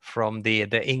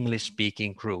the English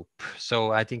speaking group?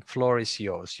 So I think floor is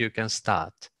yours. You can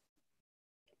start.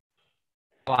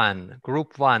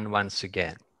 Group one once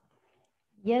again.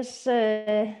 Yes,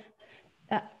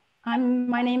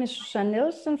 my name is Susanne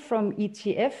Nielsen from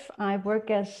ETF. I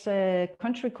work as a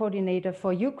country coordinator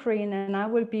for Ukraine, and I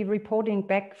will be reporting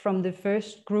back from the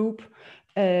first group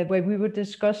where we were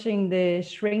discussing the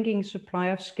shrinking supply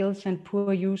of skills and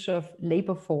poor use of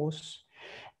labor force.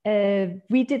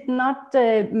 We did not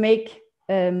make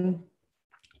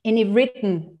any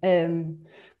written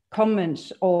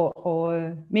comments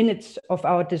or minutes of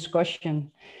our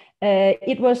discussion.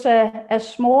 It was a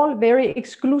small, very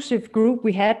exclusive group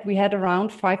we had. We had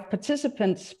around 5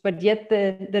 participants, but yet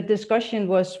the discussion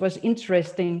was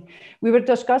interesting. We were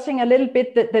discussing a little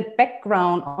bit the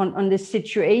background on the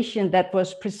situation that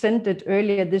was presented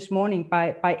earlier this morning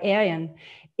by Arjen,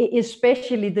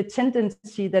 especially the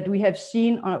tendency that we have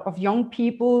seen of young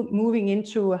people moving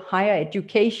into higher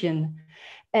education.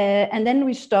 And then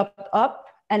we stopped up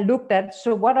and looked at,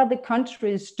 so what are the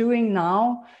countries doing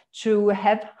now to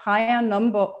have higher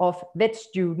number of vet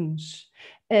students?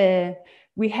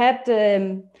 We had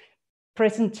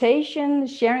presentation,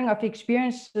 sharing of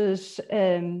experiences,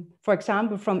 for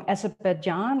example, from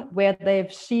Azerbaijan, where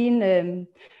they've seen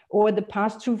over the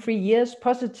past 2-3 years,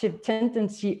 positive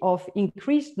tendency of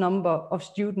increased number of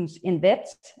students in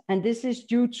vets. And this is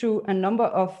due to a number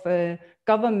of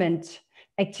government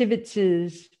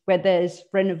activities where there is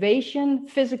renovation,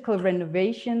 physical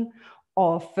renovation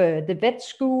of the vet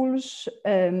schools,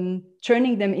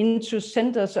 turning them into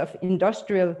centers of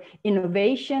industrial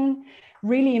innovation,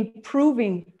 really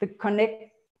improving the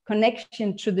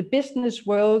connection to the business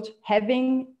world,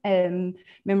 having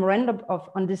memorandum of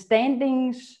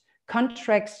understandings,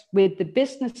 contracts with the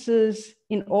businesses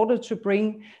in order to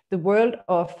bring the world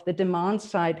of the demand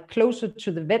side closer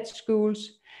to the vet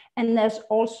schools. And there's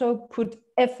also put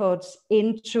efforts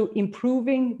into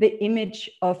improving the image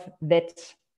of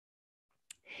vets.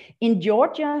 In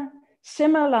Georgia,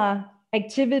 similar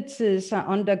activities are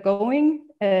undergoing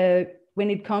when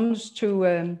it comes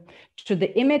to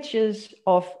the images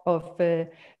of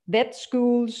vet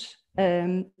schools.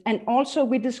 And also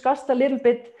we discussed a little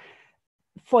bit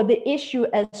for the issue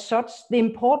as such, the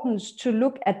importance to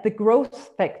look at the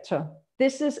growth factor.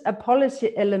 This is a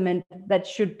policy element that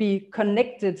should be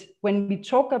connected when we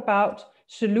talk about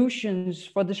solutions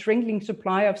for the shrinking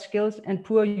supply of skills and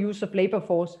poor use of labor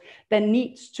force. There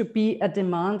needs to be a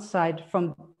demand side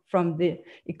from from the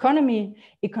economy,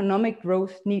 economic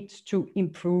growth needs to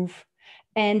improve.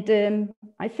 And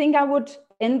I think I would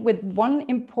end with one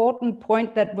important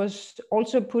point that was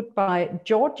also put by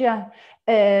Georgia.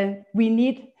 We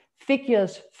need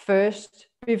figures first.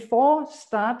 Before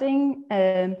starting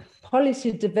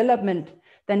policy development,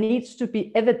 there needs to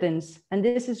be evidence. And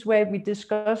this is where we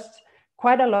discussed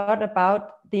quite a lot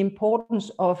about the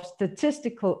importance of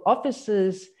statistical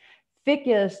offices.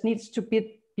 Figures needs to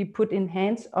be put in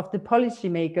hands of the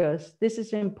policymakers. This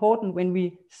is important when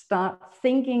we start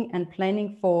thinking and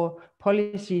planning for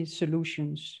policy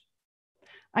solutions.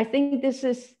 I think this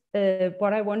is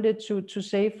what I wanted to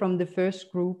say from the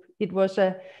first group. It was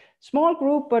a small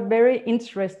group, but very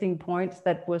interesting points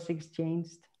that was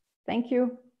exchanged. Thank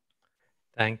you.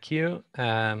 Thank you.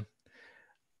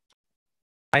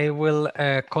 I will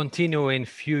continue in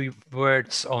few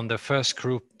words on the first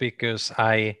group because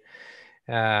I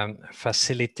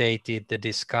facilitated the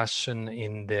discussion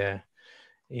in the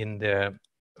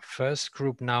first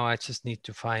group. Now I just need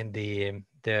to find the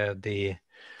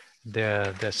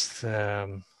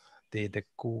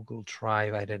Google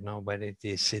Drive. I don't know where it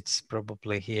is. It's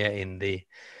probably here in the.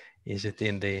 Is it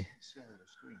in the?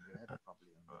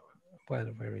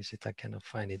 Well, where is it? I cannot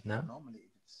find it now. Normally,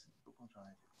 it's Google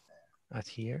Drive there. At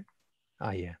here.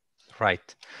 Ah, yeah.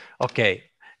 Right. Okay.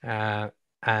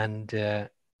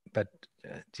 But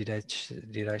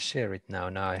did I share it now?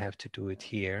 Now I have to do it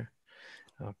here.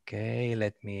 Okay,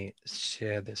 let me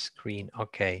share the screen.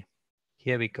 Okay,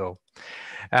 here we go.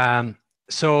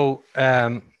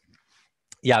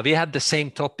 Yeah, we had the same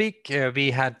topic.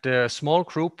 We had a small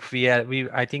group.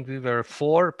 I think we were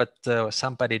 4, but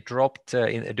somebody dropped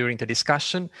during the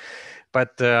discussion.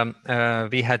 But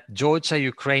we had Georgia,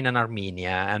 Ukraine, and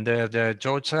Armenia. And the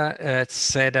Georgia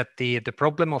said that the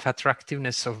problem of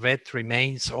attractiveness of VET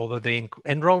remains, although the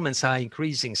enrollments are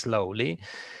increasing slowly.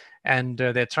 And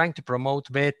they're trying to promote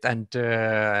VET and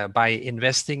by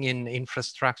investing in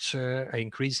infrastructure,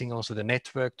 increasing also the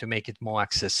network to make it more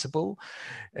accessible.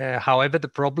 However, the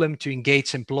problem to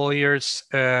engage employers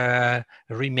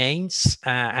remains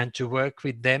and to work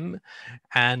with them.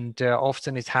 And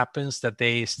often it happens that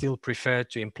they still prefer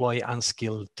to employ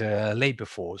unskilled labor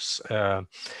force.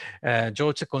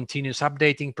 Georgia continues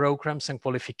updating programs and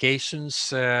qualifications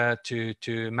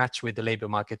to match with the labor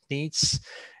market needs.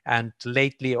 And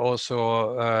lately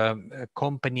also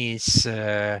companies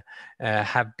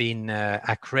have been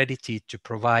accredited to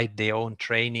provide their own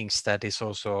trainings that is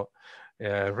also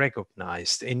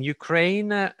recognized. In Ukraine,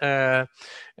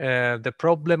 the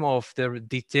problem of the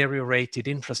deteriorated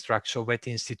infrastructure of VET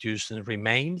institutions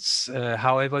remains.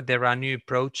 However, there are new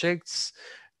projects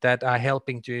that are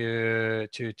helping to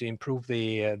improve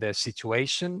the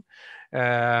situation.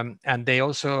 And they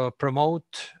also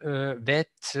promote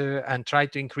VET and try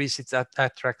to increase its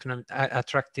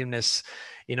attractiveness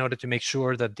in order to make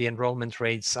sure that the enrollment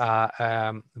rates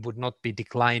would not be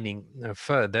declining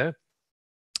further.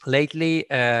 Lately,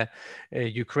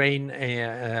 Ukraine,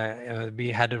 we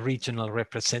had a regional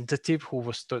representative who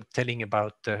was telling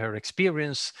about her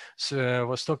experience,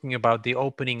 was talking about the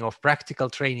opening of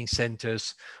practical training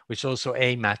centers, which also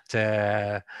aim at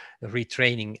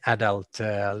retraining adult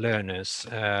learners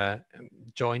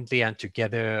jointly and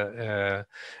together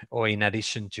or in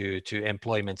addition to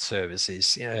employment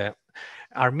services.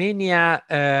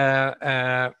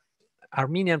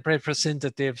 Armenian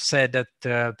representative said that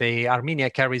Armenia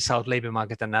carries out labor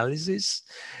market analysis.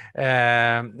 They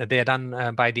are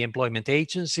done by the employment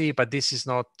agency, but this is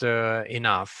not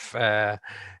enough.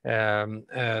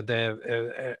 An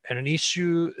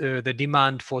issue, the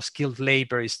demand for skilled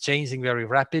labor is changing very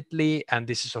rapidly, and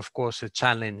this is of course a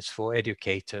challenge for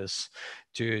educators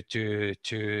to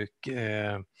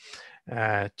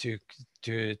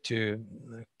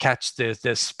catch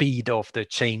the speed of the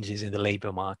changes in the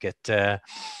labor market.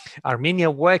 Armenia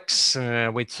works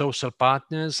with social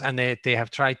partners, and they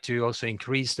have tried to also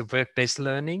increase the work-based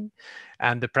learning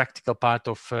and the practical part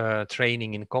of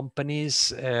training in companies.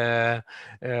 The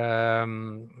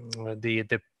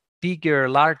bigger,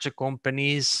 larger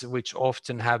companies, which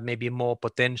often have maybe more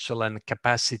potential and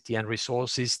capacity and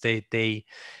resources, they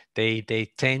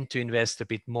tend to invest a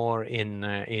bit more in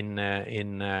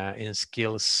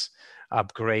skills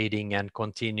upgrading and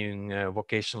continuing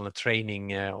vocational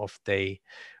training of the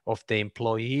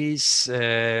employees.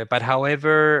 But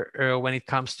however, when it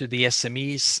comes to the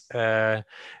SMEs,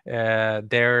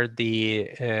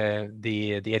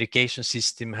 the education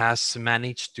system has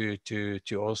managed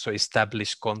to also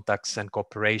establish contacts and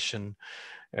cooperation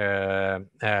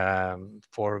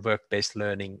for work-based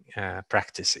learning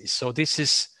practices. So this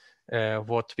is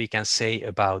what we can say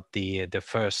about the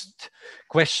first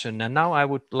question. And now I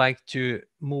would like to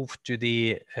move to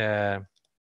the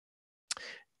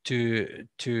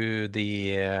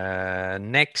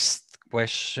next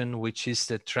question, which is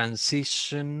the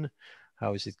transition.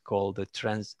 How is it called? The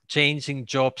changing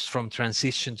jobs from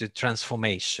transition to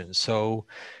transformation. So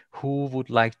who would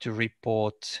like to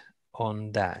report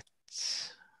on that?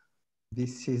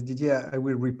 This is Didier. I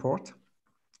will report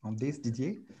on this.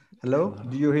 Didier, hello.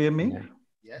 Do you hear me? Yeah.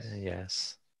 Yes.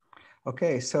 Yes.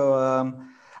 Okay, so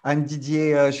I'm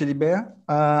Didier Gilibert.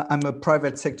 I'm a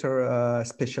private sector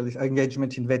specialist,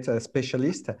 engagement in vet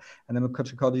specialist, and I'm a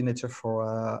country coordinator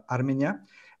for Armenia.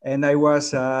 And I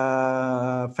was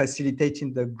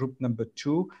facilitating the group number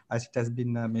 2, as it has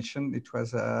been mentioned. It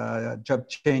was job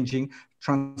changing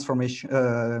transformation,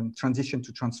 transition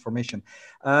to transformation.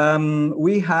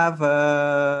 We have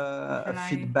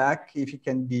feedback, if it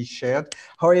can be shared.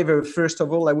 However, first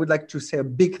of all, I would like to say a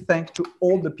big thank to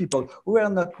all the people who are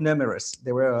not numerous.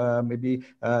 There were maybe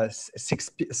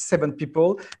 7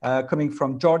 people coming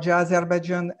from Georgia,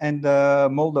 Azerbaijan, and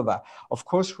Moldova. Of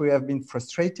course, we have been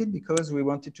frustrated because we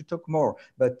wanted to talk more,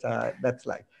 but that's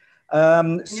life.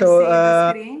 Can you see the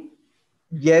screen?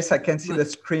 Yes, I can see the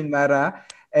screen, Mara.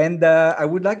 And I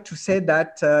would like to say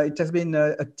that it has been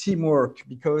a teamwork,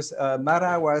 because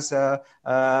Mara was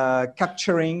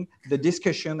capturing the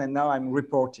discussion and now I'm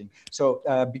reporting. So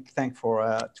big thank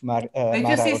to Mara. If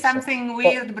you see something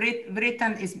weird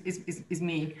written, is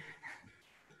me.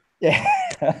 Yeah,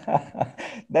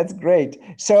 that's great.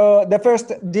 So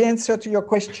the answer to your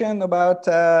question about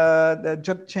the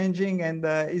job changing and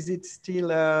is it still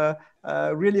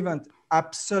relevant?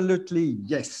 Absolutely,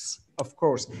 yes, of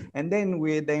course. And then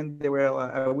there were,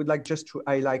 I would like just to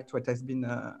highlight what has been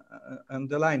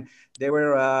underlined. There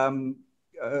were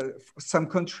some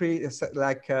countries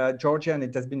like Georgia, and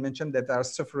it has been mentioned, that are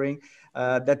suffering,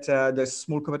 that the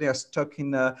small companies are stuck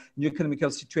in a new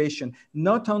economical situation.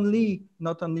 Not only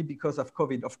because of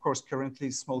COVID, of course,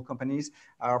 currently small companies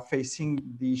are facing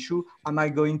the issue, am I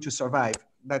going to survive?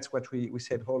 That's what we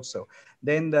said also.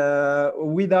 Then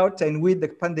without and with the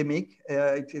pandemic,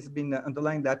 it has been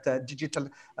underlined that digital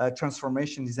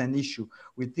transformation is an issue.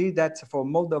 We did that for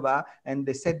Moldova, and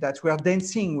they said that we are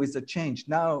dancing with the change.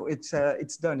 Now it's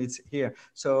done, it's here.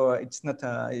 So it's not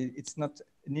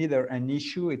neither an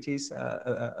issue, it is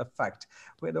a fact.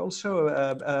 We had also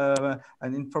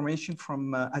an information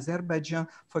from Azerbaijan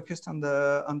focused on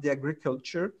the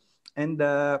agriculture, and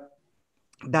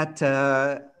that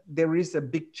there is a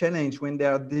big challenge when they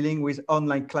are dealing with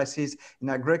online classes in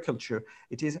agriculture.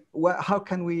 It is, well, how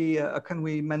can we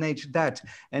manage that?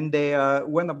 And they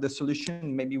one of the solutions,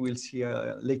 maybe we'll see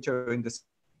later in the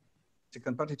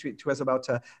second part, it was about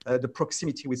the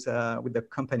proximity with the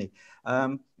company.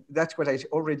 That's what I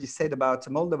already said about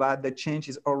Moldova. The change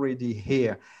is already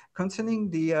here. Concerning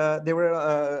there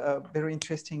were very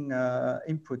interesting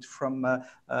input from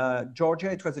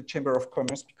Georgia. It was a chamber of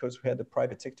commerce, because we had the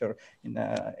private sector in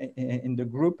the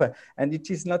group, and it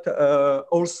is not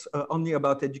also only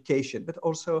about education, but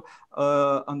also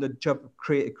on the job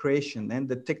creation, and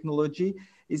the technology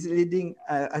is leading,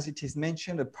 as it is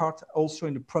mentioned, a part also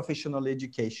in the professional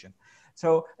education.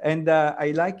 So, and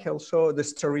I like also the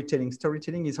storytelling.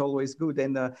 Storytelling is always good.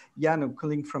 And Jan,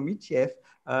 calling from ETF,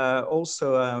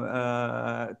 also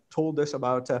told us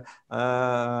about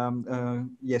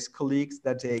yes, colleagues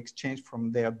that they exchanged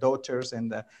from their daughters,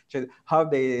 and how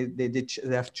they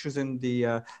have chosen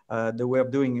the way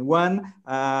of doing it. One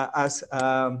has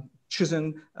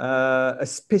chosen a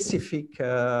specific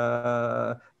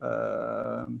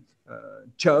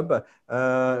job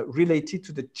related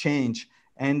to the change,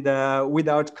 and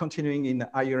without continuing in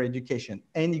higher education,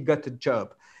 and he got a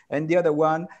job. And the other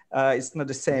one is not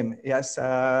the same. He has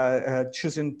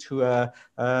chosen to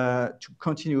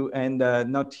continue and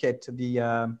not yet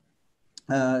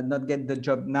not get the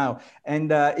job now.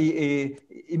 And he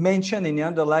mentioned in the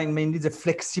underline mainly the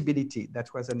flexibility.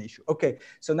 That was an issue. Okay,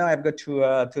 so now I've got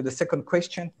to the second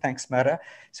question. Thanks, Mara.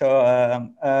 So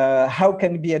how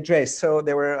can it be addressed? So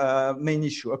there were main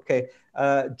issue. Okay,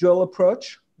 dual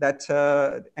approach. That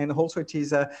and also it is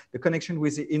the connection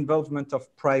with the involvement of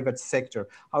private sector.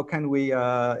 How can we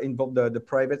involve the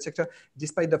private sector,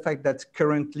 despite the fact that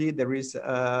currently there is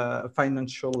a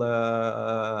financial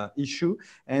issue,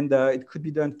 and it could be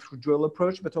done through dual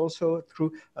approach, but also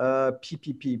through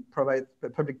PPP,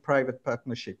 public-private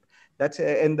partnership. That's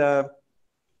and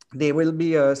there will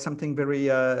be something very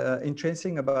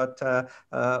interesting about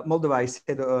Moldova. I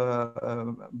said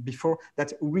before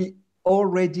that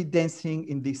already dancing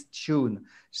in this tune.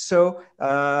 So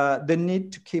the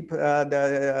need to keep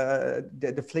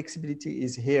the flexibility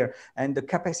is here, and the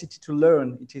capacity to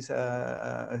learn, it is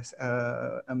a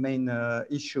main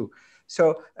issue.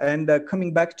 So, and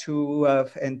coming back to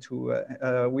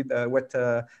with what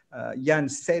Jan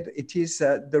said, it is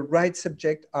the right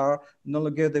subject are no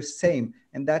longer the same,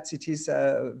 and that it is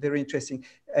very interesting.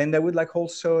 And I would like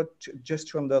also just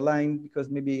to underline, because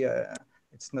maybe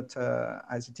it's not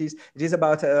as it is. It is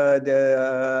about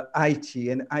the IT,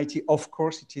 and IT, of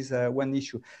course, it is one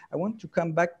issue. I want to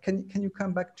come back. Can you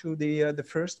come back to the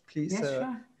first, please? Yes,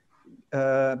 sure.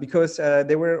 Because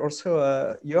there were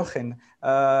also Jochen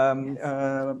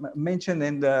mentioned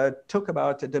and talk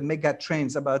about the mega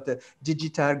trends, about the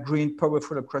digital, green,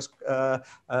 powerful across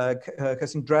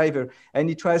custom driver, and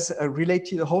it was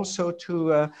related also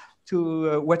to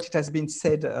what it has been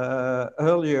said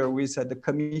earlier with the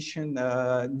Commission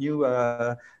new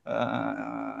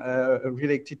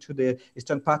related to the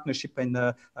Eastern Partnership and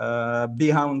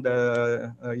beyond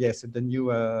yes, the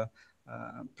new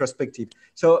perspective.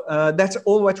 So that's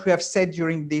all what we have said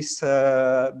during this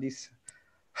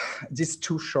this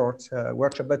two short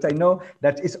workshop. But I know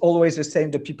that it's always the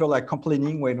same. The people are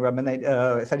complaining when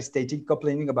we're felicitating,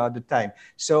 complaining about the time.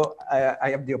 So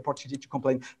I have the opportunity to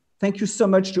complain. Thank you so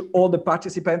much to all the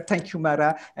participants. Thank you,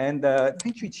 Mara, and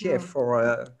thank you, ETF,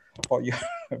 for your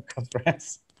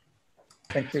conference.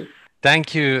 Thank you.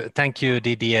 Thank you,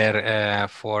 Didier,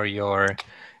 for your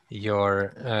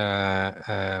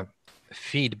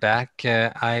feedback.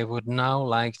 I would now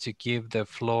like to give the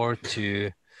floor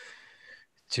to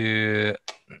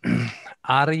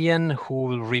Arjen, who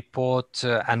will report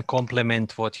and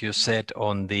complement what you said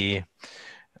on the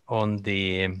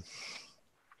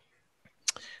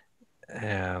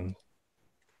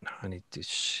I need to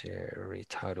share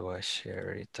it. How do I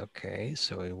share it? Okay,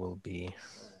 so it will be.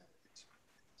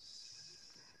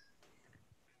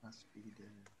 Must be the.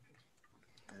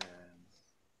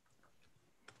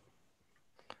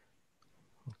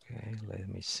 Okay, let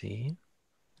me see.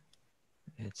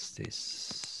 It's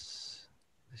this.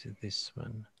 Is it this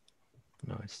one?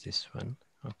 No, it's this one.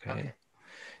 Okay.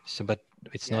 So, but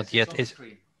it's Yes, not yet. It's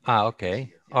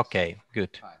okay. Yes. Okay,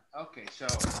 good. Fine. Okay, so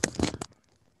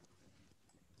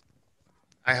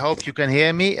I hope you can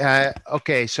hear me.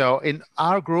 Okay, so in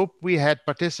our group, we had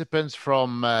participants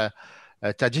from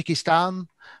Tajikistan,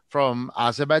 from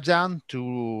Azerbaijan,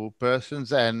 2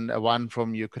 persons, and one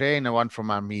from Ukraine and one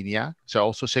from Armenia. So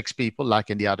also 6 people, like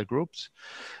in the other groups.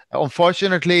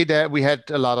 Unfortunately, we had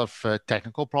a lot of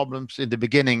technical problems. In the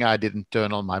beginning, I didn't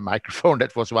turn on my microphone.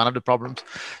 That was one of the problems.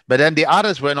 But then the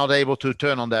others were not able to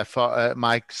turn on their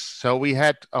mics. So we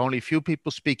had only few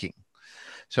people speaking.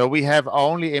 So we have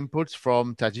only inputs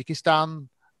from Tajikistan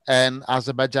and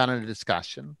Azerbaijan in the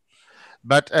discussion.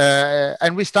 But,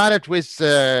 and we started with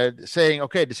saying,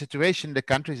 okay, the situation in the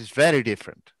countries is very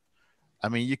different. I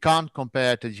mean, you can't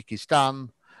compare Tajikistan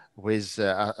with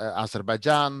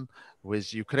Azerbaijan,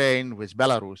 with Ukraine, with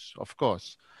Belarus, of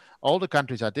course. All the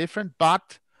countries are different,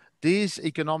 but these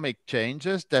economic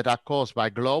changes that are caused by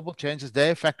global changes, they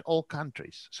affect all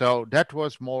countries. So that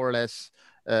was more or less,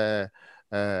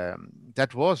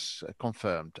 that was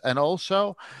confirmed. And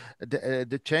also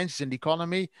the changes in the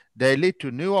economy, they lead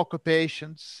to new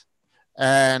occupations.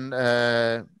 And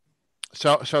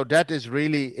so that is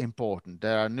really important.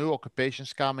 There are new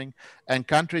occupations coming, and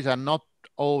countries are not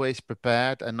always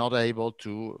prepared and not able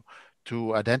to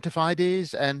identify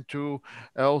these and to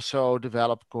also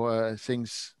develop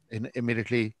things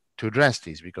immediately to address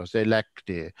these, because they lack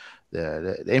the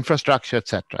infrastructure,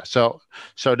 etc. So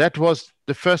that was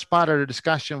the first part of the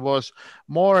discussion, was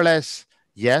more or less,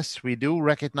 yes, we do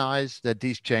recognize that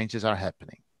these changes are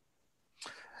happening.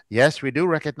 Yes, we do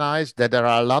recognize that there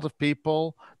are a lot of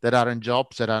people that are in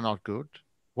jobs that are not good.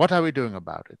 What are we doing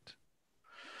about it?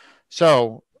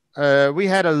 So we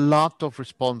had a lot of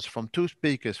response from 2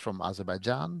 speakers from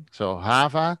Azerbaijan. So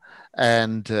Hava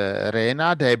and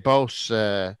Rena, they both,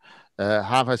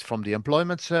 Hava is from the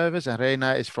Employment Service and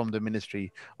Rena is from the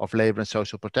Ministry of Labor and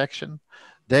Social Protection.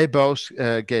 They both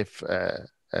gave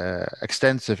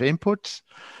extensive inputs.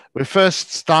 We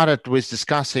first started with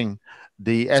discussing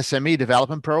the SME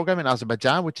development program in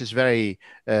Azerbaijan, which is very,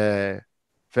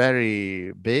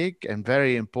 very big and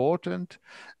very important.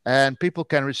 And people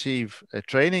can receive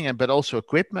training, but also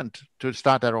equipment to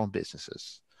start their own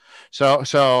businesses.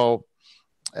 So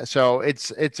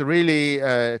it's really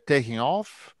taking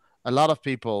off. A lot of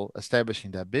people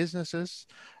establishing their businesses,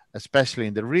 especially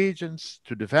in the regions,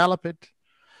 to develop it.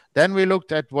 Then we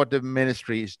looked at what the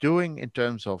ministry is doing in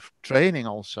terms of training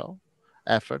also.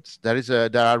 efforts.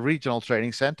 There are regional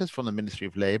training centers from the Ministry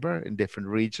of Labor in different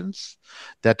regions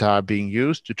that are being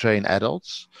used to train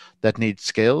adults that need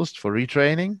skills for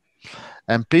retraining.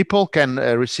 And people can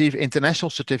receive international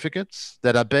certificates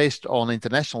that are based on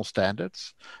international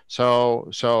standards.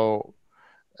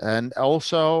 And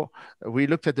also we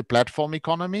looked at the platform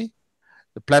economy.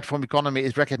 The platform economy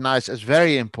is recognized as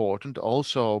very important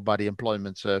also by the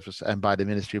Employment Service and by the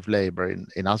Ministry of Labor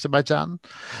in Azerbaijan.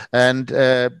 And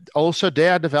also they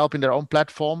are developing their own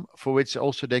platform for which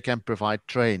also they can provide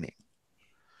training.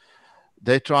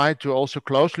 They try to also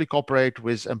closely cooperate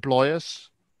with employers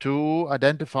to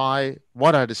identify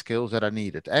what are the skills that are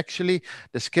needed. Actually,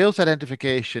 the skills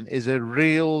identification is a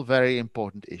real, very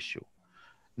important issue.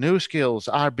 New skills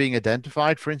are being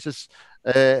identified, for instance,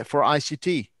 for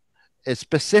ICT.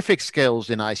 Specific skills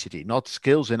in ICT, not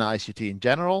skills in ICT in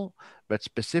general, but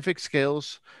specific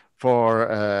skills for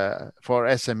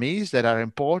SMEs that are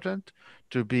important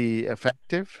to be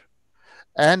effective.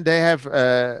 And they have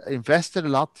invested a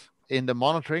lot in the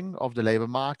monitoring of the labor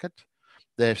market.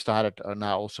 They've started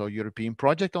now also a European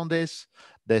project on this.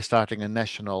 They're starting a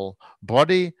national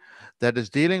body that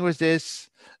is dealing with this.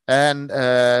 And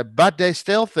but they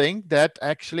still think that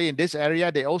actually in this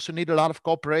area, they also need a lot of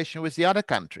cooperation with the other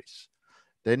countries.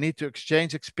 They need to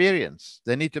exchange experience.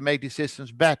 They need to make these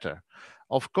systems better.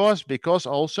 Of course, because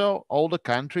also all the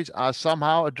countries are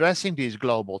somehow addressing these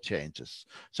global changes.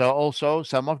 So also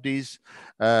some of these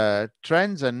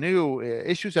trends and new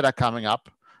issues that are coming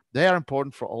up, they are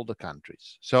important for all the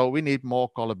countries. So we need more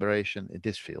collaboration in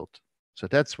this field. So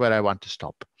that's where I want to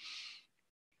stop.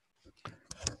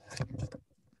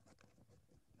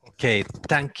 Okay,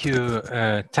 thank you,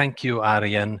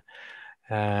 Arjen.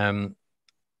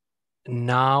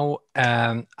 Now,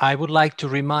 I would like to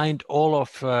remind all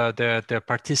of the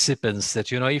participants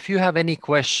that, if you have any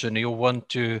question you want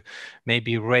to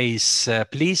maybe raise,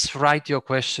 please write your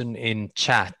question in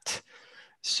chat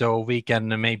so we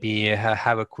can maybe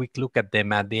have a quick look at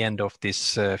them at the end of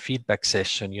this feedback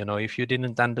session. If you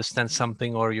didn't understand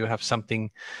something or you have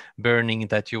something burning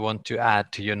that you want to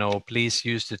add, please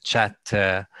use the chat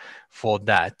for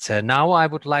that. Now I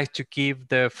would like to give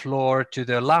the floor to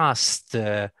the last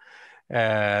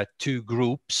two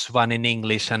groups, one in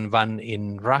English and one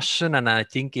in Russian, and I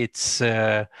think it's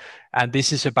and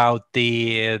this is about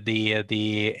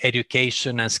the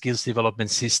education and skills development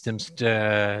systems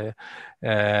don't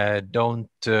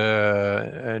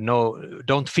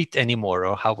fit anymore,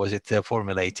 or how was it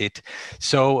formulated?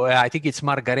 So I think it's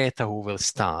Margareta who will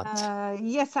start.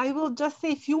 Yes, I will just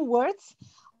say a few words.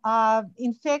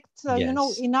 In fact,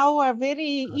 Yes. in our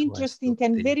very interesting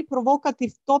and very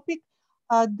provocative topic,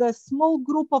 the small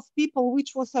group of people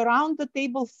which was around the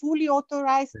table fully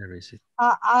authorized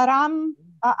Aram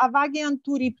Avagian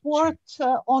to report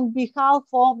on behalf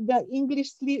of the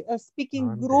English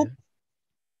speaking group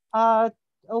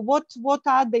what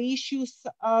are the issues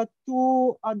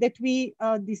that we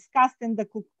discussed and the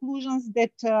conclusions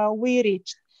that we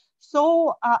reached.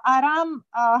 So Aram,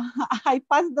 I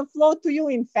pass the floor to you,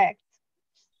 in fact.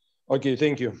 Okay,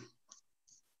 thank you.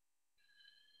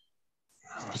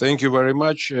 Thank you very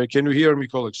much. Can you hear me,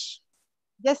 colleagues?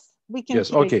 Yes, we can.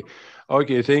 Yes, okay.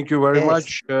 Okay, thank you very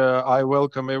much. I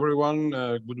welcome everyone.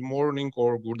 Good morning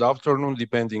or good afternoon,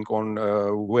 depending on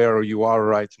where you are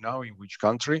right now, in which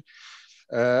country.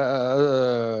 We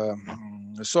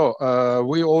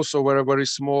also were a very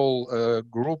small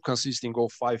group consisting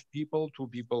of 5 people, 2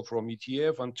 people from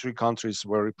ETF, and 3 countries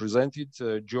were represented,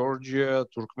 Georgia,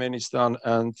 Turkmenistan,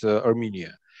 and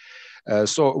Armenia.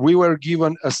 So we were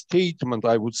given a statement,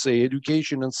 I would say,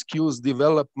 education and skills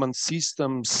development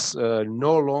systems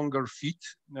no longer fit,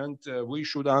 and we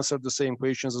should answer the same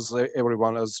questions as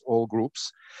everyone, as all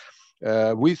groups.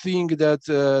 We think that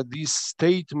this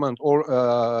statement, or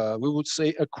we would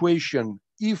say a question,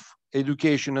 if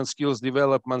education and skills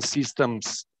development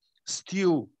systems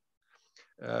still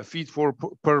fit for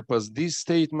purpose, this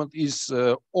statement is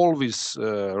always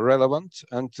relevant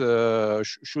and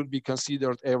should be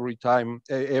considered every time,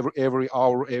 every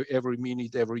hour, every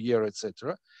minute, every year,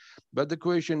 etc. But the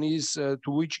question is to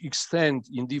which extent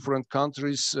in different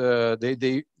countries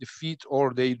they fit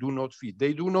or they do not fit.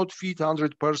 They do not fit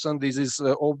 100%. This is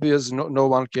obvious. No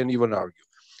one can even argue.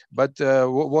 But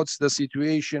what's the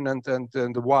situation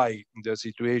and why the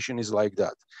situation is like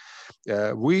that?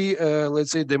 We,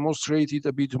 let's say, demonstrated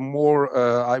a bit more,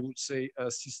 I would say, a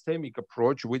systemic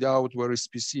approach without very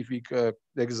specific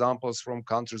examples from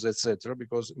countries, etc.,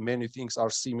 because many things are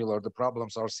similar, the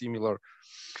problems are similar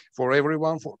for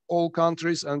everyone, for all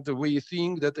countries, and we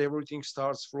think that everything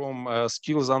starts from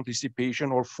skills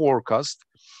anticipation or forecast,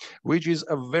 which is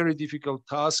a very difficult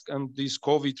task. And this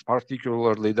COVID,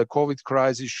 particularly the COVID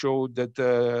crisis, showed that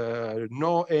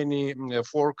no any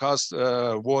forecast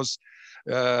was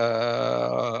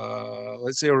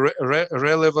let's say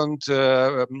relevant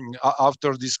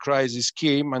after this crisis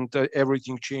came, and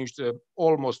everything changed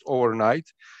almost overnight,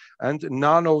 and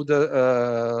none of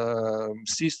the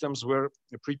systems were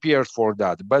prepared for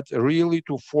that. But really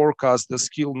to forecast the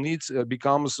skill needs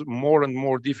becomes more and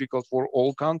more difficult for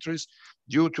all countries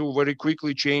due to very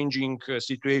quickly changing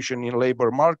situation in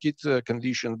labor market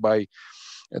conditioned by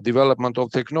development of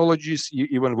technologies,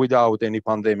 even without any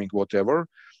pandemic, whatever.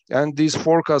 And this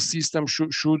forecast system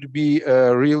should be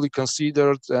really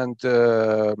considered, and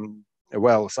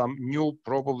well, some new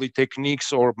probably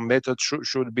techniques or methods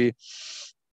should be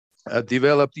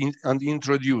developed and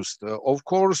introduced. Of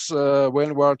course,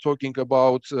 when we are talking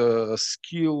about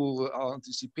skill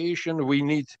anticipation, we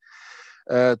need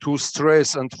to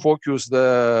stress and focus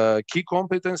the key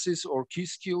competencies or key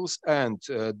skills. And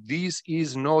this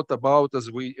is not about,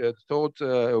 as we thought,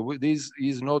 this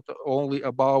is not only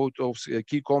about of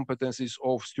key competencies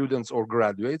of students or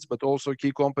graduates, but also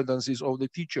key competencies of the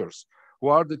teachers. Who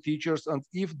are the teachers? And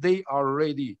if they are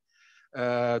ready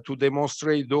to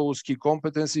demonstrate those key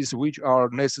competencies which are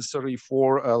necessary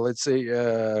for, let's say,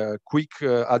 quick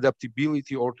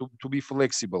adaptability or to be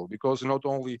flexible, because not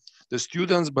only the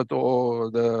students, but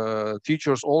all the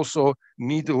teachers also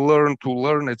need to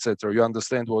learn, etc. You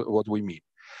understand what we mean.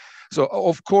 So,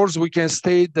 of course, we can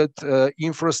state that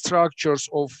infrastructures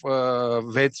of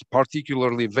VET,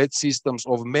 particularly VET systems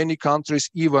of many countries,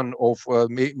 even of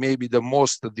maybe the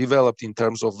most developed in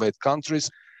terms of VET countries,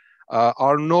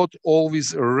 are not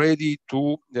always ready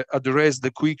to address the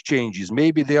quick changes.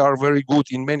 Maybe they are very good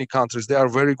in many countries. They are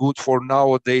very good for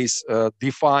nowadays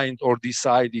defined or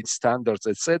decided standards,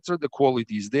 etc. The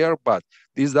quality is there, but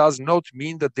this does not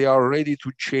mean that they are ready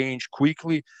to change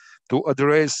quickly to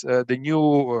address the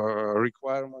new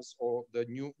requirements or the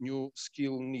new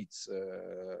skill needs.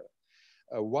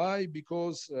 Why?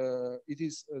 Because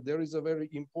there is a very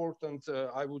important,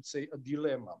 I would say, a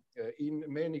dilemma in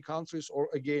many countries, or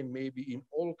again, maybe in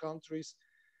all countries.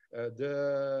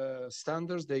 The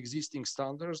standards, the existing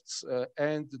standards,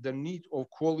 and the need of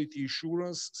quality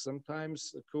assurance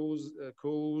sometimes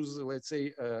cause, let's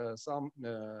say, some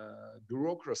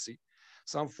bureaucracy,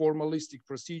 some formalistic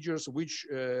procedures which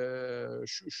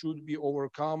should be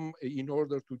overcome in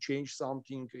order to change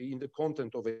something in the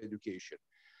content of education.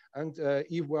 And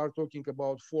if we are talking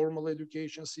about formal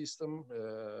education system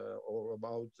or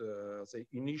about, say,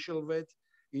 initial VET,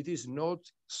 it is not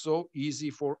so easy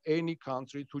for any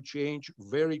country to change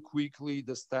very quickly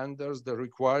the standards, the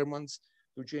requirements,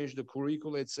 to change the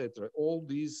curricula, etc. All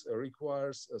these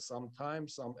requires some time,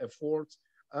 some effort,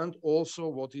 and also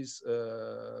what is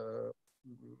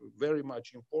very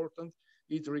much important,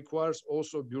 it requires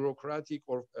also bureaucratic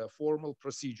or formal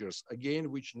procedures,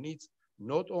 again, which needs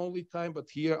not only time, but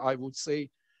here I would say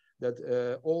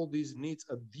that all this needs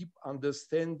a deep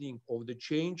understanding of the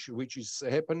change which is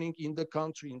happening in the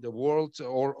country, in the world,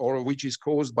 or which is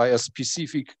caused by a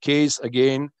specific case,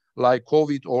 again, like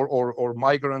COVID or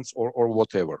migrants or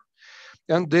whatever.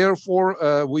 And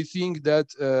therefore, we think that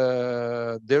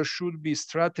there should be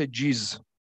strategies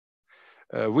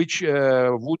which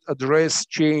would address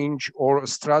change, or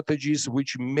strategies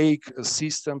which make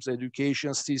systems,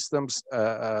 education systems,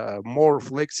 more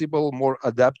flexible, more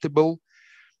adaptable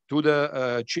to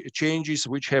the changes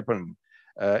which happen.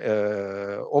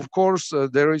 Of course,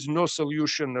 there is no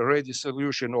solution, a ready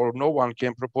solution, or no one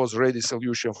can propose ready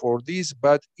solution for this,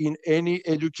 but in any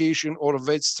education or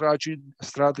VET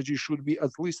strategy should be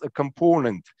at least a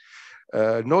component.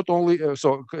 Not only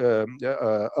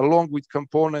along with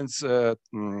components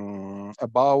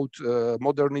about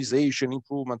modernization,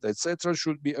 improvement, etc.,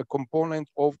 should be a component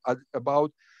of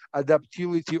about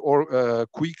adaptability or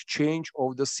quick change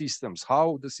of the systems,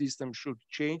 how the system should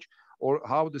change, or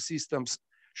how the systems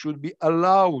should be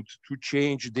allowed to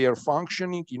change their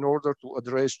functioning in order to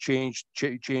address change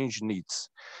needs.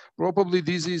 Probably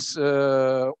this is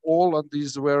all, and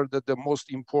these were the most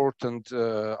important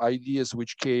ideas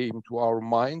which came to our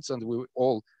minds, and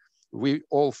we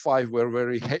all five were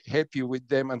very happy with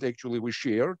them, and actually we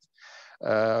shared.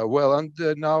 Well, and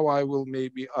now I will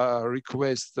maybe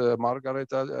request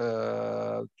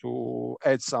Margareta to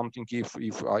add something if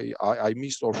I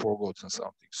missed or forgotten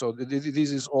something. So this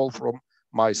is all from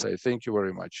my side. Thank you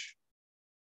very much.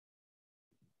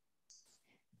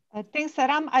 Thanks,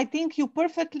 Aram. I think you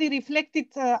perfectly reflected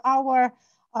our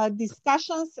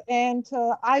discussions, and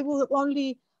I will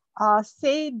only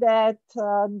say that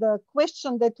the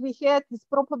question that we had is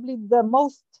probably the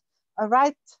most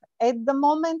right at the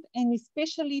moment, and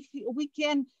especially if we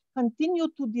can continue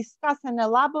to discuss and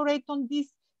elaborate on this,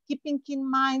 keeping in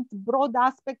mind the broad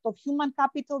aspect of human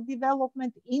capital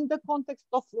development in the context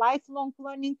of lifelong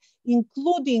learning,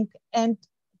 including and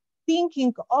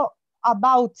thinking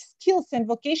about skills and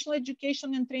vocational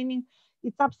education and training.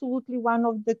 It's absolutely one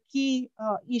of the key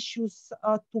issues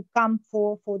to come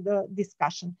for the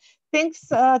discussion. Thanks,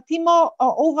 Timo,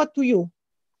 over to you.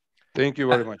 Thank you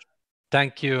very much.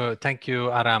 Thank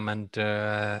you, Aram and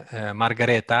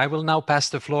Margareta. I will now pass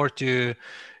the floor to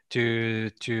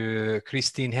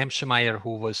Christine Hemschemeyer,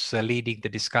 who was leading the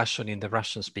discussion in the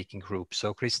Russian-speaking group.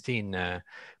 So, Christine,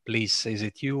 please, is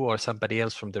it you or somebody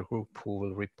else from the group who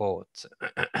will report?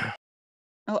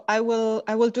 Oh, I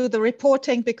will do the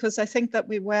reporting because I think that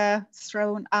we were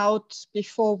thrown out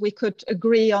before we could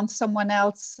agree on someone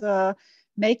else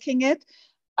making it.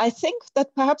 I think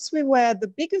that perhaps we were the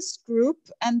biggest group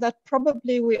and that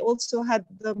probably we also had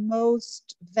the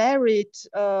most varied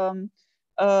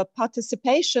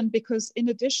participation, because in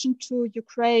addition to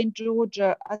Ukraine,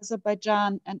 Georgia,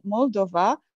 Azerbaijan and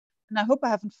Moldova, and I hope I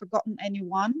haven't forgotten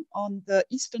anyone on the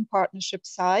Eastern Partnership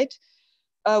side,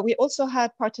 we also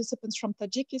had participants from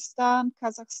Tajikistan,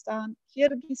 Kazakhstan,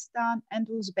 Kyrgyzstan, and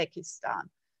Uzbekistan.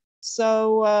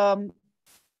 So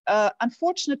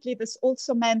unfortunately, this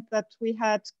also meant that we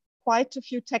had quite a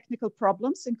few technical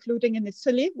problems, including in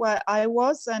Italy, where I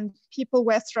was, and people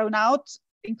were thrown out,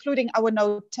 including our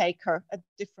note taker at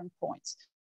different points.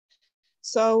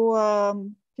 So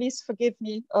please forgive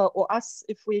me or us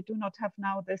if we do not have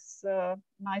now this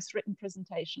nice written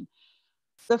presentation.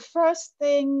 The first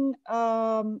thing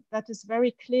that is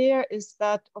very clear is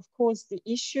that, of course, the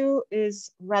issue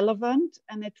is relevant,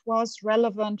 and it was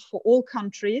relevant for all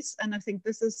countries. And I think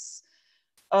this is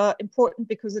important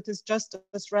because it is just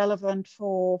as relevant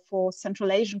for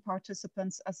Central Asian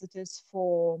participants as it is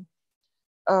for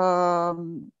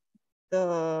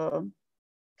the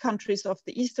countries of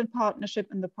the Eastern Partnership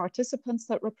and the participants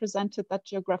that represented that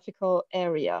geographical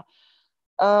area.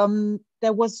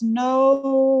 There was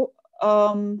no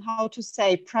how to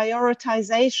say,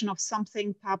 prioritization of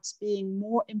something perhaps being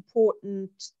more important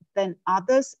than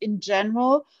others in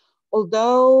general,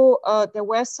 although there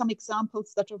were some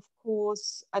examples that, of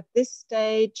course, at this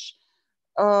stage,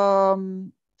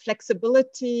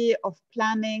 flexibility of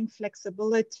planning,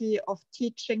 flexibility of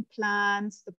teaching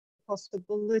plans, the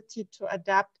possibility to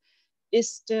adapt is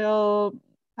still,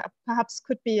 perhaps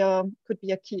could be a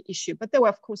key issue. But there were,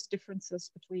 of course, differences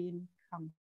between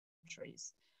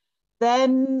countries.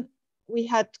 Then we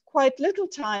had quite little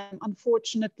time,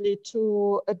 unfortunately,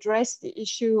 to address the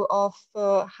issue of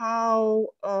how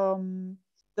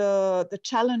the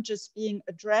challenges being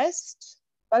addressed.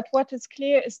 But what is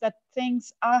clear is that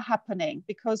things are happening,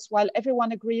 because while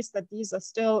everyone agrees that these are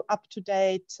still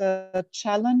up-to-date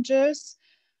challenges,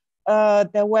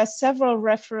 there were several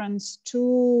references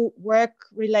to work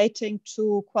relating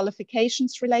to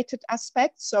qualifications related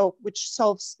aspects, so which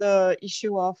solves the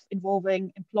issue of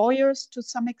involving employers to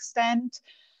some extent,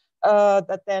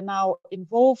 that they're now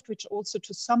involved, which also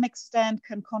to some extent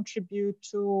can contribute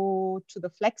to the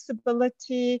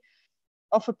flexibility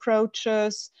of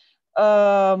approaches.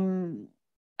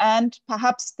 And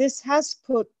perhaps this has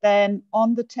put then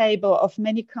on the table of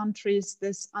many countries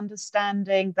this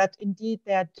understanding that indeed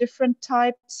there are different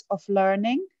types of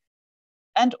learning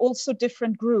and also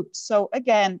different groups. So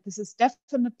again, this is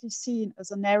definitely seen as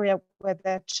an area where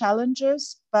there are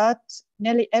challenges, but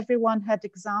nearly everyone had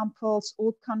examples,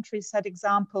 all countries had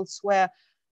examples where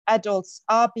adults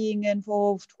are being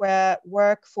involved, where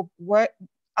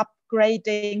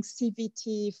upgrading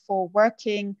CVT for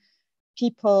working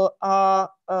people are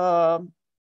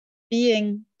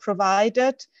being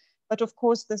provided. But of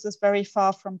course, this is very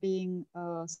far from being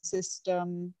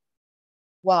system-wide.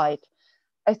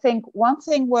 I think one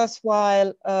thing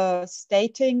worthwhile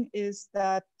stating is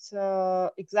that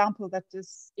example that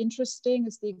is interesting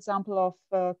is the example of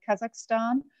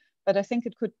Kazakhstan, but I think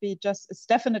it could be it's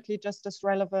definitely just as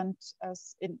relevant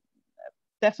as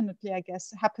definitely, I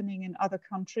guess, happening in other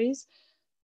countries.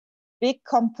 Big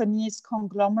companies,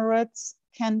 conglomerates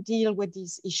can deal with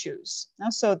these issues.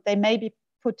 So they may be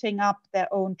putting up their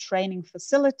own training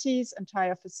facilities,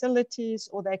 entire facilities,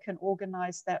 or they can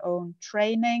organize their own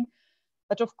training.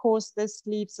 But of course, this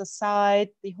leaves aside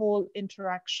the whole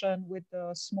interaction with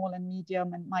the small and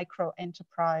medium and micro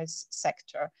enterprise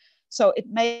sector. So it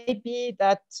may be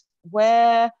that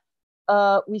where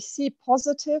we see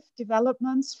positive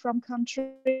developments from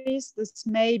countries, this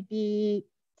may be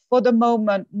for the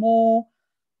moment more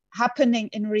happening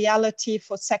in reality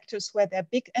for sectors where they're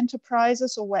big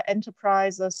enterprises or where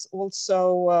enterprises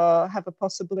also have a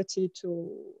possibility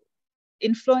to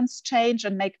influence change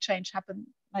and make change happen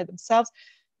by themselves.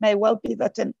 May well be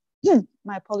that in,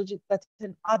 my apologies, that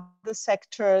in other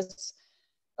sectors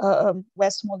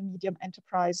where small and medium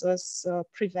enterprises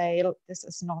prevail, this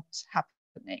is not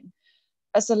happening.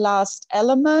 As a last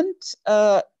element,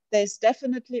 there's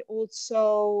definitely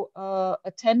also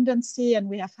a tendency, and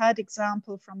we have had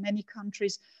example from many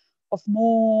countries, of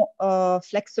more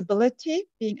flexibility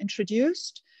being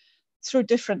introduced through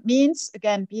different means,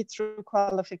 again, be it through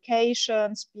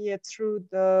qualifications, be it through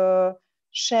the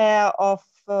share of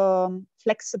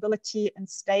flexibility in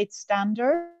state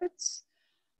standards.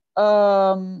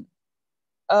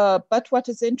 But what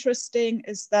is interesting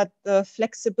is that the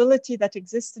flexibility that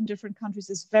exists in different countries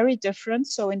is very different.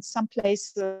 So in some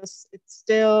places, it's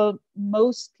still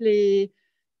mostly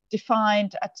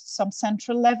defined at some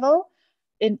central level.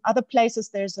 In other places,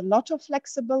 there's a lot of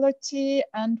flexibility.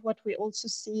 And what we also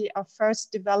see are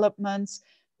first developments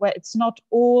where it's not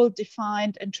all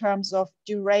defined in terms of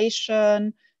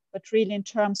duration, but really in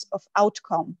terms of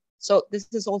outcome. So this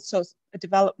is also a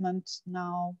development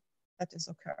now that is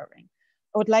occurring.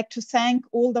 I would like to thank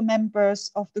all the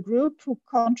members of the group who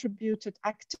contributed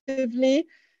actively,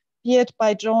 be it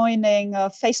by joining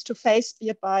face-to-face, be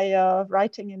it by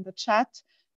writing in the chat.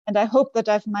 And I hope that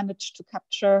I've managed to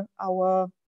capture our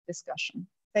discussion.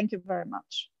 Thank you very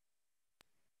much.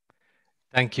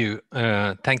 Thank you,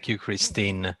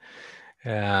 Christine,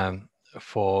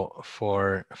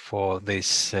 for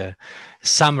this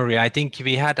summary. I think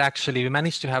we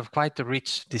managed to have quite a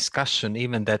rich discussion,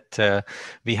 even that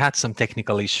we had some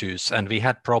technical issues and we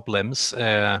had problems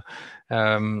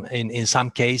in some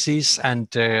cases, and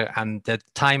the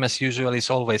time as usual is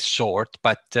always short,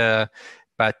 but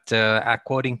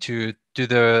according to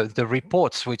the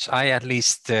reports, which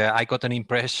I got an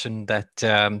impression that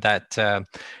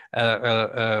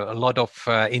a lot of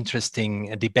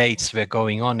interesting debates were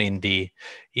going on in the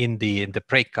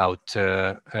breakout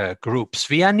groups.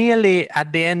 We are nearly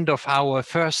at the end of our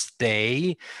first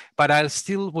day, but I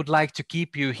still would like to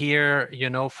keep you here,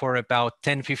 for about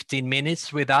 10-15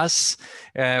 minutes with us.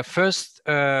 First,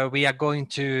 we are going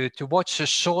to watch a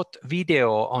short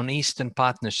video on Eastern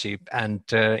Partnership and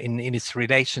in its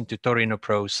relation to Torino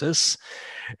Process.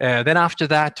 Then after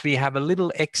that, we have a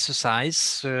little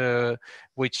exercise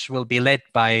which will be led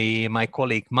by my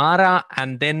colleague Mara,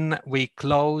 and then we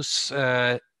close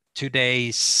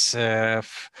today's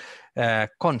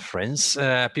conference.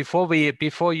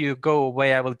 Before you go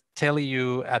away, I will tell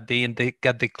you at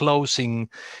the closing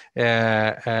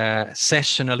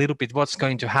session a little bit what's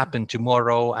going to happen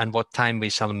tomorrow and what time we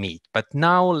shall meet. But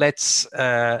now let's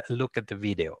look at the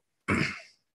video.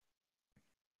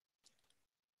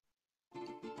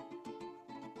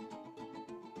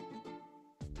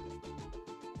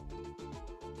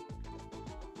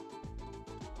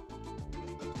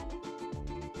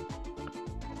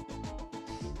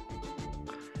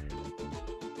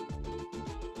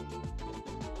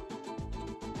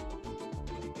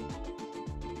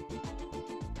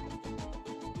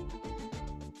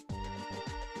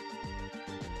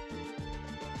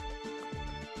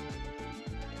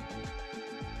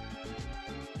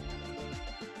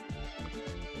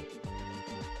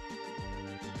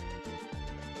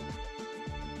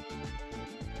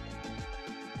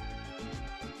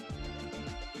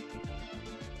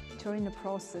 Torino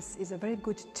Process is a very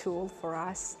good tool for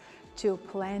us to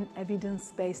plan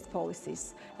evidence-based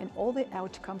policies, and all the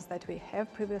outcomes that we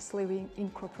have previously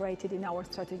incorporated in our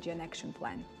strategy and action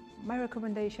plan. My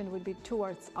recommendation would be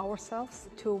towards ourselves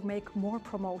to make more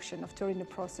promotion of Torino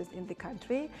Process in the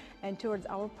country, and towards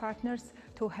our partners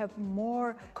to have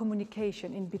more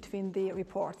communication in between the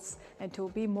reports and to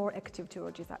be more active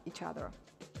towards each other.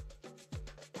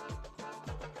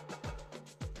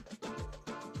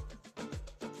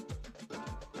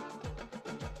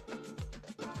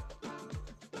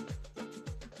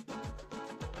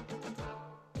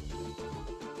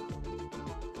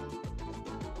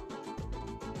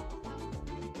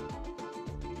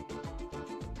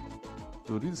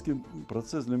 Туринский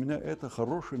процесс для меня это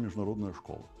хорошая международная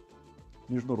школа.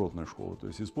 Международная школа, то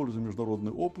есть используя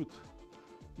международный опыт,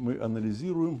 мы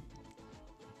анализируем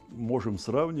можем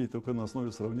сравнивать, только на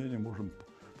основе сравнения можем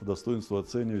по достоинству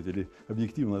оценивать или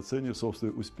объективно оценивать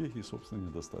собственные успехи и собственные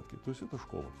недостатки. То есть это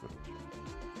школа, короче.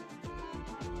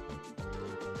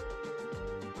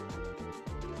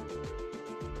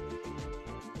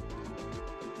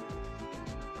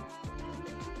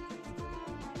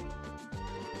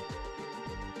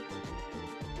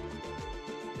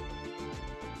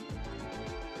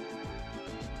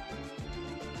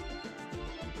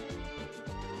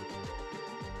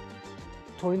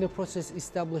 Torino Process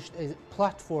established a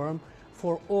platform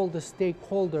for all the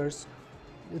stakeholders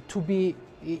to be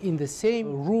in the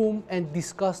same room and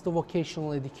discuss the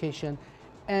vocational education.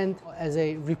 And as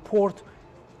a report,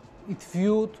 it's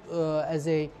viewed as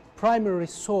a primary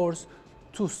source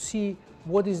to see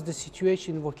what is the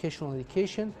situation in vocational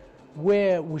education,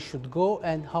 where we should go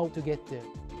and how to get there.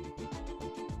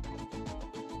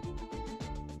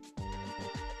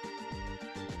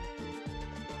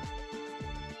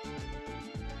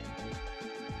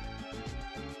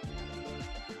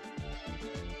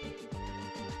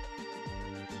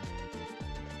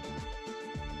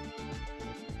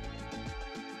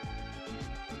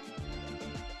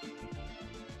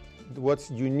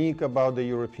 What's unique about the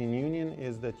European Union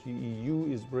is that the EU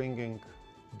is bringing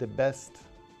the best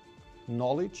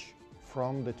knowledge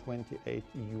from the 28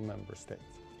 EU member states.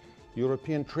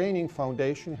 European Training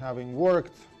Foundation, having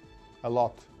worked a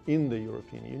lot in the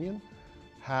European Union,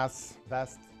 has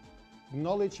best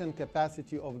knowledge and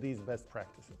capacity of these best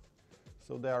practices.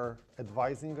 So they are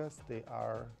advising us, they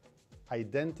are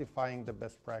identifying the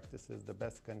best practices, the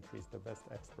best countries, the best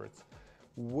experts,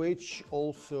 which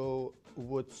also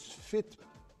would fit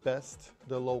best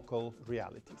the local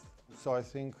realities. So I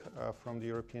think from the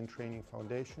European Training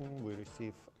Foundation we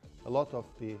receive a lot of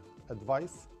the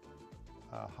advice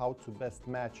how to best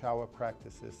match our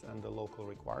practices and the local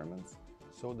requirements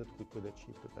so that we could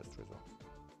achieve the best results.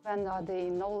 When the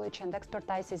knowledge and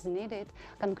expertise is needed,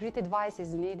 concrete advice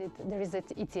is needed, there is an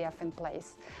ETF in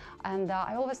place. And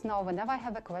I always know whenever I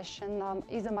have a question,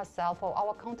 either myself or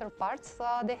our counterparts,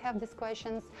 they have these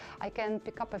questions, I can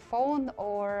pick up a phone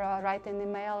or write an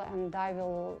email and I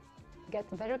will get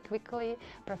very quickly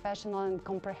professional and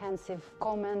comprehensive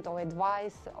comment or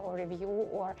advice or review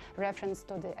or reference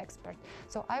to the expert.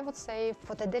 So I would say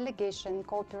for the delegation,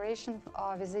 cooperation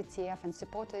with ETF and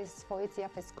support for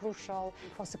ETF is crucial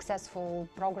for successful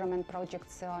program and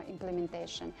projects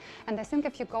implementation. And I think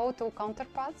if you go to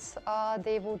counterparts,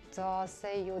 they would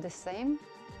say you the same.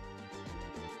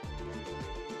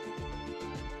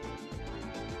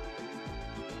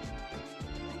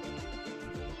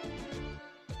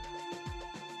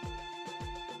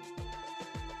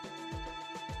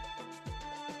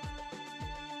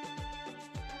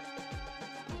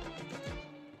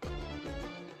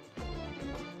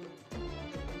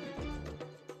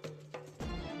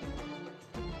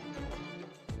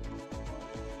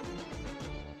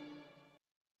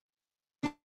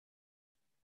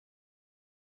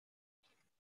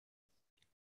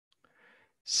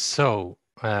 So,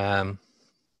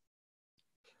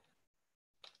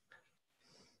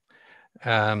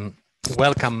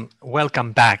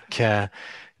 welcome back.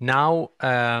 Now,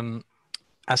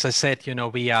 as I said, you know,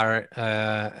 we are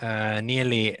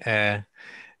nearly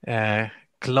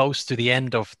close to the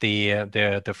end of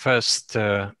the first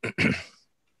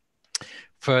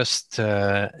first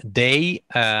day.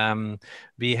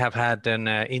 We have had an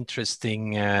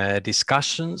interesting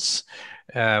discussions.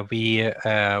 We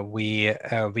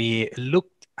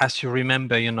looked, as you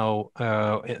remember, you know,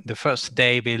 the first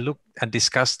day we looked and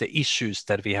discussed the issues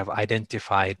that we have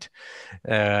identified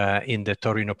in the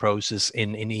Torino process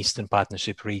in Eastern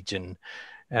Partnership region.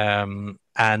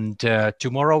 And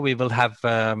tomorrow we will have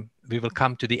we will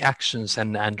come to the actions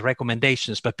and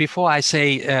recommendations. But before I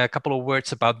say a couple of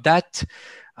words about that,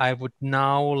 I would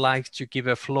now like to give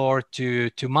a floor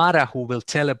to Mara, who will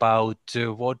tell about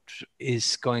what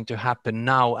is going to happen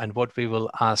now and what we will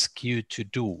ask you to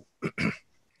do.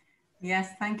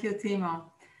 Yes, thank you,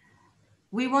 Timo.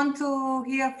 We want to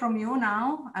hear from you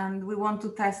now, and we want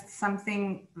to test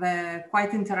something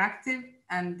quite interactive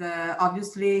and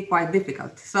obviously quite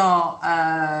difficult. So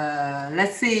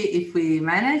let's see if we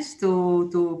manage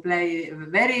to play a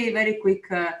very, very quick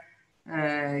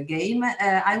game.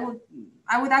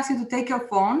 I would ask you to take your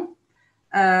phone,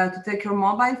 to take your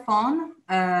mobile phone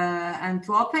and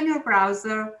to open your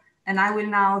browser, and I will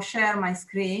now share my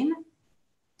screen.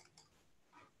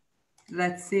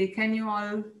 Let's see, can you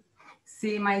all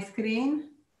see my screen?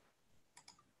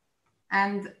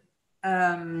 And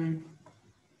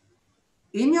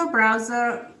in your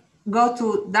browser, go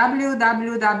to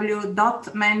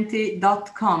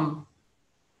www.menti.com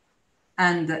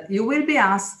and you will be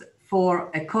asked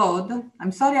for a code.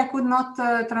 I'm sorry I could not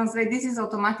translate. This is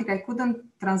automatic. I couldn't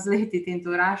translate it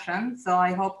into Russian, so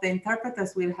I hope the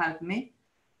interpreters will help me.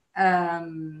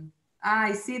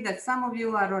 I see that some of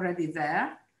you are already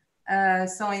there.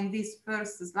 So in this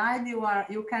first slide,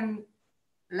 you can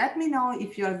let me know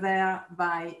if you're there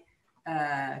by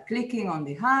clicking on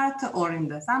the heart or in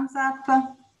the thumbs up,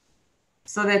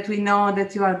 so that we know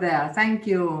that you are there. Thank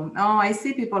you. Oh, I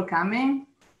see people coming.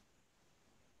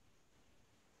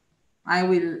 I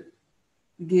will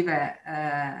give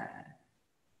a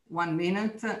 1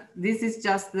 minute. This is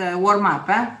just the warm up.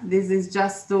 This is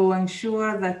just to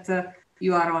ensure that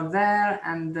you are all there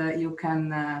and you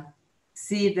can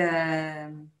see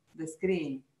the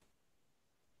screen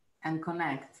and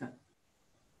connect.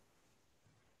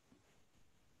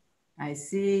 I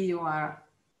see you are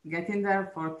getting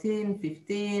there, 14,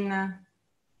 15.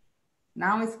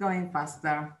 Now it's going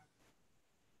faster.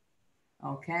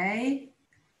 Okay.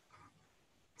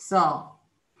 So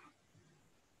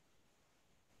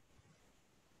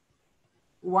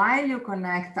while you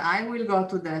connect, I will go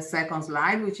to the second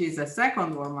slide, which is a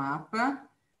second warm-up.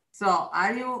 So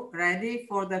are you ready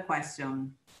for the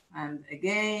question? And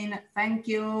again, thank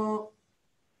you.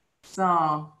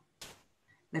 So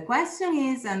the question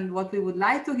is, and what we would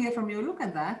like to hear from you, look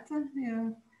at that. Yeah.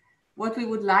 What we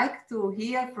would like to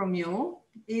hear from you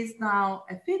is now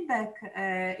a feedback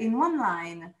in one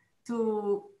line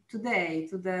to today,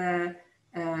 to the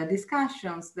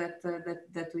discussions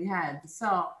that we had.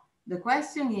 So the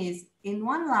question is, in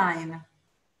one line,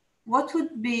 what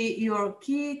would be your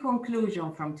key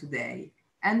conclusion from today?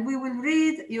 And we will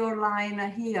read your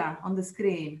line here on the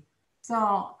screen.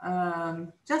 So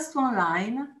just one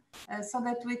line, so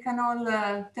that we can all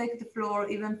take the floor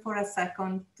even for a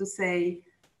second to say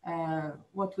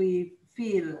what we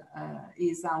feel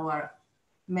is our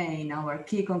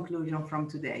key conclusion from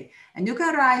today. And you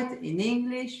can write in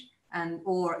English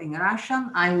or in Russian.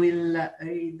 I will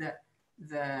read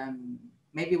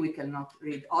maybe we cannot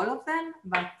read all of them,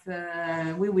 but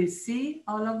we will see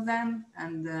all of them.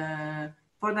 And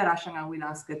for the Russian, I will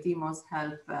ask Timo's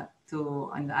help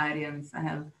and Arjen's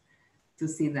help to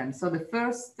see them. So the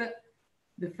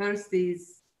first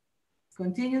is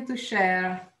continue to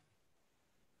share,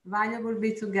 valuable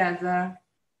be together.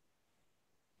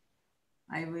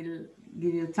 I will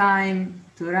give you time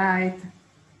to write.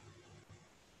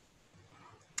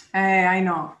 I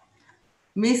know.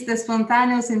 Miss the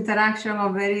spontaneous interaction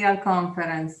of a real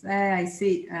conference. I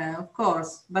see, of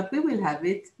course, but we will have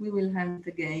it. We will have it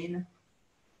again.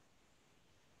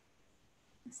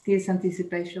 Skills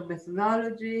anticipation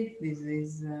methodology. This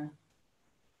is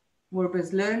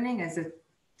word-based learning as a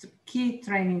key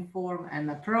training form and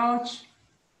approach.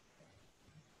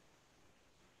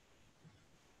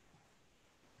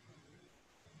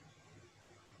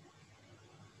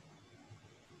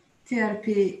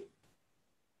 TRP,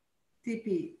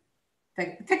 TP,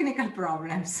 technical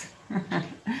problems.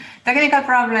 Technical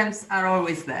problems are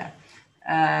always there.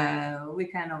 We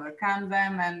can overcome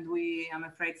them, and I'm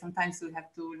afraid sometimes we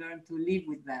have to learn to live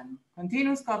with them.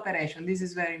 Continuous cooperation, this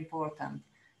is very important.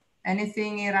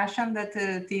 Anything in Russian that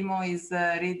Timo is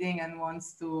reading and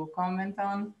wants to comment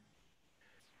on?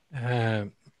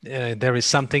 There is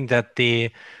something that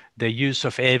the use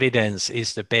of evidence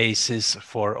is the basis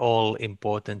for all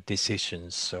important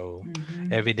decisions. So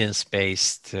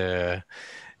evidence-based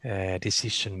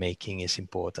decision making is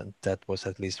important. That was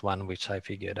at least one which I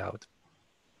figured out.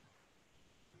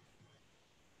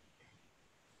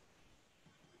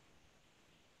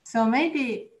 So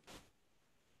maybe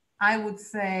I would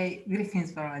say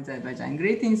greetings from Azerbaijan.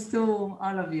 Greetings to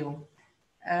all of you.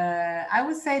 I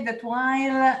would say that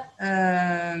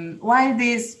while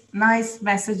these nice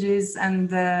messages and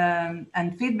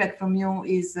feedback from you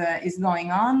is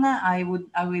going on, I will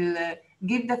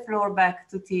give the floor back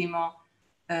to Timo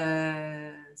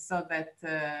so that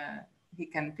he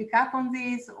can pick up on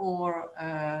these or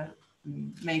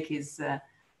make his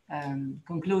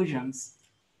conclusions.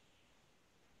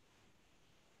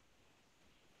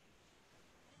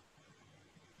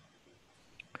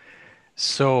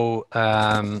 So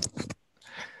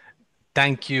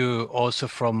thank you also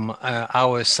from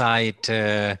our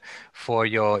side for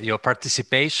your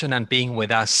participation and being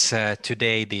with us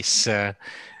today this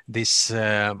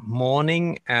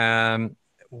morning.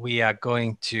 We are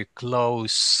going to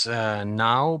close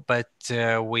now, but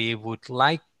we would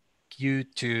like you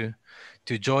to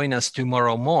to join us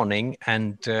tomorrow morning.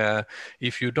 And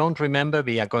if you don't remember,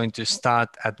 we are going to start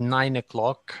at 9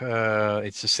 o'clock.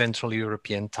 It's a Central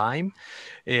European time.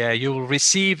 You will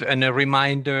receive a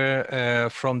reminder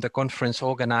from the conference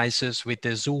organizers with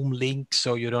the Zoom link,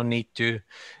 so you don't need to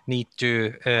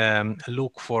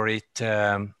look for it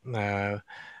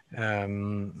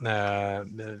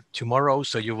tomorrow.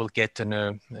 So you will get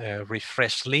a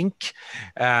refresh link.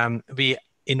 We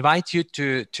invite you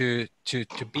to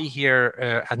be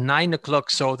here at 9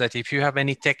 o'clock, so that if you have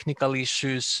any technical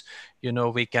issues, you know,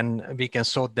 we can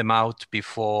sort them out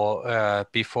before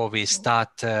we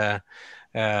start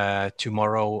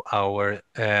tomorrow, our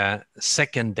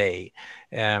second day.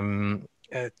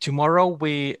 Tomorrow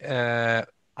we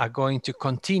are going to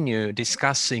continue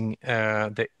discussing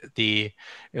the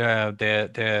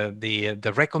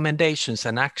recommendations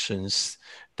and actions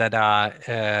that are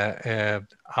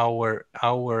our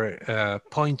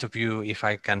point of view, if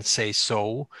I can say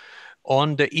so,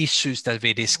 on the issues that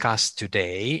we discussed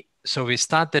today. So we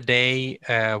start the day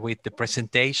with the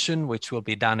presentation, which will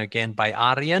be done again by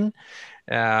Arjen,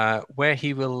 where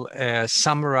he will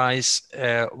summarize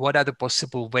what are the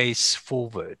possible ways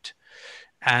forward.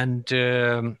 And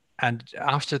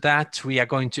after that, we are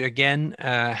going to again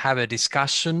have a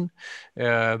discussion.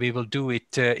 We will do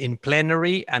it in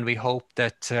plenary, and we hope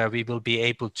that we will be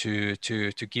able to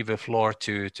give a floor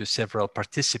to several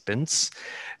participants.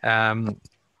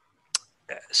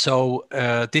 So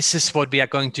this is what we are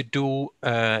going to do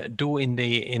in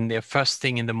the first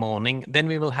thing in the morning. Then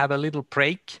we will have a little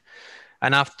break.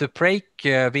 And after the break,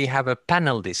 we have a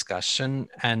panel discussion.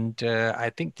 And I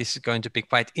think this is going to be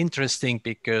quite interesting,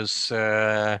 because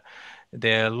the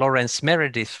Lawrence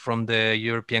Meredith from the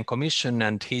European Commission,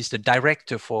 and he's the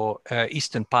director for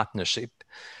Eastern Partnership.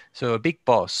 So a big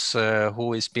boss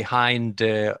who is behind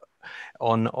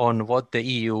on what the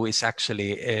EU is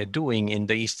actually doing in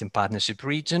the Eastern Partnership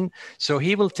region. So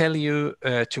he will tell you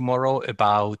tomorrow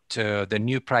about the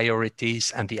new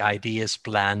priorities and the ideas,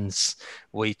 plans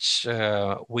which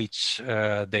the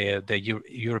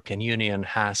European Union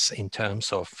has in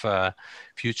terms of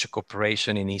future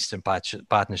cooperation in Eastern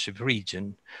Partnership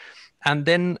region. And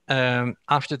then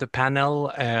after the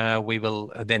panel, we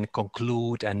will then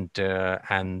conclude and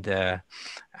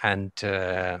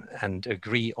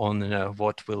agree on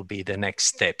what will be the next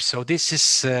step. So this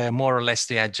is more or less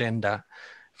the agenda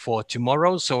for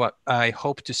tomorrow. So I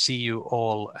hope to see you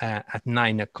all at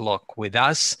 9 o'clock with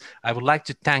us. I would like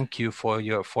to thank you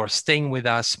for staying with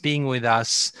us,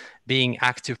 being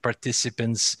active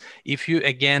participants. If you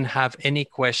again have any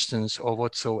questions or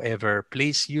whatsoever,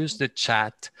 please use the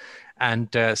chat and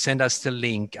send us the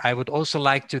link. I would also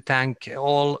like to thank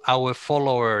all our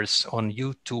followers on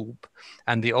YouTube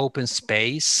and the open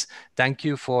space. Thank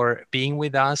you for being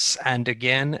with us. And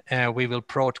again, we will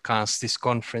broadcast this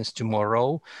conference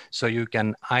tomorrow, so you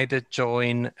can either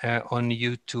join on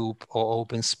YouTube or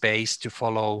open space to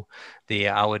follow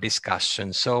our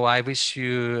discussion. So I wish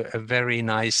you a very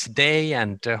nice day,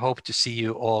 and hope to see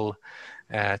you all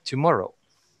tomorrow.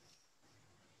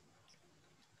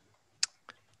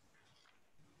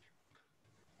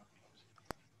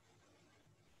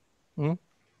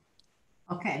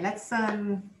 Okay, let's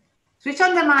switch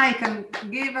on the mic and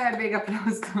give a big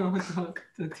applause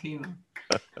to Timo.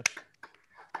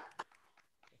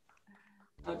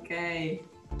 Okay.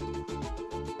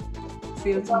 See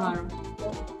you tomorrow.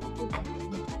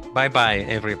 Bye-bye,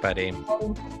 everybody.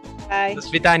 Bye. До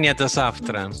свидания, до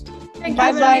завтра.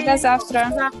 Bye-bye, до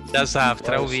завтра. До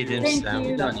завтра, увидимся.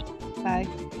 Bye.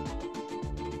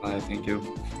 Bye, thank you.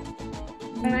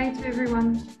 Good night to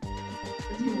everyone.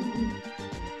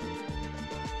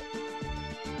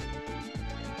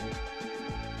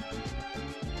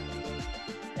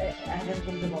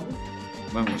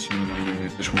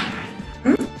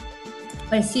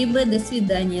 Спасибо, до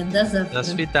свидания, до завтра. До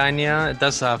свидания,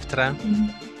 до завтра.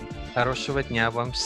 Хорошего дня вам.